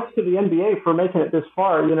 congrats to the NBA for making it this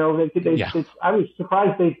far. You know, I was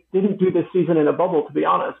surprised they didn't do this season in a bubble, to be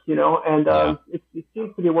honest. You know, and it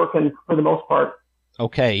seems to be working for the most part.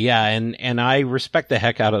 Okay, yeah, and I respect the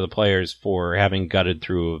heck out of the players for having gutted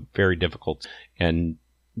through a very difficult, and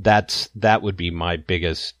that would be my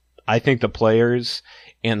biggest. I think the players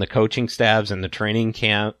and the coaching staffs and the training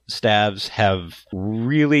camp staffs have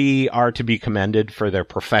really are to be commended for their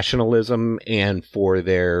professionalism and for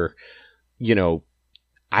their, you know,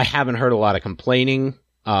 I haven't heard a lot of complaining.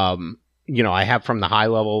 You know, I have from the high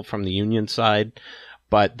level, from the union side,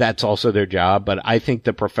 but that's also their job. But I think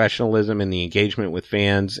the professionalism and the engagement with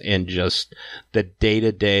fans and just the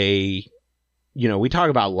day-to-day, you know, we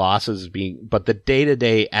talk about losses but the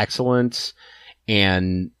day-to-day excellence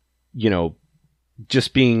and, you know,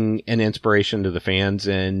 just being an inspiration to the fans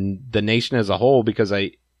and the nation as a whole, because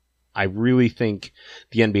I really think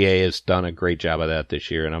the NBA has done a great job of that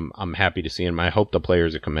this year, and I'm happy to see them. I hope the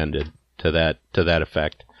players are commended to that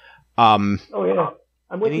effect. Oh yeah,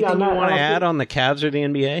 I'm with you on that. Anything you want to add on the Cavs or the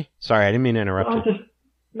NBA? Sorry, I didn't mean to interrupt you.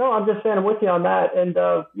 I'm just saying I'm with you on that, and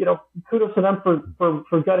you know, kudos to them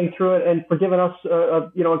for gutting through it and for giving us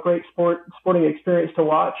a great sporting experience to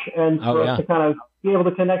watch, and for us to kind of be able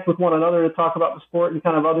to connect with one another to talk about the sport and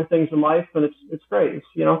kind of other things in life, and it's great. It's,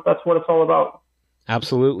 you know, that's what it's all about.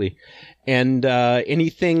 Absolutely. And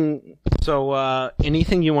anything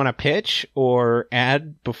you want to pitch or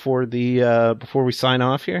add before we sign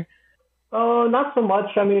off here? Not so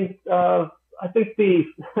much. I mean, I think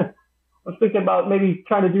I was thinking about maybe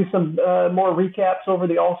trying to do some more recaps over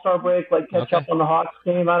the All-Star break, like catch up on the Hawks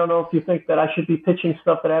game. I don't know if you think that I should be pitching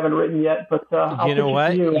stuff that I haven't written yet, but I'll you know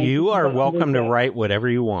what? You are welcome to recap. Write whatever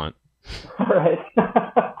you want. All right.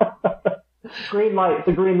 Green light.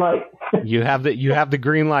 The green light. You have the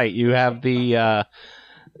green light. You have the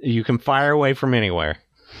you can fire away from anywhere.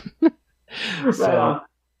 Right on.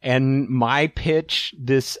 And my pitch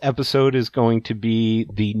this episode is going to be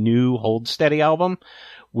the new Hold Steady album,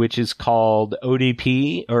 which is called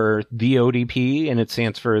ODP, or the ODP, and it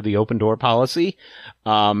stands for the Open Door Policy.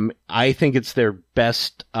 I think it's their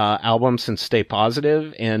best album since Stay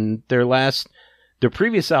Positive, and their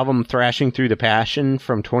previous album, Thrashing Through the Passion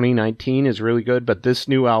from 2019, is really good, but this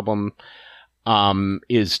new album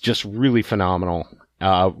is just really phenomenal.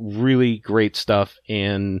 Really great stuff,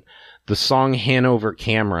 and the song Hanover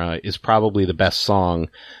Camera is probably the best song.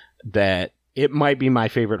 That it might be my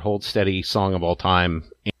favorite Hold Steady song of all time.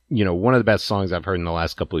 You know, one of the best songs I've heard in the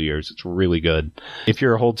last couple of years. It's really good. If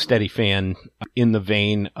you're a Hold Steady fan in the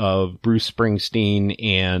vein of Bruce Springsteen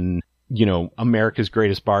and, you know, America's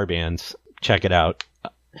greatest bar bands, check it out.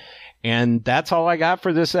 And that's all I got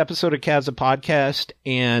for this episode of Cavs Podcast.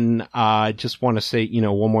 And I just want to say, you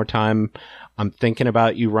know, one more time, I'm thinking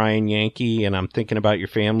about you, Ryan Yankee, and I'm thinking about your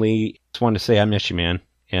family. Just want to say I miss you, man.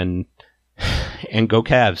 And go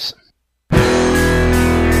Cavs.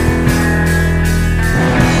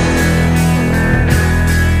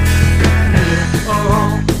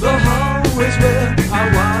 Where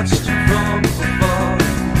I watched you from afar,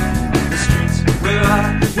 the streets where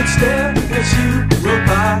I would stare as you rode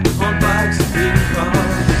by on bikes in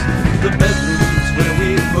cars, the bedrooms where we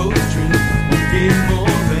both dreamed we'd be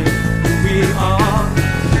more than who we are.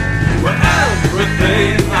 You were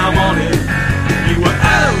everything I wanted. You were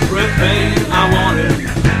everything I wanted.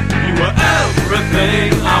 You were everything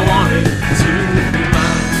I wanted to be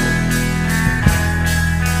mine.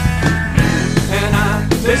 And I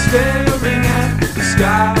lay staring at the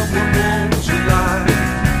sky one warm July.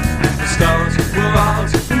 The stars were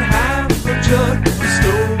ours and half a jug of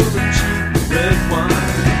storage.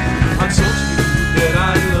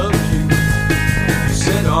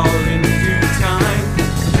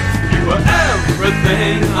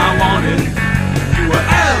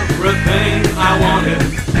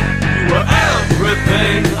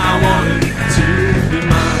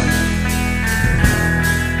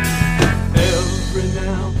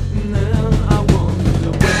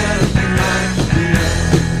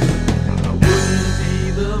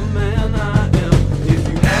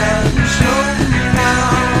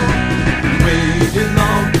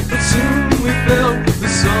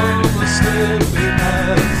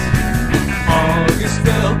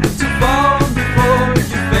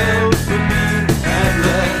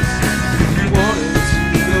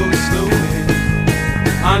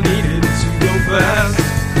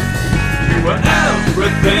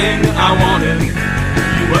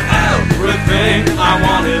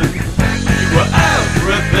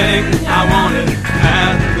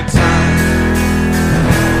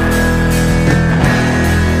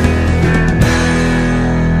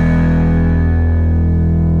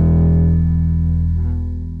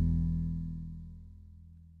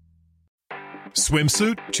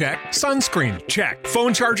 Swimsuit? Check. Sunscreen? Check.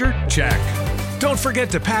 Phone charger? Check. Don't forget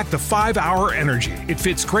to pack the 5-Hour Energy. It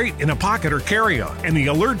fits great in a pocket or carry-on, and the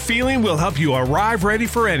alert feeling will help you arrive ready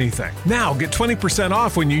for anything. Now get 20%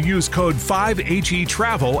 off when you use code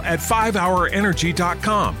 5HETRAVEL at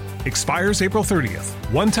 5hourenergy.com. Expires April 30th.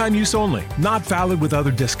 One-time use only. Not valid with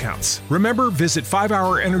other discounts. Remember, visit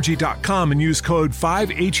 5hourenergy.com and use code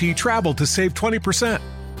 5HETRAVEL to save 20%.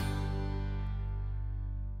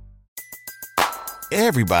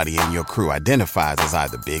 Everybody in your crew identifies as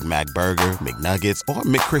either Big Mac Burger, McNuggets, or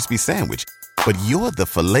McCrispy Sandwich. But you're the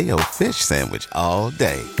Filet-O-Fish Sandwich all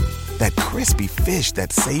day. That crispy fish,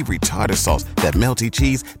 that savory tartar sauce, that melty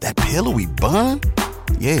cheese, that pillowy bun.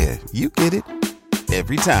 Yeah, you get it.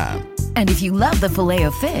 Every time. And if you love the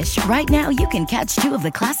Filet-O-Fish, right now you can catch 2 of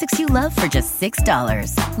the classics you love for just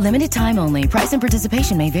 $6. Limited time only. Price and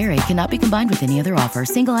participation may vary. Cannot be combined with any other offer.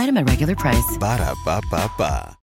 Single item at regular price. Ba-da-ba-ba-ba.